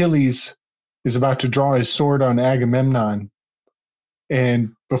where Achilles is about to draw his sword on Agamemnon,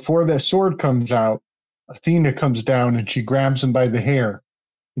 and before that sword comes out, Athena comes down and she grabs him by the hair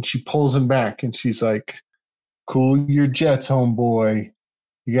and she pulls him back and she's like, cool your jets, homeboy.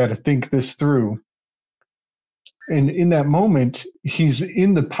 You got to think this through. And in that moment, he's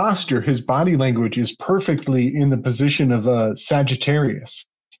in the posture. His body language is perfectly in the position of Sagittarius.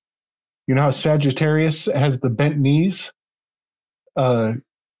 You know how Sagittarius has the bent knees,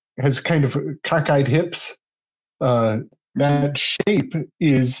 has kind of cockeyed hips? That shape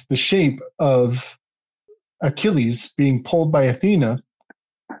is the shape of Achilles being pulled by Athena.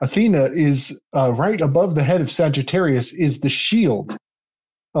 Athena is right above the head of Sagittarius is the shield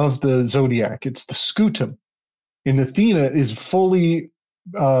of the zodiac. It's the scutum. And Athena is fully,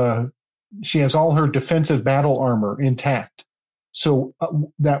 she has all her defensive battle armor intact. So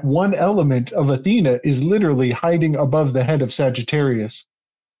that one element of Athena is literally hiding above the head of Sagittarius.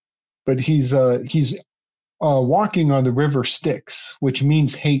 But he's walking on the river Styx, which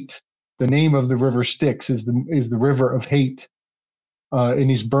means hate. The name of the river Styx is the river of hate, and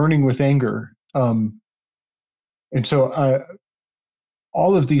he's burning with anger. And so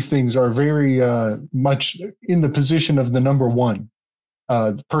all of these things are very much in the position of the number one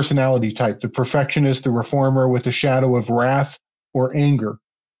personality type, the perfectionist, the reformer with a shadow of wrath or anger.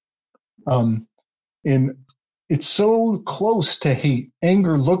 And it's so close to hate.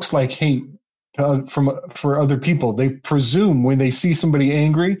 Anger looks like hate for other people. They presume when they see somebody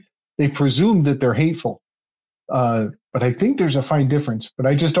angry, they presume that they're hateful. But I think there's a fine difference. But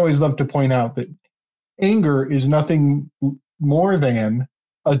I just always love to point out that anger is nothing more than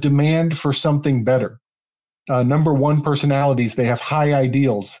a demand for something better. Number one personalities, they have high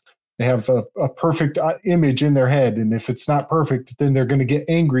ideals. They have a perfect image in their head. And if it's not perfect, then they're going to get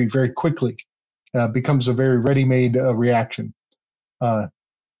angry very quickly. Becomes a very ready-made reaction. But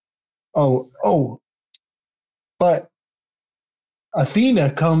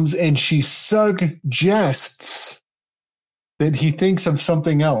Athena comes and she suggests that he thinks of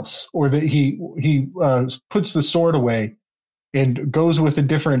something else, or that he puts the sword away and goes with a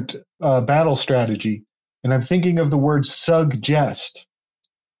different battle strategy. And I'm thinking of the word suggest,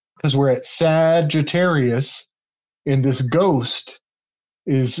 because we're at Sagittarius, and this ghost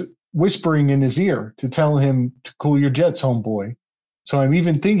is whispering in his ear to tell him to cool your jets, homeboy. So I'm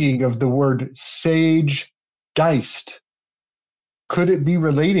even thinking of the word sage geist. Could it be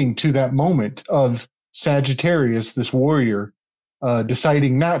relating to that moment of Sagittarius, this warrior,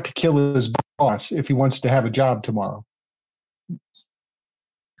 deciding not to kill his boss if he wants to have a job tomorrow?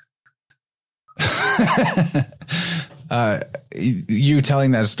 You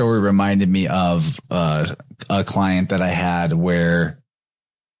telling that story reminded me of a client that I had where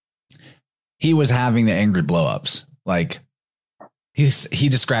he was having the angry blowups. Like he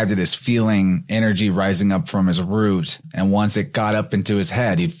described it as feeling energy rising up from his root. And once it got up into his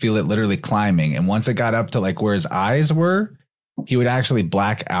head, he'd feel it literally climbing. And once it got up to like where his eyes were, he would actually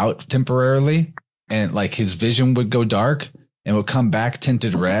black out temporarily. And like his vision would go dark and would come back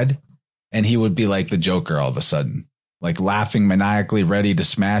tinted red. And he would be like the Joker all of a sudden, like laughing maniacally, ready to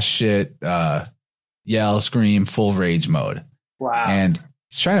smash shit, yell, scream, full rage mode. Wow. And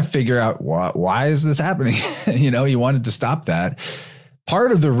he's trying to figure out why is this happening? He wanted to stop that.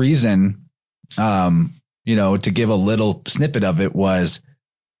 Part of the reason, to give a little snippet of it was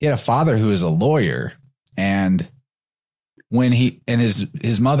he had a father who was a lawyer, and when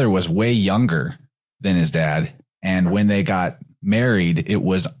his mother was way younger than his dad. And when they got married, it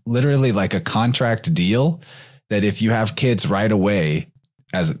was literally like a contract deal that if you have kids right away,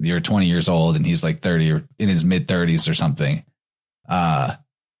 as you're 20 years old and he's like 30 or in his mid 30s or something, the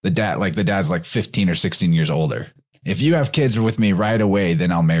dad's like 15 or 16 years older. If you have kids with me right away,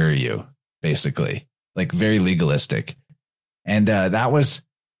 then I'll marry you, basically, like very legalistic. And that was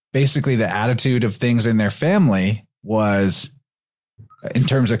basically the attitude of things in their family, was in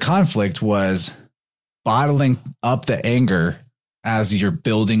terms of conflict, was bottling up the anger as you're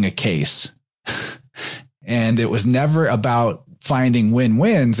building a case. And it was never about finding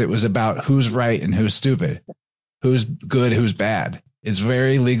win-wins. It was about who's right and who's stupid, who's good, who's bad. It's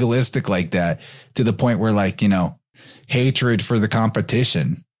very legalistic like that, to the point where, like, hatred for the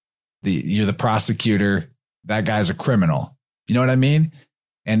competition. You're the prosecutor. That guy's a criminal. You know what I mean?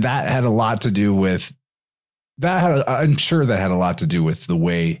 And that had a lot to do with that. I'm sure that had a lot to do with the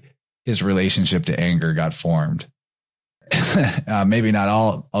way his relationship to anger got formed. Maybe not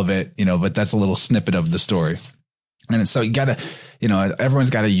all of it, but that's a little snippet of the story. And so you gotta, everyone's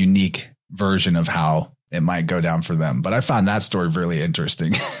got a unique version of how it might go down for them. But I found that story really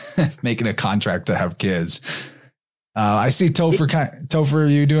interesting, making a contract to have kids. I see Topher, are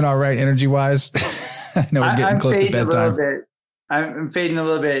you doing all right energy wise? I know we're getting close to bedtime. I'm fading a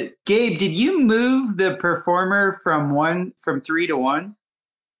little bit. Gabe, did you move the performer from 3 to 1?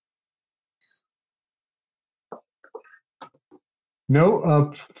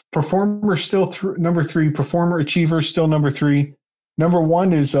 No, performer still number 3. Performer achiever still number 3. Number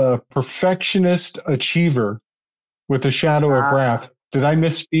 1 is a perfectionist achiever with a shadow of wrath. Did I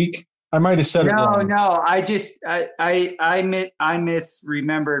misspeak? I might have said it wrong. No. I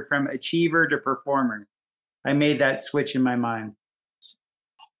misremembered from achiever to performer. I made that switch in my mind.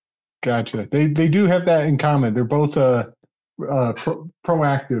 Gotcha. They do have that in common. They're both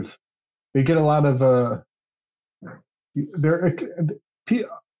proactive. They get a lot of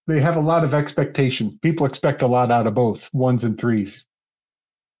they have a lot of expectation. People expect a lot out of both 1s and 3s.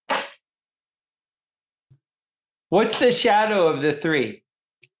 What's the shadow of the 3?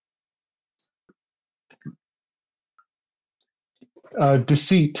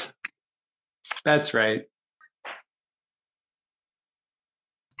 Deceit. That's right.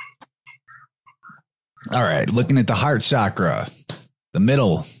 All right, looking at the heart chakra, the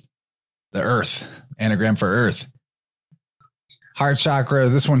middle, the earth, anagram for earth. Heart chakra,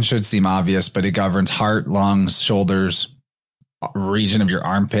 this one should seem obvious, but it governs heart, lungs, shoulders, region of your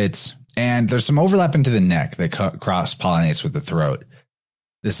armpits, and there's some overlap into the neck that cross-pollinates with the throat.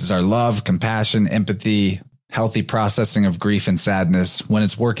 This is our love, compassion, empathy, healthy processing of grief and sadness. When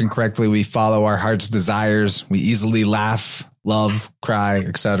it's working correctly, we follow our heart's desires. We easily laugh, love, cry,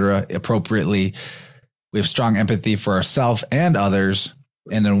 etc. appropriately. We have strong empathy for ourselves and others,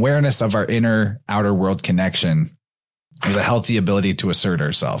 and an awareness of our inner-outer world connection with a healthy ability to assert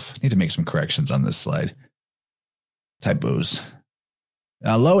ourselves. Need to make some corrections on this slide. Typos.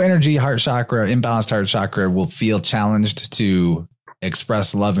 Low energy heart chakra, imbalanced heart chakra will feel challenged to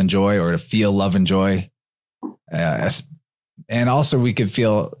express love and joy or to feel love and joy. And also we could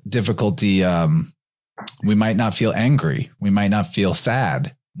feel difficulty. We might not feel angry. We might not feel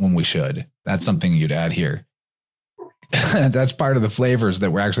sad when we should. That's something you'd add here. That's part of the flavors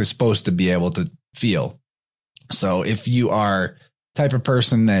that we're actually supposed to be able to feel. So if you are type of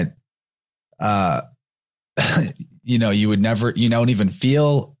person that, you would never, you don't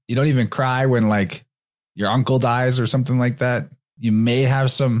even cry when like your uncle dies or something like that. You may have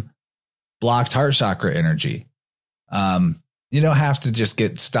some blocked heart chakra energy. You don't have to just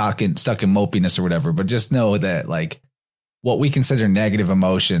get stuck in mopiness or whatever, but just know that like what we consider negative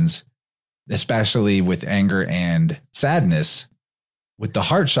emotions, especially with anger and sadness, with the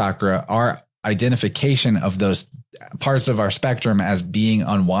heart chakra, our identification of those parts of our spectrum as being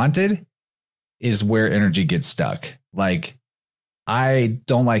unwanted is where energy gets stuck. Like, I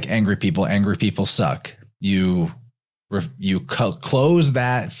don't like angry people. Angry people suck. You close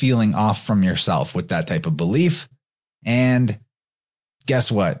that feeling off from yourself with that type of belief. And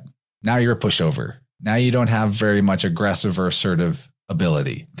guess what? Now you're a pushover. Now you don't have very much aggressive or assertive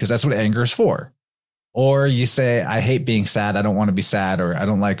ability, because that's what anger is for. Or you say, I hate being sad. I don't want to be sad, or I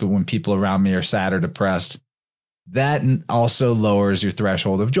don't like it when people around me are sad or depressed. That also lowers your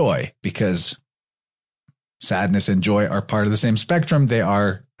threshold of joy, because sadness and joy are part of the same spectrum. They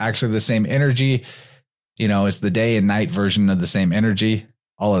are actually the same energy. It's the day and night version of the same energy,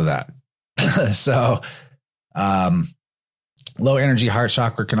 all of that. So, low energy heart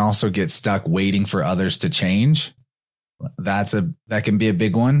chakra can also get stuck waiting for others to change. That can be a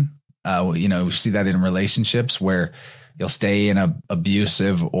big one. We see that in relationships where you'll stay in a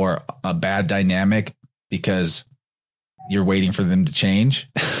abusive or a bad dynamic because you're waiting for them to change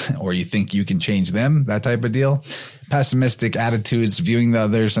or you think you can change them, that type of deal. Pessimistic attitudes, viewing the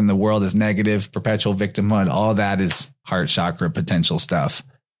others and the world as negative, perpetual victimhood, all that is heart chakra potential stuff.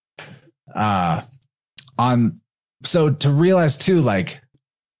 So to realize too, like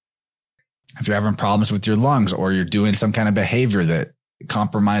if you're having problems with your lungs or you're doing some kind of behavior that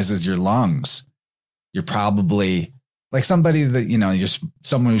compromises your lungs, you're probably like somebody that, you're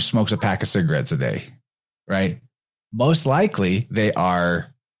someone who smokes a pack of cigarettes a day, right? Most likely the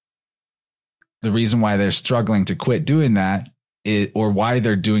reason why they're struggling to quit doing that or why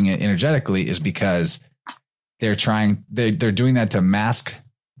they're doing it energetically is because they're doing that to mask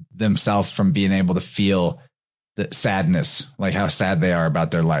themselves from being able to feel the sadness, like how sad they are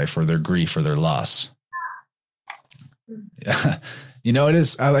about their life or their grief or their loss. It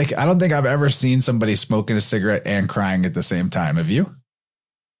is I don't think I've ever seen somebody smoking a cigarette and crying at the same time. Have you?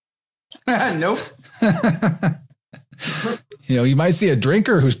 Nope. You might see a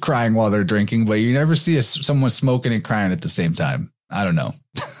drinker who's crying while they're drinking, but you never see someone smoking and crying at the same time. I don't know.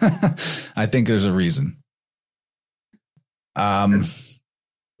 I think there's a reason.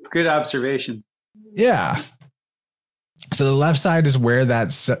 Good observation. Yeah. So the left side is where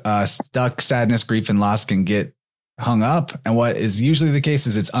that stuck sadness, grief, and loss can get hung up. And what is usually the case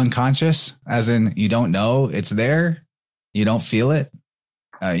is it's unconscious, as in you don't know it's there. You don't feel it.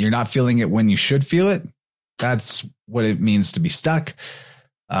 You're not feeling it when you should feel it. That's what it means to be stuck.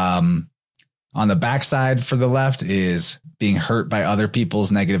 On the backside for the left is being hurt by other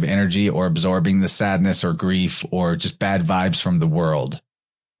people's negative energy or absorbing the sadness or grief or just bad vibes from the world.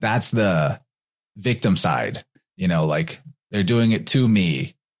 That's the victim side. You know, like they're doing it to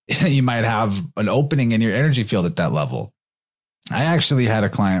me. You might have an opening in your energy field at that level. I actually had a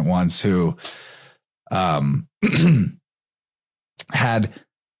client once who had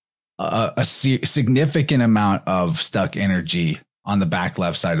a significant amount of stuck energy on the back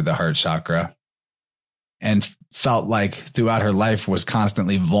left side of the heart chakra, and felt like throughout her life was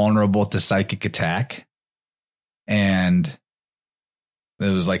constantly vulnerable to psychic attack. And it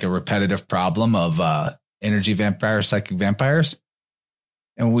was like a repetitive problem of energy vampires, psychic vampires.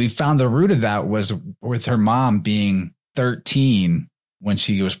 And we found the root of that was with her mom being 13 when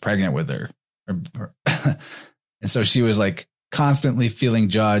she was pregnant with her. And so she was like constantly feeling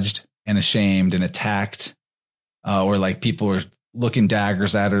judged and ashamed and attacked, or like people were looking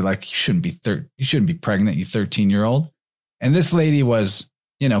daggers at her, like you shouldn't be pregnant, you 13-year-old. And this lady was,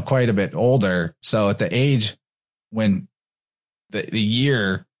 you know, quite a bit older. So at the age when the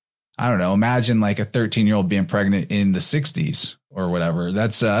year, I don't know, imagine like a 13-year-old being pregnant in the 60s or whatever.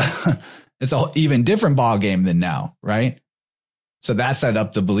 That's it's a even different ball game than now, right? So that set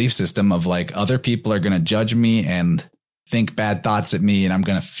up the belief system of like other people are going to judge me and think bad thoughts at me, and I'm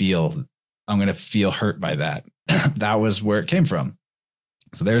going to feel hurt by that. That was where it came from.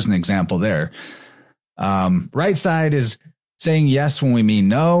 So there's an example there. Right side is saying yes when we mean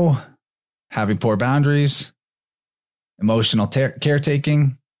no, having poor boundaries, emotional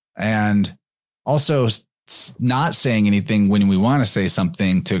caretaking, and also not saying anything when we want to say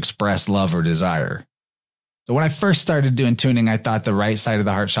something to express love or desire. So when I first started doing tuning, I thought the right side of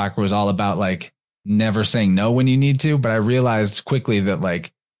the heart chakra was all about like never saying no when you need to. But I realized quickly that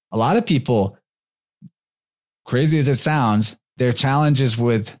like a lot of people, crazy as it sounds, their challenges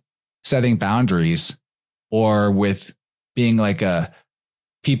with setting boundaries or with being like a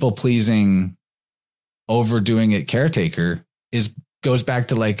people pleasing, overdoing it caretaker goes back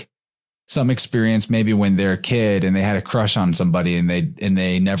to like some experience maybe when they're a kid and they had a crush on somebody and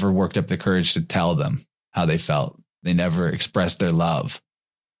they never worked up the courage to tell them how they felt. They never expressed their love.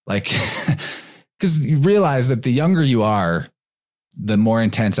 Like, because you realize that the younger you are, the more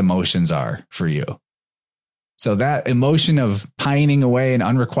intense emotions are for you. So that emotion of pining away in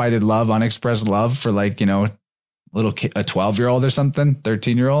unrequited love, unexpressed love for like, you know, little kid, a 12-year-old or something,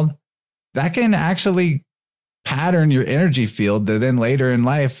 13-year-old, that can actually pattern your energy field that then later in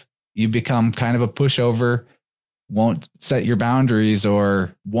life you become kind of a pushover, won't set your boundaries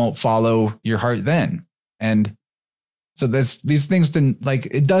or won't follow your heart then. And so these things didn't like,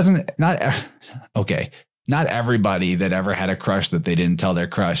 it doesn't, not everybody that ever had a crush that they didn't tell their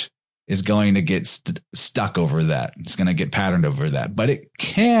crush is going to get stuck over that. It's going to get patterned over that, but it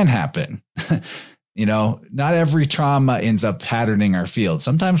can happen. You know, not every trauma ends up patterning our field.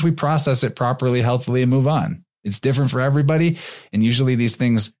 Sometimes we process it properly, healthily, and move on. It's different for everybody. And usually these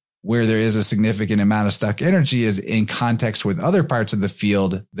things where there is a significant amount of stuck energy is in context with other parts of the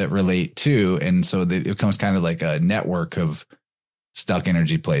field that relate to. And so it becomes kind of like a network of stuck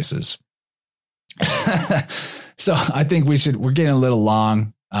energy places. So I think we're getting a little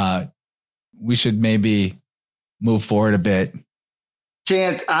long. We should maybe move forward a bit.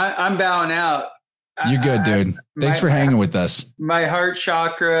 Chance, I'm bowing out. You're good, dude. Thanks for hanging with us. My heart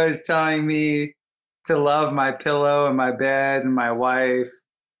chakra is telling me to love my pillow and my bed and my wife.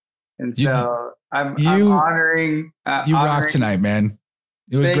 And so I'm honoring. You rock tonight, man.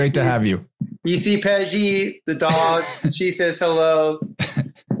 It was great to have you. You see Peggy, the dog. She says hello.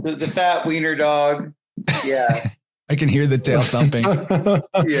 The fat wiener dog. Yeah. I can hear the tail thumping.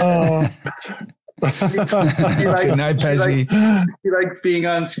 Yeah. Good night, Peggy. She likes being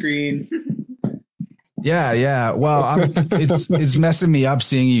on screen. Yeah. Well, it's messing me up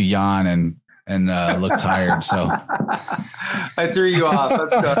seeing you yawn and look tired. So I threw you off.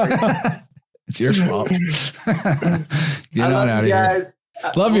 I'm sorry. It's your fault. Get on out of here.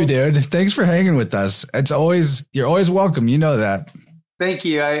 Love you, dude. Thanks for hanging with us. You're always welcome. You know that. Thank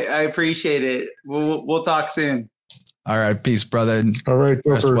you. I appreciate it. We'll talk soon. All right. Peace, brother. All right.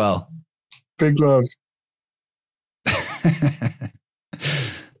 Rest well. Big love.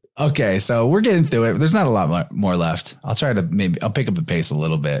 Okay, so we're getting through it. There's not a lot more left. I'll try to I'll pick up the pace a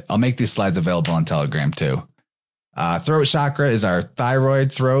little bit. I'll make these slides available on Telegram too. Throat chakra is our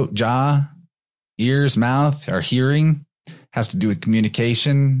thyroid, throat, jaw, ears, mouth, our hearing. Has to do with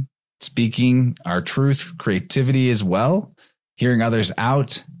communication, speaking our truth, creativity as well, hearing others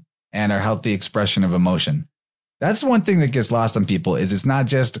out, and our healthy expression of emotion. That's one thing that gets lost on people is it's not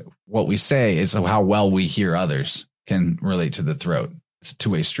just what we say, it's how well we hear others can relate to the throat. It's a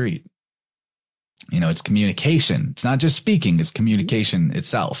two-way street. It's communication. It's not just speaking, it's communication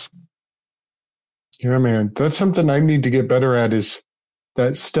itself. Yeah, man. That's something I need to get better at is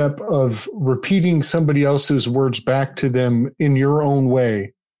that step of repeating somebody else's words back to them in your own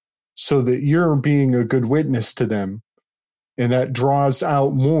way so that you're being a good witness to them. And that draws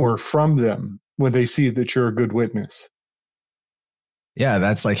out more from them when they see that you're a good witness. Yeah,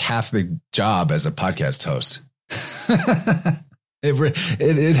 that's like half the job as a podcast host.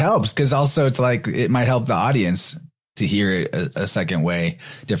 It helps because also it's like it might help the audience to hear it a second way,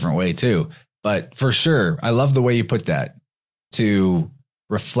 different way too. But for sure, I love the way you put that, to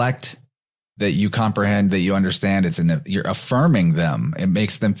reflect that you comprehend, that you understand. You're affirming them. It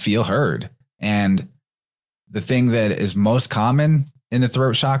makes them feel heard. And the thing that is most common in the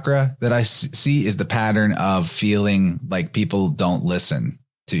throat chakra that I see is the pattern of feeling like people don't listen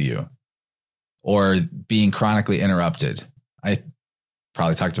to you or being chronically interrupted. I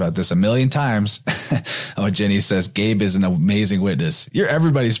probably talked about this a million times. Oh, Jenny says, Gabe is an amazing witness. You're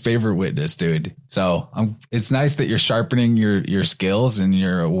everybody's favorite witness, dude. So it's nice that you're sharpening your skills and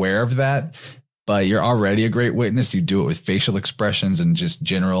you're aware of that, but you're already a great witness. You do it with facial expressions and just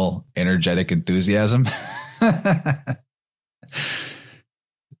general energetic enthusiasm.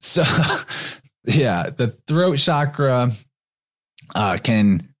 So yeah, the throat chakra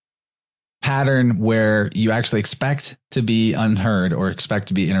can pattern where you actually expect to be unheard or expect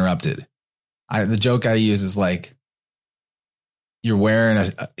to be interrupted. The joke I use is like you're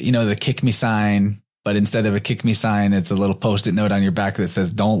wearing the kick me sign, but instead of a kick me sign, it's a little Post-it note on your back that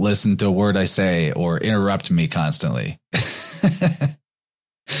says, don't listen to a word I say or interrupt me constantly.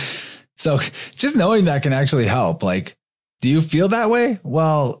 So just knowing that can actually help. Like, do you feel that way?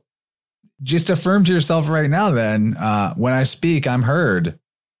 Well, just affirm to yourself right now, then, when I speak, I'm heard.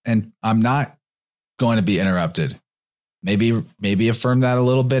 And I'm not going to be interrupted. Maybe affirm that a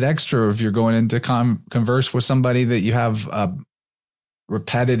little bit extra if you're going into converse with somebody that you have a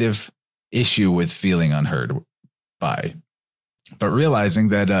repetitive issue with feeling unheard by. But realizing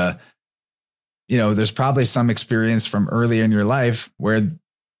that, there's probably some experience from earlier in your life where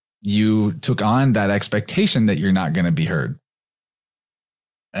you took on that expectation that you're not going to be heard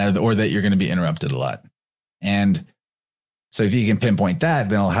or that you're going to be interrupted a lot. And so if you can pinpoint that,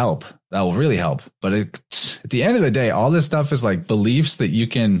 then it'll help. That will really help. But at the end of the day, all this stuff is like beliefs that you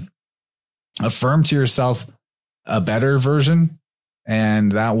can affirm to yourself a better version.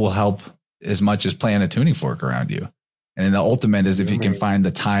 And that will help as much as playing a tuning fork around you. And then the ultimate is if you can find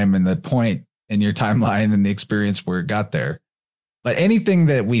the time and the point in your timeline and the experience where it got there. But anything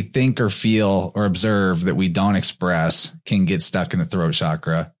that we think or feel or observe that we don't express can get stuck in the throat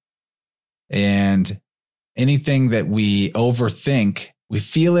chakra. And anything that we overthink, we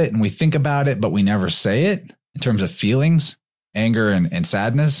feel it and we think about it, but we never say it in terms of feelings, anger and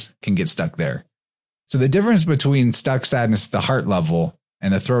sadness can get stuck there. So the difference between stuck sadness at the heart level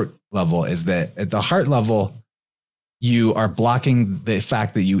and the throat level is that at the heart level, you are blocking the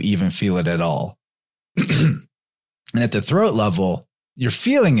fact that you even feel it at all. And at the throat level, you're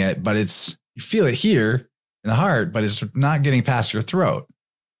feeling it, but you feel it here in the heart, but it's not getting past your throat.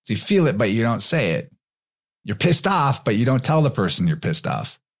 So you feel it, but you don't say it. You're pissed off, but you don't tell the person you're pissed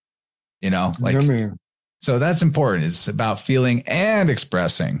off. So that's important. It's about feeling and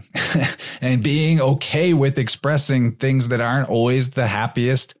expressing and being okay with expressing things that aren't always the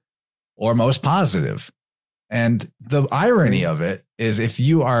happiest or most positive. And the irony of it is if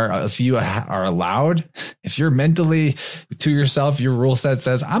you are allowed, if you're mentally to yourself, your rule set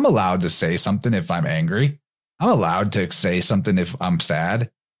says, I'm allowed to say something if I'm angry. I'm allowed to say something if I'm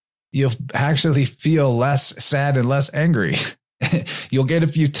sad. You'll actually feel less sad and less angry. You'll get a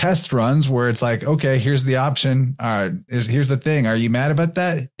few test runs where it's like, okay, here's the option. Here's the thing. Are you mad about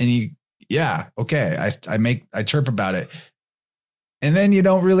that? And okay. I chirp about it. And then you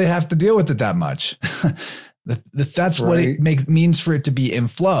don't really have to deal with it that much. That's right. What it means for it to be in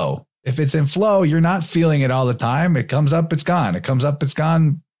flow. If it's in flow, you're not feeling it all the time. It comes up, it's gone. It comes up, it's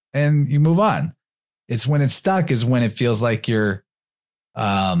gone, and you move on. It's when it's stuck is when it feels like you're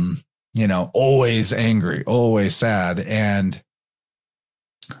always angry, always sad. And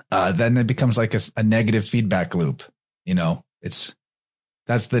then it becomes like a negative feedback loop.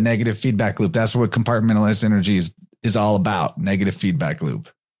 That's the negative feedback loop. That's what compartmentalized energy is all about. Negative feedback loop.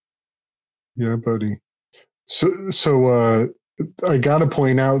 Yeah, buddy. So I got to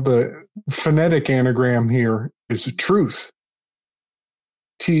point out the phonetic anagram here is truth.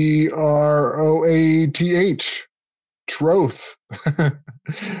 Troath. Troth.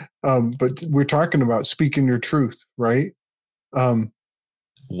 But we're talking about speaking your truth, right?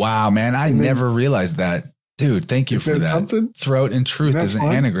 Wow, man. I never realized that. Dude, thank you for that. Something? Throat and truth is an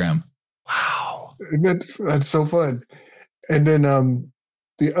anagram. Wow. That's so fun. And then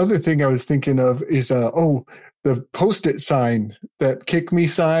the other thing I was thinking of is, the Post-it sign, that kick me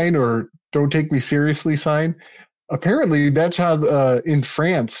sign or don't take me seriously sign. Apparently, that's how in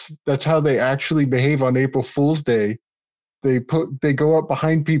France, that's how they actually behave on April Fool's Day. They go up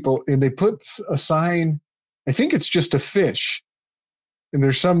behind people and they put a sign. I think it's just a fish. And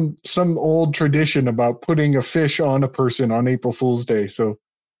there's some old tradition about putting a fish on a person on April Fool's Day. So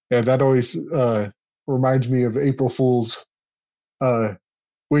yeah, that always reminds me of April Fool's,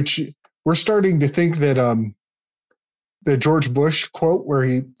 which we're starting to think that the George Bush quote where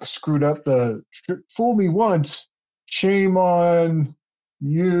he screwed up the "fool me once, shame on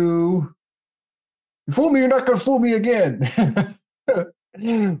you. You fool me, you're not going to fool me again."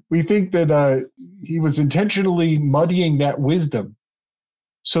 We think that he was intentionally muddying that wisdom,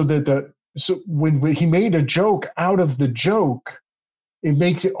 so that when he made a joke out of the joke, it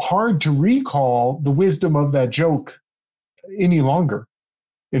makes it hard to recall the wisdom of that joke any longer.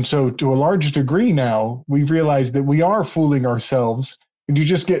 And so to a large degree now, we've realized that we are fooling ourselves, and you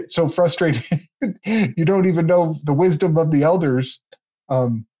just get so frustrated. You don't even know the wisdom of the elders.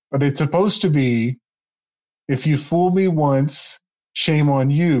 But it's supposed to be, if you fool me once, shame on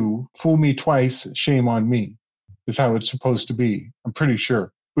you. Fool me twice, shame on me, is how it's supposed to be. I'm pretty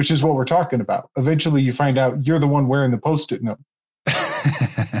sure, which is what we're talking about. Eventually you find out you're the one wearing the Post-it note.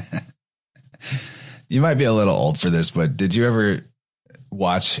 You might be a little old for this, but did you ever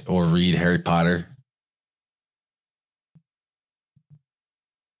watch or read Harry Potter?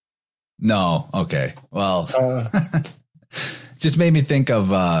 No. Okay. Well, just made me think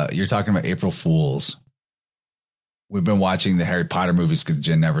of, you're talking about April Fools. We've been watching the Harry Potter movies because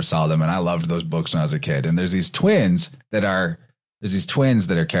Jen never saw them, and I loved those books when I was a kid. And there's these twins that are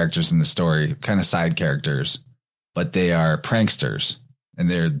characters in the story, kind of side characters, but they are pranksters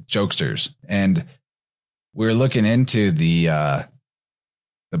and they're jokesters. And we're looking into the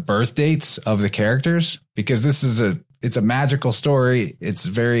birth dates of the characters, because this is it's a magical story. It's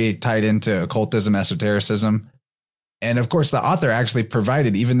very tied into occultism, esotericism. And of course, the author actually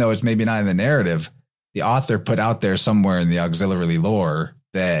provided, even though it's maybe not in the narrative, the author put out there somewhere in the auxiliary lore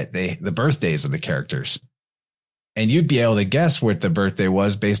that the birthdays of the characters. And you'd be able to guess what the birthday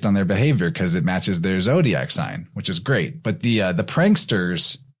was based on their behavior because it matches their zodiac sign, which is great. But the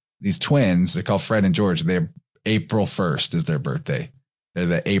pranksters, these twins, they're called Fred and George. They're April 1st is their birthday. They're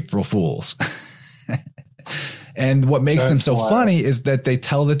the April Fools. And what makes them so funny is that they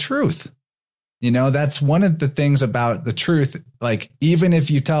tell the truth. You know, that's one of the things about the truth. Like, even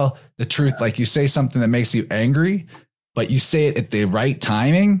if you tell the truth, like you say something that makes you angry, but you say it at the right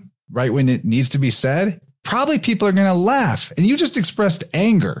timing, right when it needs to be said, probably people are going to laugh. And you just expressed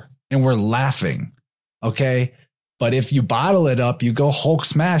anger and we're laughing. Okay. But if you bottle it up, you go Hulk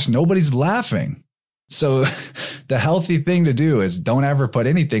smash, nobody's laughing. So the healthy thing to do is don't ever put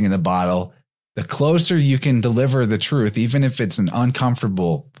anything in the bottle. The closer you can deliver the truth, even if it's an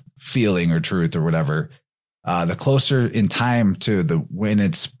uncomfortable feeling or truth or whatever, the closer in time to when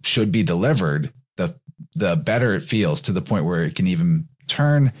it should be delivered, the better it feels, to the point where it can even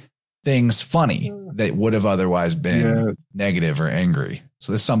turn things funny that would have otherwise been negative or angry.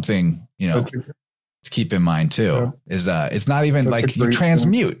 So that's something, to keep in mind too, is it's not even like you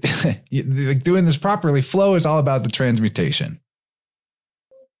transmute. Like doing this properly, flow is all about the transmutation.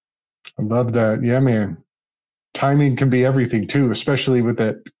 I love that. Yeah, man. Timing can be everything too, especially with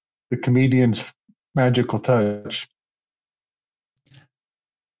the comedian's magical touch.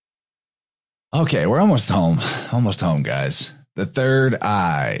 Okay, we're almost home. Almost home, guys. The third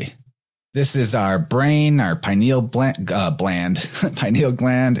eye. This is our brain, our pineal pineal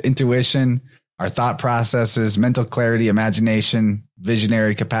gland, intuition, our thought processes, mental clarity, imagination,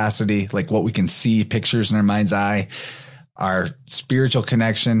 visionary capacity, like what we can see, pictures in our mind's eye, our spiritual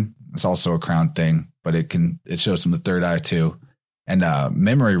connection. It's also a crown thing, but it shows from the third eye too, and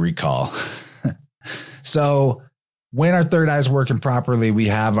memory recall. So when our third eye is working properly, we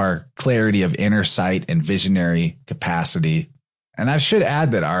have our clarity of inner sight and visionary capacity. And I should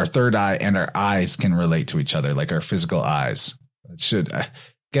add that our third eye and our eyes can relate to each other, like our physical eyes. I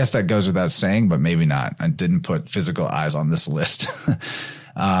guess that goes without saying, but maybe not. I didn't put physical eyes on this list.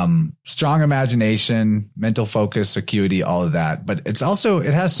 Strong imagination, mental focus, acuity, all of that. But it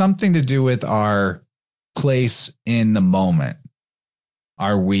has something to do with our place in the moment.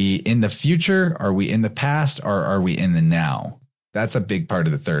 Are we in the future? Are we in the past? Or are we in the now? That's a big part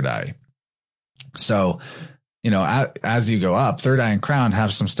of the third eye. So, as you go up, third eye and crown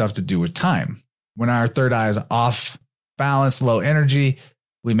have some stuff to do with time. When our third eye is off balance, low energy,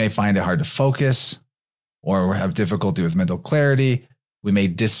 we may find it hard to focus or have difficulty with mental clarity. We may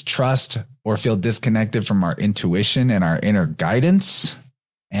distrust or feel disconnected from our intuition and our inner guidance.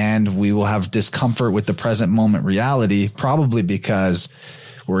 And we will have discomfort with the present moment reality, probably because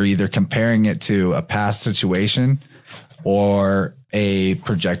we're either comparing it to a past situation or a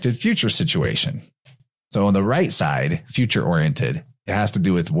projected future situation. So on the right side, future oriented, it has to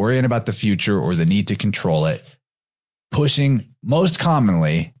do with worrying about the future or the need to control it. Pushing, most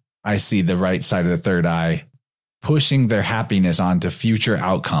commonly, I see the right side of the third eye pushing their happiness onto future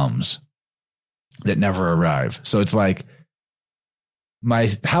outcomes that never arrive. So it's like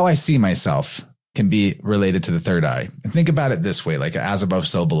how I see myself can be related to the third eye. And think about it this way, like as above,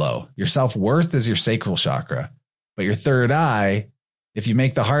 so below. Your self-worth is your sacral chakra, but your third eye, if you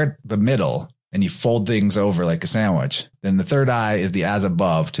make the heart the middle and you fold things over like a sandwich, then the third eye is the as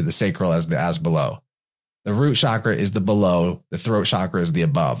above to the sacral as the as below. The root chakra is the below, the throat chakra is the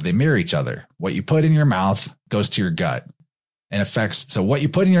above. They mirror each other. What you put in your mouth goes to your gut and affects. So what you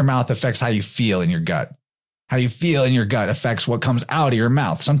put in your mouth affects how you feel in your gut. How you feel in your gut affects what comes out of your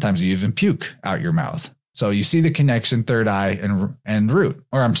mouth. Sometimes you even puke out your mouth. So you see the connection, third eye and root,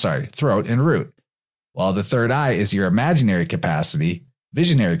 throat and root. Well, the third eye is your imaginary capacity,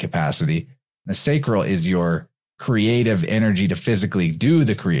 visionary capacity. The sacral is your creative energy to physically do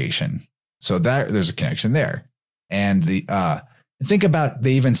the creation. So there's a connection there. And think about,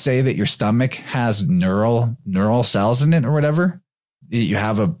 they even say that your stomach has neural cells in it or whatever. You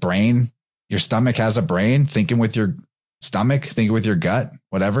have a brain. Your stomach has a brain, thinking with your stomach, thinking with your gut,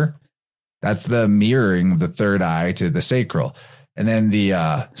 whatever. That's the mirroring of the third eye to the sacral. And then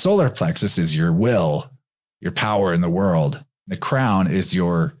the solar plexus is your will, your power in the world. The crown is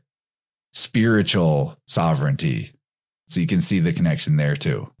your spiritual sovereignty. So you can see the connection there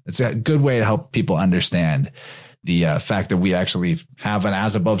too. It's a good way to help people understand the fact that we actually have an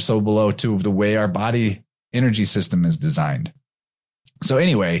as above, so below to the way our body energy system is designed. So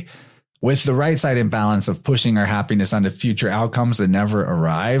anyway, with the right side imbalance of pushing our happiness onto future outcomes that never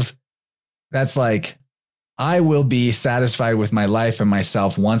arrive, that's like, I will be satisfied with my life and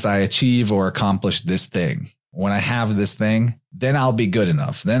myself once I achieve or accomplish this thing. When I have this thing, then I'll be good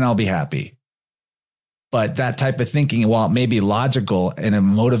enough. Then I'll be happy. But that type of thinking, while it may be logical and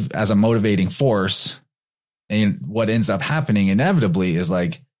as a motivating force, and what ends up happening inevitably is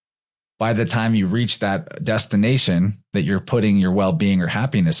like, by the time you reach that destination that you're putting your well-being or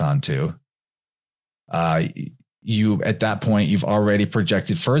happiness onto, you at that point, you've already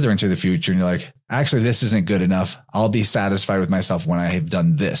projected further into the future. And you're like, actually, this isn't good enough. I'll be satisfied with myself when I have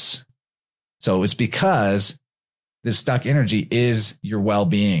done this. So it's because this stuck energy is your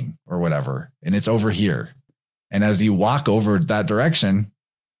well-being or whatever, and it's over here. And as you walk over that direction,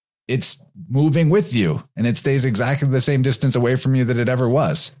 it's moving with you, and it stays exactly the same distance away from you that it ever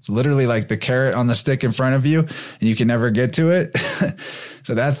was. It's literally like the carrot on the stick in front of you, and you can never get to it.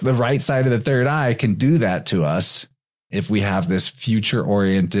 So that's the right side of the third eye can do that to us if we have this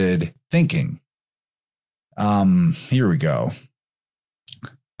future-oriented thinking. Here we go.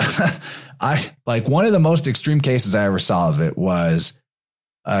 One of the most extreme cases I ever saw of it was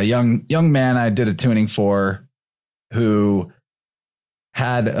a young man I did a tuning for who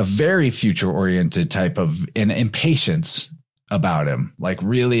had a very future oriented type of an impatience about him, like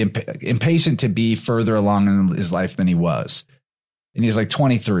really impatient to be further along in his life than he was. And he's like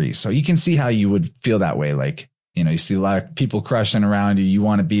 23. So you can see how you would feel that way. Like, you see a lot of people crushing around you. You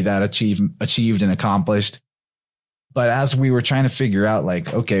want to be that achieved and accomplished. But as we were trying to figure out,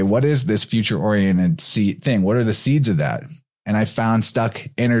 like, okay, what is this future-oriented thing? What are the seeds of that? And I found stuck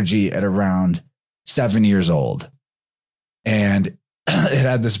energy at around 7 years old. And it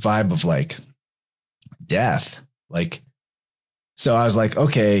had this vibe of like death. Like, so I was like,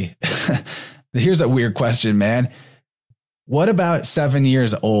 okay, here's a weird question, man. What about 7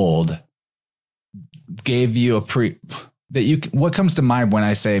 years old gave you what comes to mind when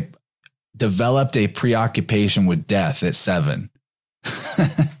I say developed a preoccupation with death at 7?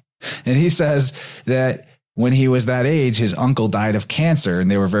 And he says that when he was that age, his uncle died of cancer and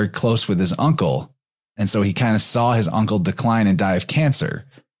they were very close with his uncle. And so he kind of saw his uncle decline and die of cancer.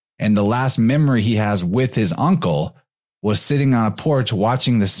 And the last memory he has with his uncle was sitting on a porch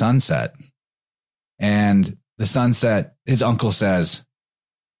watching the sunset. And the sunset, his uncle says,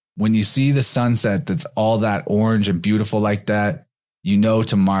 when you see the sunset that's all that orange and beautiful like that, you know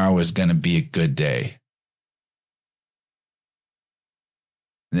tomorrow is going to be a good day.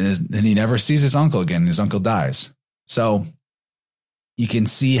 And then he never sees his uncle again. His uncle dies. So you can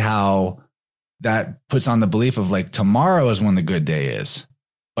see how that puts on the belief of like tomorrow is when the good day is,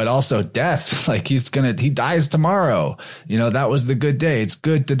 but also death. Like he dies tomorrow. You know, that was the good day. It's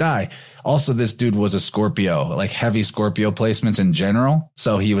good to die. Also, this dude was a Scorpio, like heavy Scorpio placements in general.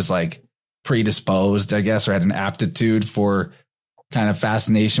 So he was like predisposed, I guess, or had an aptitude for kind of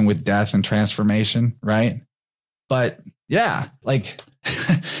fascination with death and transformation. Right. But yeah, like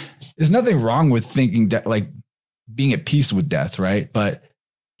there's nothing wrong with thinking like being at peace with death. Right. But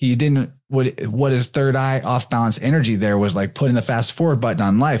he didn't, what his third eye off balance energy there was like putting the fast forward button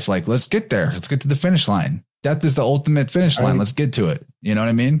on life. Like, let's get there. Let's get to the finish line. Death is the ultimate finish line. Let's get to it. You know what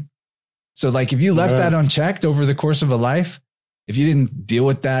I mean? So like if you left that unchecked over the course of a life, if you didn't deal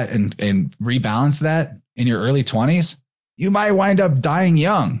with that and rebalance that in your early 20s, you might wind up dying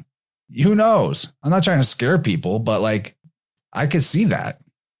young. Who knows? I'm not trying to scare people, but like I could see that.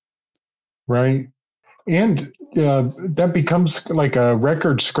 Right. And that becomes like a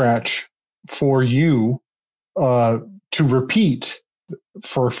record scratch for you to repeat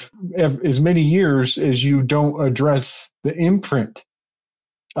for as many years as you don't address the imprint.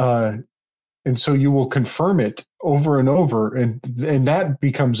 And so you will confirm it over and over, and that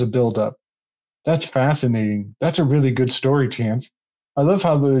becomes a buildup. That's fascinating. That's a really good story, Chance. I love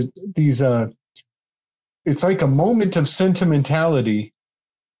how these it's like a moment of sentimentality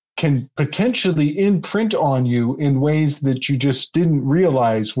can potentially imprint on you in ways that you just didn't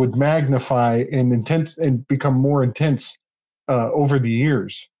realize would magnify and intense and become more intense over the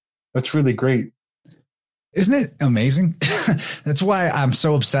years. That's really great. Isn't it amazing? That's why I'm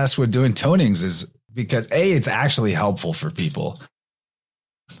so obsessed with doing tonings, is because A, it's actually helpful for people.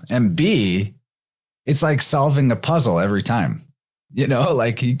 And B, it's like solving a puzzle every time. You know,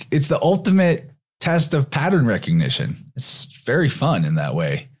 like it's the ultimate test of pattern recognition. It's very fun in that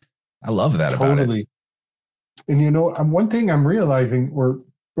way. I love that about it. And you know, one thing I'm realizing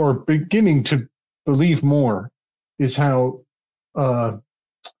or beginning to believe more is how I'm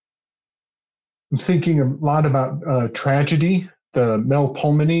thinking a lot about tragedy. The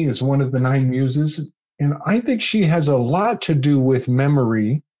Melpomene is one of the 9 muses, and I think she has a lot to do with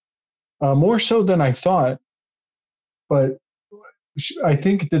memory, more so than I thought. But I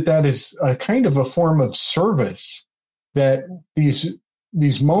think that is a kind of a form of service, that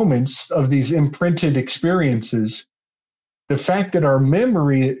these moments of these imprinted experiences, the fact that our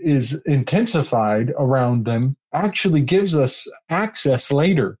memory is intensified around them actually gives us access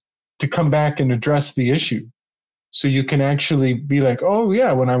later to come back and address the issue. So you can actually be like, oh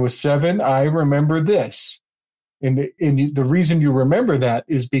yeah, when I was 7, I remember this. And the reason you remember that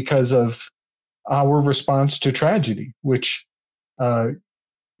is because of our response to tragedy, which,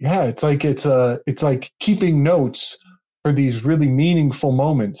 it's like keeping notes for these really meaningful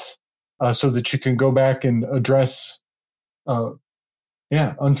moments, so that you can go back and address,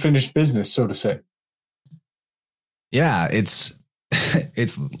 unfinished business, so to say. Yeah, it's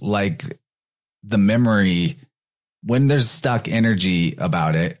it's like the memory, when there's stuck energy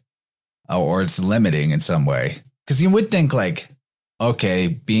about it, or it's limiting in some way. Because you would think like, okay,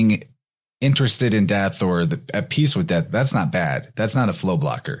 being interested in death or at peace with death, that's not bad. That's not a flow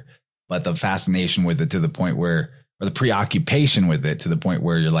blocker. But the fascination with it to the point where, or the preoccupation with it to the point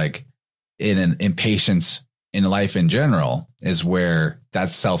where you're like in an impatience in life in general, is where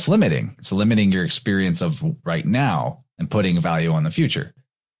that's self-limiting. It's limiting your experience of right now and putting value on the future.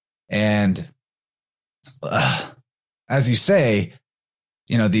 And as you say,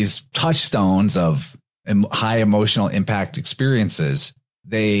 you know, these touchstones of high emotional impact experiences,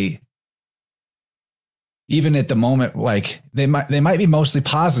 they, even at the moment, like they might be mostly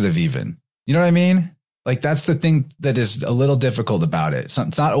positive even, you know what I mean? Like that's the thing that is a little difficult about it. So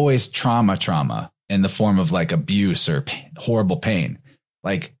it's not always trauma in the form of like abuse or horrible pain.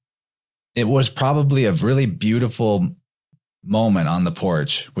 Like it was probably a really beautiful moment on the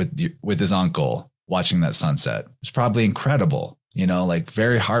porch with his uncle watching that sunset. It was probably incredible, you know, like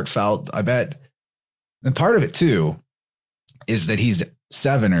very heartfelt, I bet. And part of it too is that he's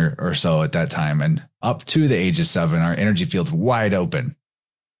 7 or so at that time, and up to the age of 7, our energy field's wide open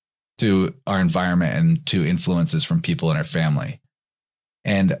to our environment and to influences from people in our family.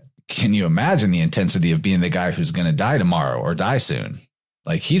 And can you imagine the intensity of being the guy who's going to die tomorrow or die soon?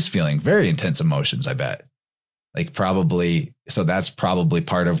 Like he's feeling very intense emotions, I bet. Like probably, so that's probably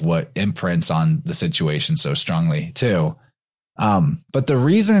part of what imprints on the situation so strongly too. But the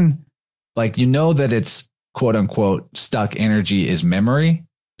reason, like, you know, that it's quote unquote stuck energy is memory,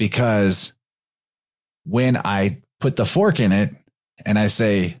 because when I put the fork in it and I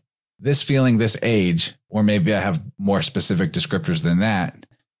say this feeling, this age, or maybe I have more specific descriptors than that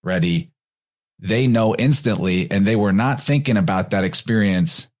ready, they know instantly, and they were not thinking about that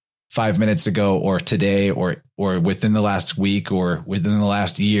experience 5 minutes ago or today or within the last week or within the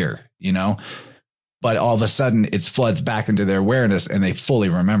last year, you know, but all of a sudden it floods back into their awareness and they fully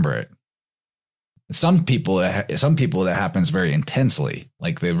remember it. Some people that happens very intensely,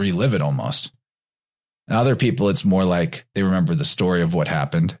 like they relive it almost. And other people, it's more like they remember the story of what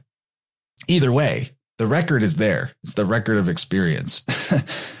happened. Either way, the record is there. It's the record of experience.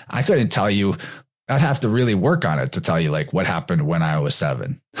 I couldn't tell you. I'd have to really work on it to tell you like what happened when I was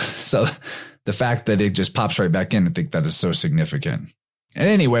 7. So the fact that it just pops right back in, I think that is so significant. And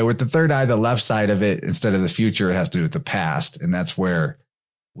anyway, with the third eye, the left side of it, instead of the future, it has to do with the past. And that's where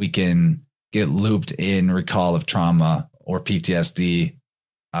we can get looped in recall of trauma or PTSD,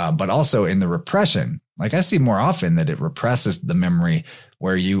 but also in the repression. Like I see more often that it represses the memory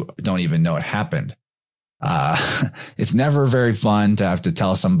where you don't even know it happened. It's never very fun to have to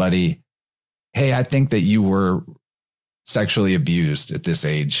tell somebody, hey, I think that you were sexually abused at this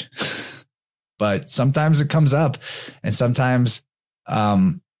age. But sometimes it comes up, and sometimes,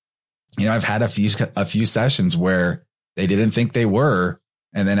 I've had a few sessions where they didn't think they were.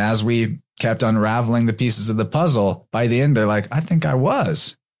 And then as we kept unraveling the pieces of the puzzle, by the end, they're like, I think I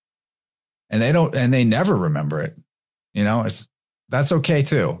was. And they never remember it. You know, that's okay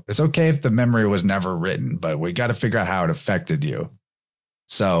too. It's okay if the memory was never written, but we got to figure out how it affected you.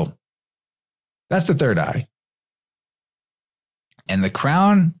 So that's the third eye. And the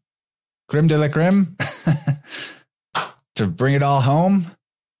crown, creme de la creme, to bring it all home,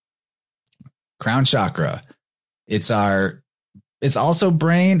 crown chakra. It's also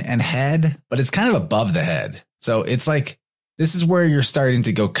brain and head, but it's kind of above the head. So it's like, this is where you're starting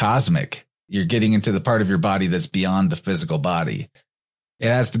to go cosmic. You're getting into the part of your body that's beyond the physical body. It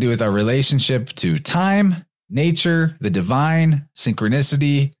has to do with our relationship to time, nature, the divine,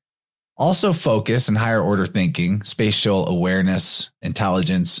 synchronicity, also focus and higher order thinking, spatial awareness,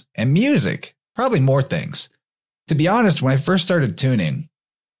 intelligence, and music. Probably more things. To be honest, when I first started tuning,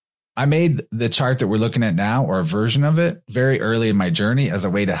 I made the chart that we're looking at now, or a version of it, very early in my journey as a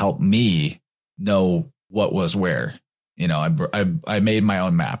way to help me know what was where. You know, I made my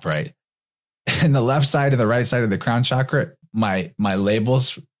own map, right? And the left side and the right side of the crown chakra, my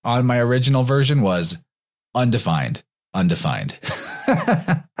labels on my original version was undefined.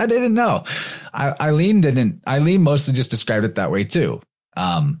 I didn't know. Eileen mostly just described it that way too.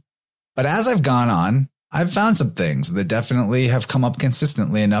 But as I've gone on, I've found some things that definitely have come up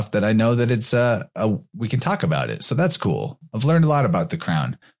consistently enough that I know that it's we can talk about it. So that's cool. I've learned a lot about the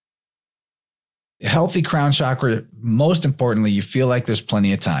crown. Healthy crown chakra, most importantly, you feel like there's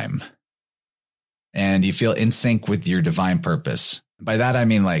plenty of time. And you feel in sync with your divine purpose. By that, I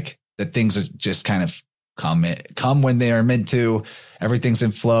mean like that things are just kind of come when they are meant to. Everything's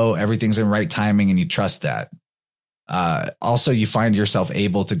in flow. Everything's in right timing. And you trust that. Also, you find yourself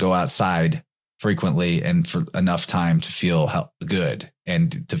able to go outside frequently and for enough time to feel good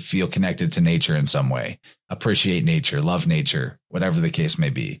and to feel connected to nature in some way. Appreciate nature, love nature, whatever the case may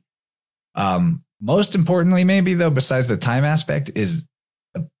be. Most importantly, maybe though, besides the time aspect, is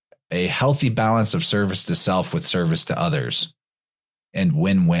a healthy balance of service to self with service to others, and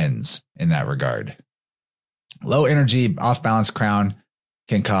win-wins in that regard. Low energy, off balance crown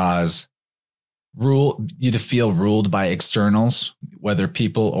can cause you to feel ruled by externals, whether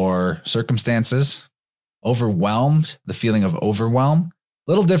people or circumstances. Overwhelmed, the feeling of overwhelm,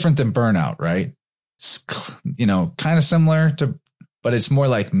 a little different than burnout, right? You know, kind of similar to, but it's more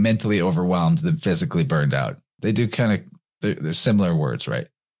like mentally overwhelmed than physically burned out. They do kind of, they're similar words, right?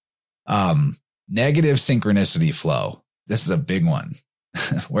 Negative synchronicity flow. This is a big one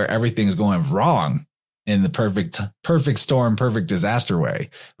where everything's going wrong in the perfect storm, perfect disaster way,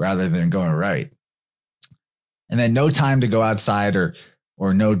 rather than going right. And then no time to go outside or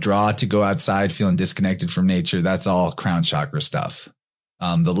no draw to go outside, feeling disconnected from nature. That's all crown chakra stuff.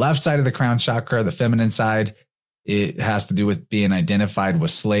 The left side of the crown chakra, the feminine side, it has to do with being identified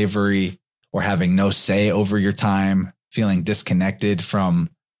with slavery or having no say over your time, feeling disconnected from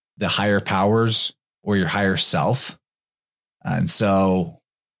the higher powers or your higher self. And so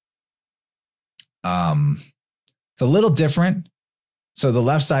it's a little different. So the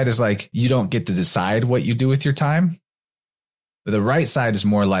left side is like, you don't get to decide what you do with your time. But the right side is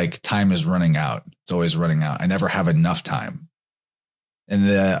more like time is running out. It's always running out. I never have enough time. And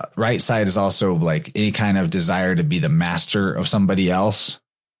the right side is also like any kind of desire to be the master of somebody else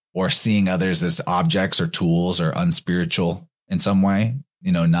or seeing others as objects or tools or unspiritual in some way,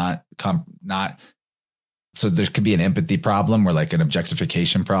 you know, not. So there could be an empathy problem or like an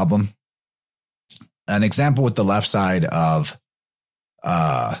objectification problem. An example with the left side of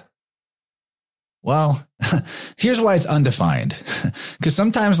Well, here's why it's undefined. Because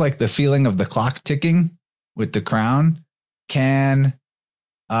sometimes like the feeling of the clock ticking with the crown can,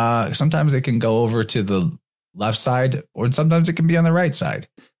 sometimes it can go over to the left side, or sometimes it can be on the right side.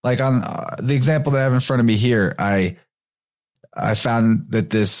 Like on the example that I have in front of me here, I found that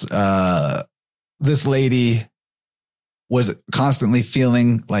this lady was constantly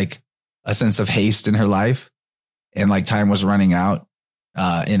feeling like a sense of haste in her life, and like time was running out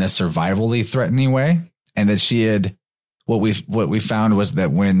in a survivally threatening way. And that she had, what we found was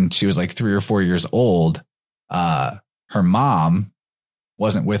that when she was like 3 or 4 years old, her mom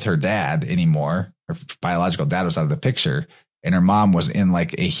wasn't with her dad anymore. Her biological dad was out of the picture, and her mom was in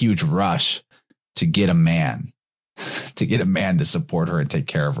like a huge rush to get a man to support her and take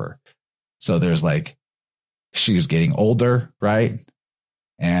care of her. So there's like, she was getting older, right?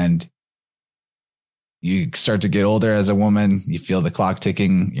 And you start to get older as a woman, you feel the clock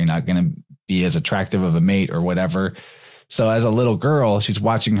ticking, you're not going to be as attractive of a mate or whatever. So as a little girl, she's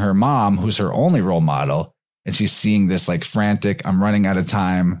watching her mom, who's her only role model, and she's seeing this like frantic, I'm running out of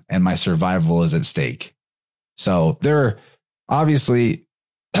time and my survival is at stake. So there, obviously,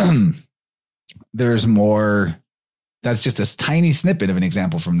 there's more. That's just a tiny snippet of an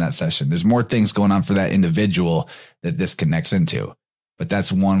example from that session. There's more things going on for that individual that this connects into, but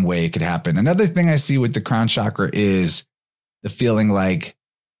that's one way it could happen. Another thing I see with the crown chakra is the feeling like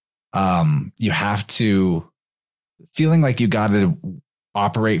you got to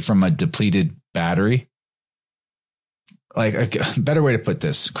operate from a depleted battery. Like a better way to put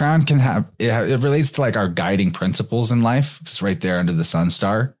this, crown can have, it relates to like our guiding principles in life. It's right there under the sun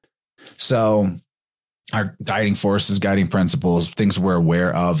star. So our guiding forces, guiding principles, things we're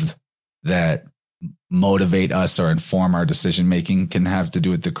aware of that motivate us or inform our decision making can have to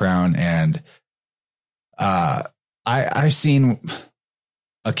do with the crown. And I've seen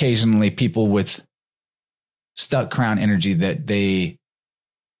occasionally people with stuck crown energy that they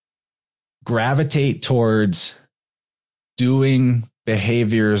gravitate towards doing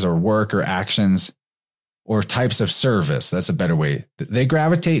behaviors or work or actions or types of service. That's a better way. They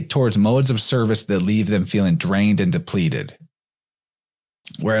gravitate towards modes of service that leave them feeling drained and depleted.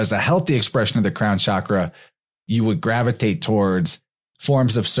 Whereas the healthy expression of the crown chakra, you would gravitate towards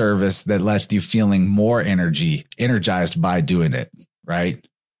forms of service that left you feeling more energized by doing it. Right.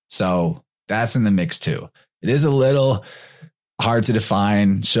 So that's in the mix too. It is a little hard to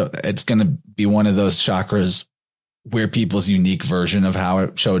define. It's going to be one of those chakras where people's unique version of how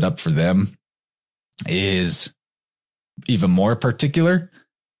it showed up for them is even more particular.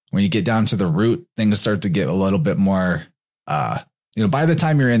 When you get down to the root, things start to get a little bit more, by the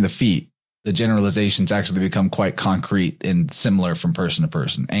time you're in the feet, the generalizations actually become quite concrete and similar from person to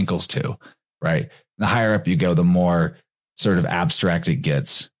person, ankles too, right? The higher up you go, the more sort of abstract it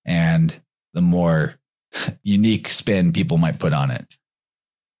gets and the more unique spin people might put on it.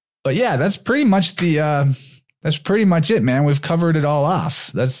 But yeah, that's pretty much it, man. We've covered it all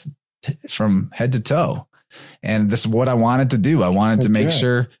off. That's from head to toe. And this is what I wanted to do. I wanted to make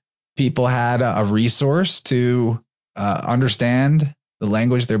sure people had a resource to understand the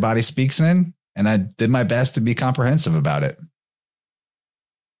language their body speaks in. And I did my best to be comprehensive about it.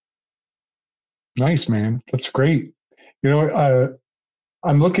 Nice, man. That's great. I'm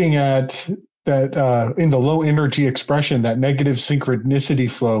looking at that in the low energy expression, that negative synchronicity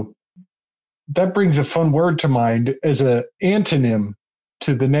flow. That brings a fun word to mind as an antonym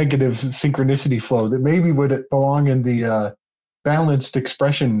to the negative synchronicity flow that maybe would belong in the balanced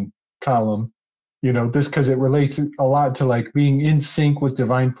expression column. This because it relates a lot to like being in sync with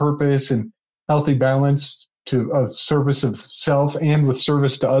divine purpose and healthy balance to a service of self and with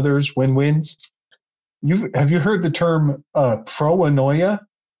service to others, win-wins. Have you heard the term proanoia?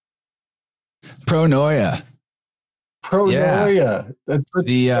 Pronoia. Yeah.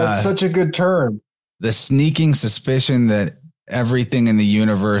 That's such a good term. The sneaking suspicion that everything in the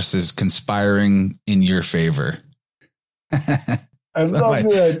universe is conspiring in your favor. I love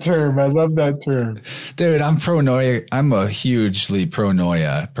that term. Dude, I'm pronoia. I'm a hugely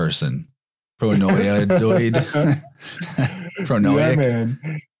pronoia person. Pronoiadoid. Pronoic. Yeah,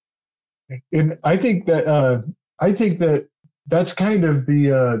 man. And I think that that's kind of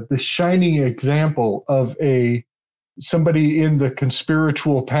the shining example of somebody in the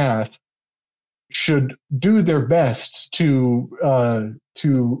conspiritual path should do their best to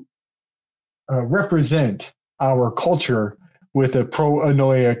represent our culture with a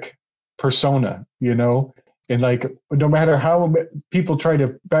pro-anoic persona, and like, no matter how people try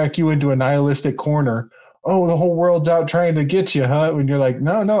to back you into a nihilistic corner, oh, the whole world's out trying to get you, huh? When you're like,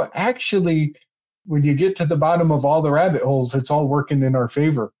 no, actually, when you get to the bottom of all the rabbit holes, it's all working in our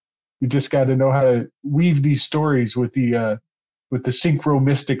favor. You just got to know how to weave these stories with the synchro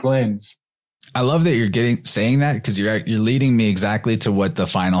mystic lens. I love that you're saying that, because you're leading me exactly to what the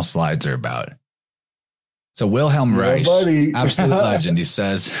final slides are about. So Wilhelm Reich, absolute legend, he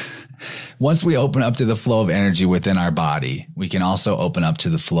says, once we open up to the flow of energy within our body, we can also open up to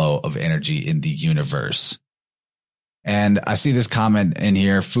the flow of energy in the universe. And I see this comment in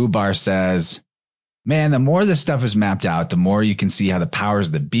here. Fubar says, man, the more this stuff is mapped out, the more you can see how the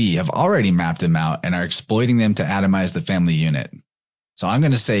powers that be have already mapped them out and are exploiting them to atomize the family unit. So I'm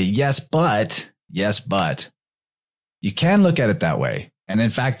going to say yes, but you can look at it that way. And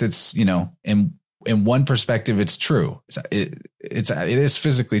in fact, it's, in one perspective, it's true. It is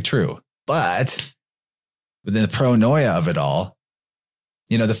physically true. But within the pronoia of it all,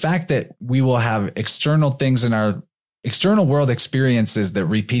 the fact that we will have external things in our external world experiences that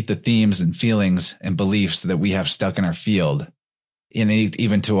repeat the themes and feelings and beliefs that we have stuck in our field,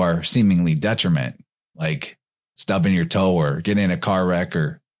 even to our seemingly detriment, like stubbing your toe or getting in a car wreck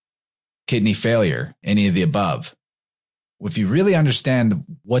or kidney failure, any of the above. If you really understand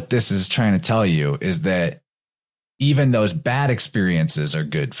what this is trying to tell you, is that even those bad experiences are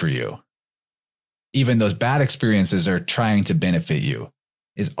good for you. Even those bad experiences are trying to benefit you.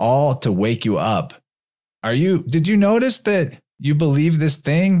 It's all to wake you up. Did you notice that you believe this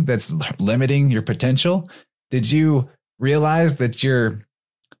thing that's limiting your potential? Did you realize that you're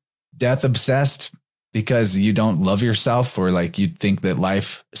death obsessed because you don't love yourself, or like you think that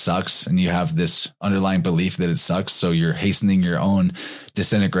life sucks and you have this underlying belief that it sucks, so you're hastening your own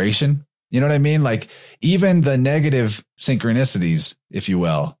disintegration? You know what I mean? Like, even the negative synchronicities, if you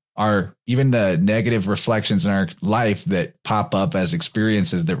will, are even the negative reflections in our life that pop up as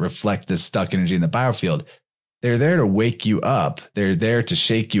experiences that reflect this stuck energy in the biofield. They're there to wake you up. They're there to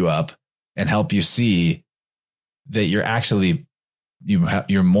shake you up and help you see that you're actually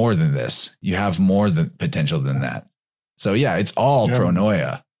you're more than this. You have more than potential than that. So yeah, it's all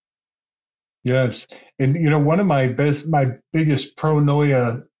pronoia. Yes. And one of my biggest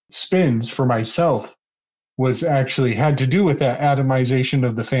pronoia spins for myself was actually had to do with that atomization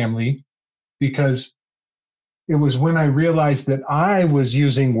of the family, because it was when I realized that I was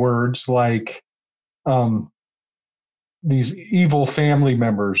using words like these evil family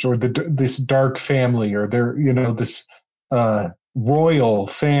members, or this dark family, or this royal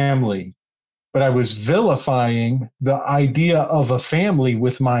family, but I was vilifying the idea of a family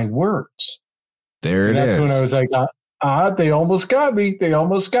with my words. That's when I was like, they almost got me. They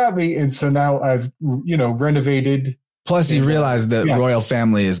almost got me. And so now I've, renovated. Plus, you realize that royal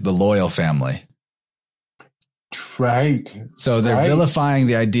family is the loyal family. Right. So they're vilifying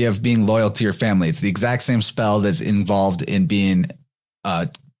the idea of being loyal to your family. It's the exact same spell that's involved in being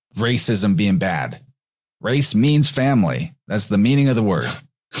racism being bad. Race means family. That's the meaning of the word.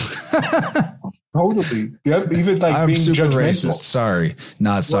 Totally. Yep. Even like I'm being super judgmental. Racist. Sorry.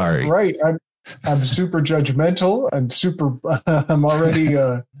 Not sorry. Right. I'm super judgmental. I'm already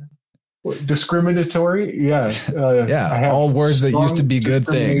discriminatory. Yeah. Yeah. All words that used to be good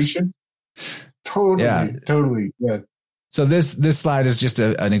things. Totally. Yeah. So this slide is just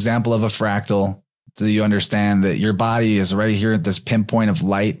an example of a fractal, so you understand that your body is right here at this pinpoint of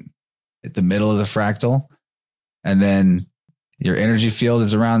light at the middle of the fractal. And then your energy field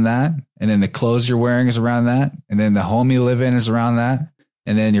is around that. And then the clothes you're wearing is around that. And then the home you live in is around that.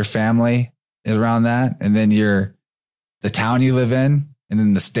 And then your family is around that. And then the town you live in, and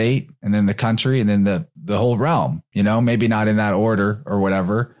then the state, and then the country, and then the whole realm, maybe not in that order or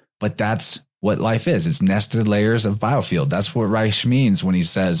whatever, but that's what life is. It's nested layers of biofield. That's what Reich means when he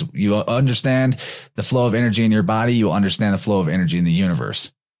says you understand the flow of energy in your body, you understand the flow of energy in the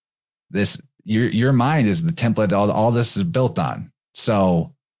universe. Your mind is the template all this is built on.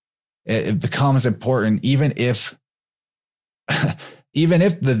 So it becomes important, even if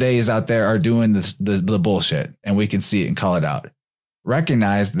the days out there are doing the bullshit and we can see it and call it out.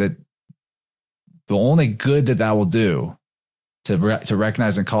 Recognize that the only good that will do to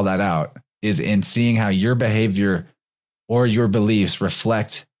recognize and call that out is in seeing how your behavior or your beliefs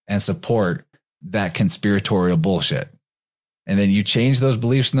reflect and support that conspiratorial bullshit. And then you change those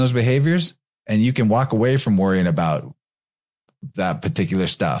beliefs and those behaviors, and you can walk away from worrying about that particular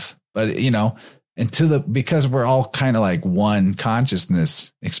stuff. But, because we're all kind of like one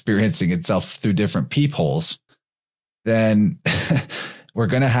consciousness experiencing itself through different peepholes, then we're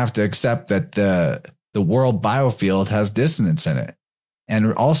going to have to accept that the world biofield has dissonance in it.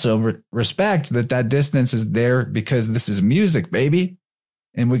 And also respect that distance is there because this is music, baby.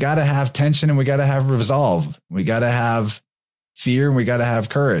 And we got to have tension, and we got to have resolve. We got to have fear, and we got to have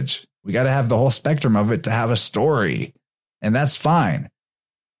courage. We got to have the whole spectrum of it to have a story. And that's fine.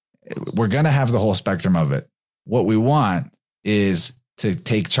 we're going to have the whole spectrum of it. What we want is to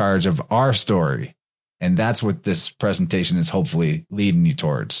take charge of our story. And that's what this presentation is hopefully leading you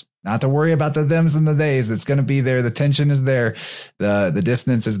towards. Not to worry about the thems and the days. It's going to be there. The tension is there. The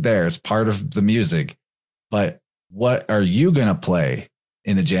dissonance is there. It's part of the music. But what are you going to play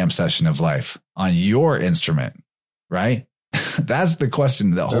in the jam session of life on your instrument? Right? That's the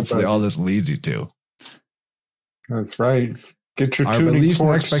question that hopefully all this leads you to. That's right. Get your our tuning beliefs and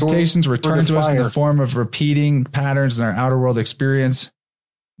fork, expectations return to us in the fire. form of repeating patterns in our outer world experience,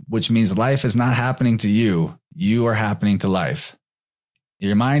 which means life is not happening to you. You are happening to life.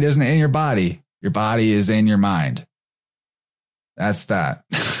 Your mind isn't in your body. Your body is in your mind. That's that.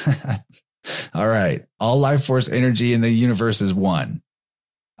 All right. All life force energy in the universe is one.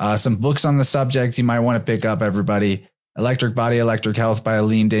 Some books on the subject you might want to pick up, everybody. Electric Body, Electric Health by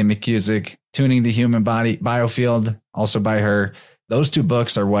Aline Day McCusick. Tuning the Human Body, Biofield, also by her. Those two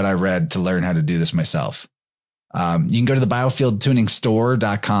books are what I read to learn how to do this myself. You can go to the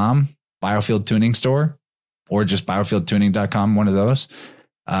biofieldtuningstore.com, Biofield Tuning Store, or just biofieldtuning.com, one of those.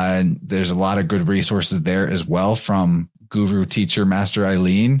 And there's a lot of good resources there as well from guru teacher Master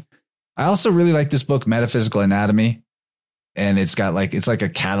Eileen. I also really like this book, Metaphysical Anatomy. And it's like a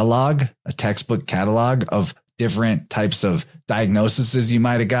catalog, a textbook catalog of different types of diagnoses you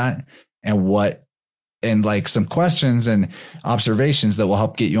might have got and like some questions and observations that will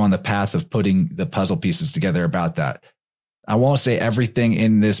help get you on the path of putting the puzzle pieces together about that. I won't say everything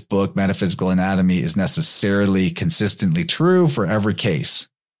in this book, Metaphysical Anatomy, is necessarily consistently true for every case,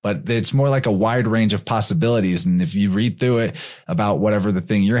 but it's more like a wide range of possibilities. And if you read through it about whatever the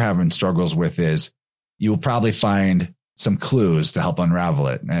thing you're having struggles with is, you will probably find some clues to help unravel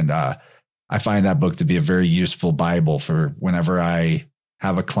it. And I find that book to be a very useful Bible for whenever I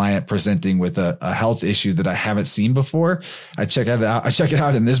have a client presenting with a health issue that I haven't seen before. I check it out. I check it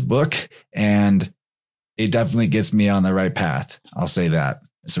out in this book, and it definitely gets me on the right path. I'll say that.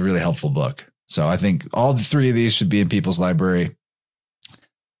 It's a really helpful book. So I think all the three of these should be in people's library.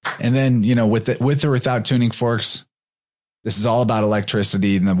 And then, with or without tuning forks, this is all about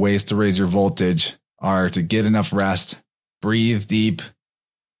electricity, and the ways to raise your voltage are to get enough rest, breathe deep,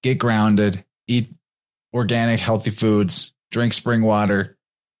 get grounded, eat organic, healthy foods, drink spring water,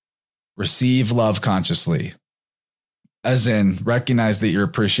 receive love consciously, as in recognize that you're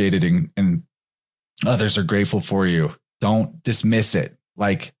appreciated and others are grateful for you. Don't dismiss it.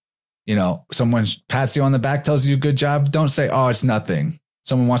 Like, someone pats you on the back, tells you good job. Don't say, oh, it's nothing.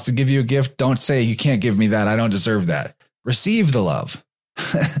 Someone wants to give you a gift. Don't say, you can't give me that. I don't deserve that. Receive the love.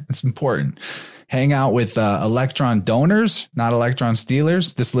 It's important. Hang out with electron donors, not electron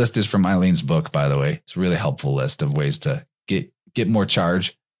stealers. This list is from Eileen's book, by the way. It's a really helpful list of ways to get more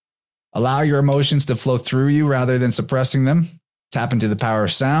charge. Allow your emotions to flow through you rather than suppressing them. Tap into the power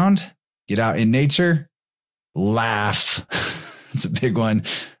of sound. Get out in nature. Laugh. It's a big one.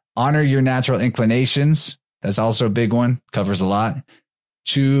 Honor your natural inclinations. That's also a big one. Covers a lot.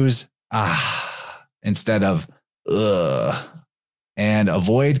 Choose instead of ugh. And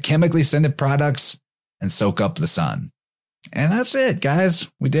avoid chemically scented products and soak up the sun. And that's it, guys.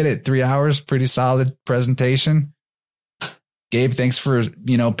 We did it. 3 hours, pretty solid presentation. Gabe, thanks for,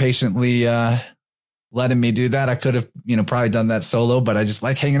 patiently letting me do that. I could have, probably done that solo, but I just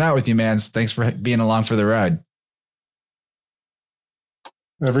like hanging out with you, man. Thanks for being along for the ride.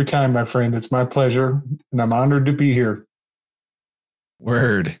 Every time, my friend. It's my pleasure, and I'm honored to be here.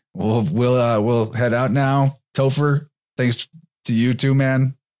 Word. We'll head out now. Topher, thanks to you too,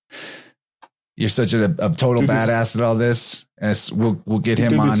 man. You're such a total badass at all this. As we'll get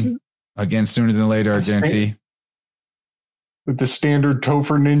him on again sooner than later, I guarantee. With the standard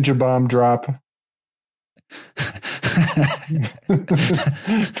Topher Ninja Bomb drop.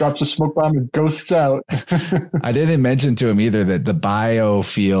 Drops a smoke bomb and ghosts out. I didn't mention to him either that the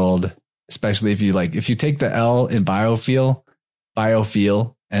Biofield, especially if you take the L in Biofield,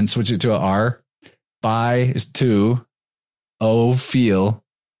 and switch it to a R, Bi is 2, O feel,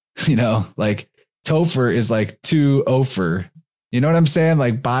 like Topher is like 2 Ofer. You know what I'm saying?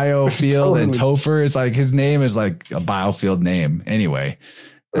 Like Biofield totally. And Topher is like, his name is like a Biofield name. Anyway,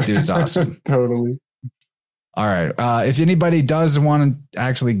 that dude's awesome. Totally. All right. If anybody does want to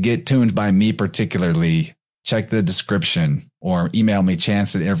actually get tuned by me particularly, check the description or email me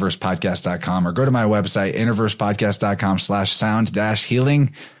chance@interversepodcast.com or go to my website,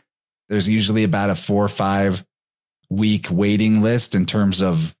 interversepodcast.com/sound-healing. There's usually about a 4 or 5 week waiting list in terms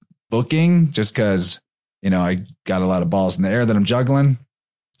of booking, just because, I got a lot of balls in the air that I'm juggling.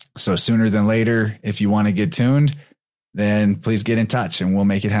 So sooner than later, if you want to get tuned, then please get in touch and we'll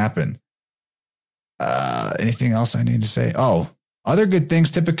make it happen. Anything else I need to say? Oh, Other good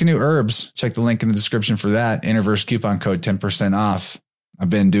things, Tippecanoe herbs. Check the link in the description for that. Interverse coupon code 10% off. I've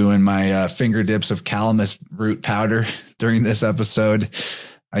been doing my finger dips of calamus root powder during this episode.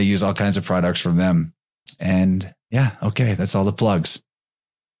 I use all kinds of products from them. And yeah, okay, that's all the plugs.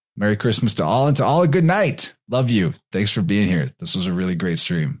 Merry Christmas to all, and to all a good night. Love you. Thanks for being here. This was a really great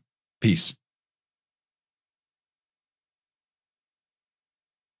stream. Peace.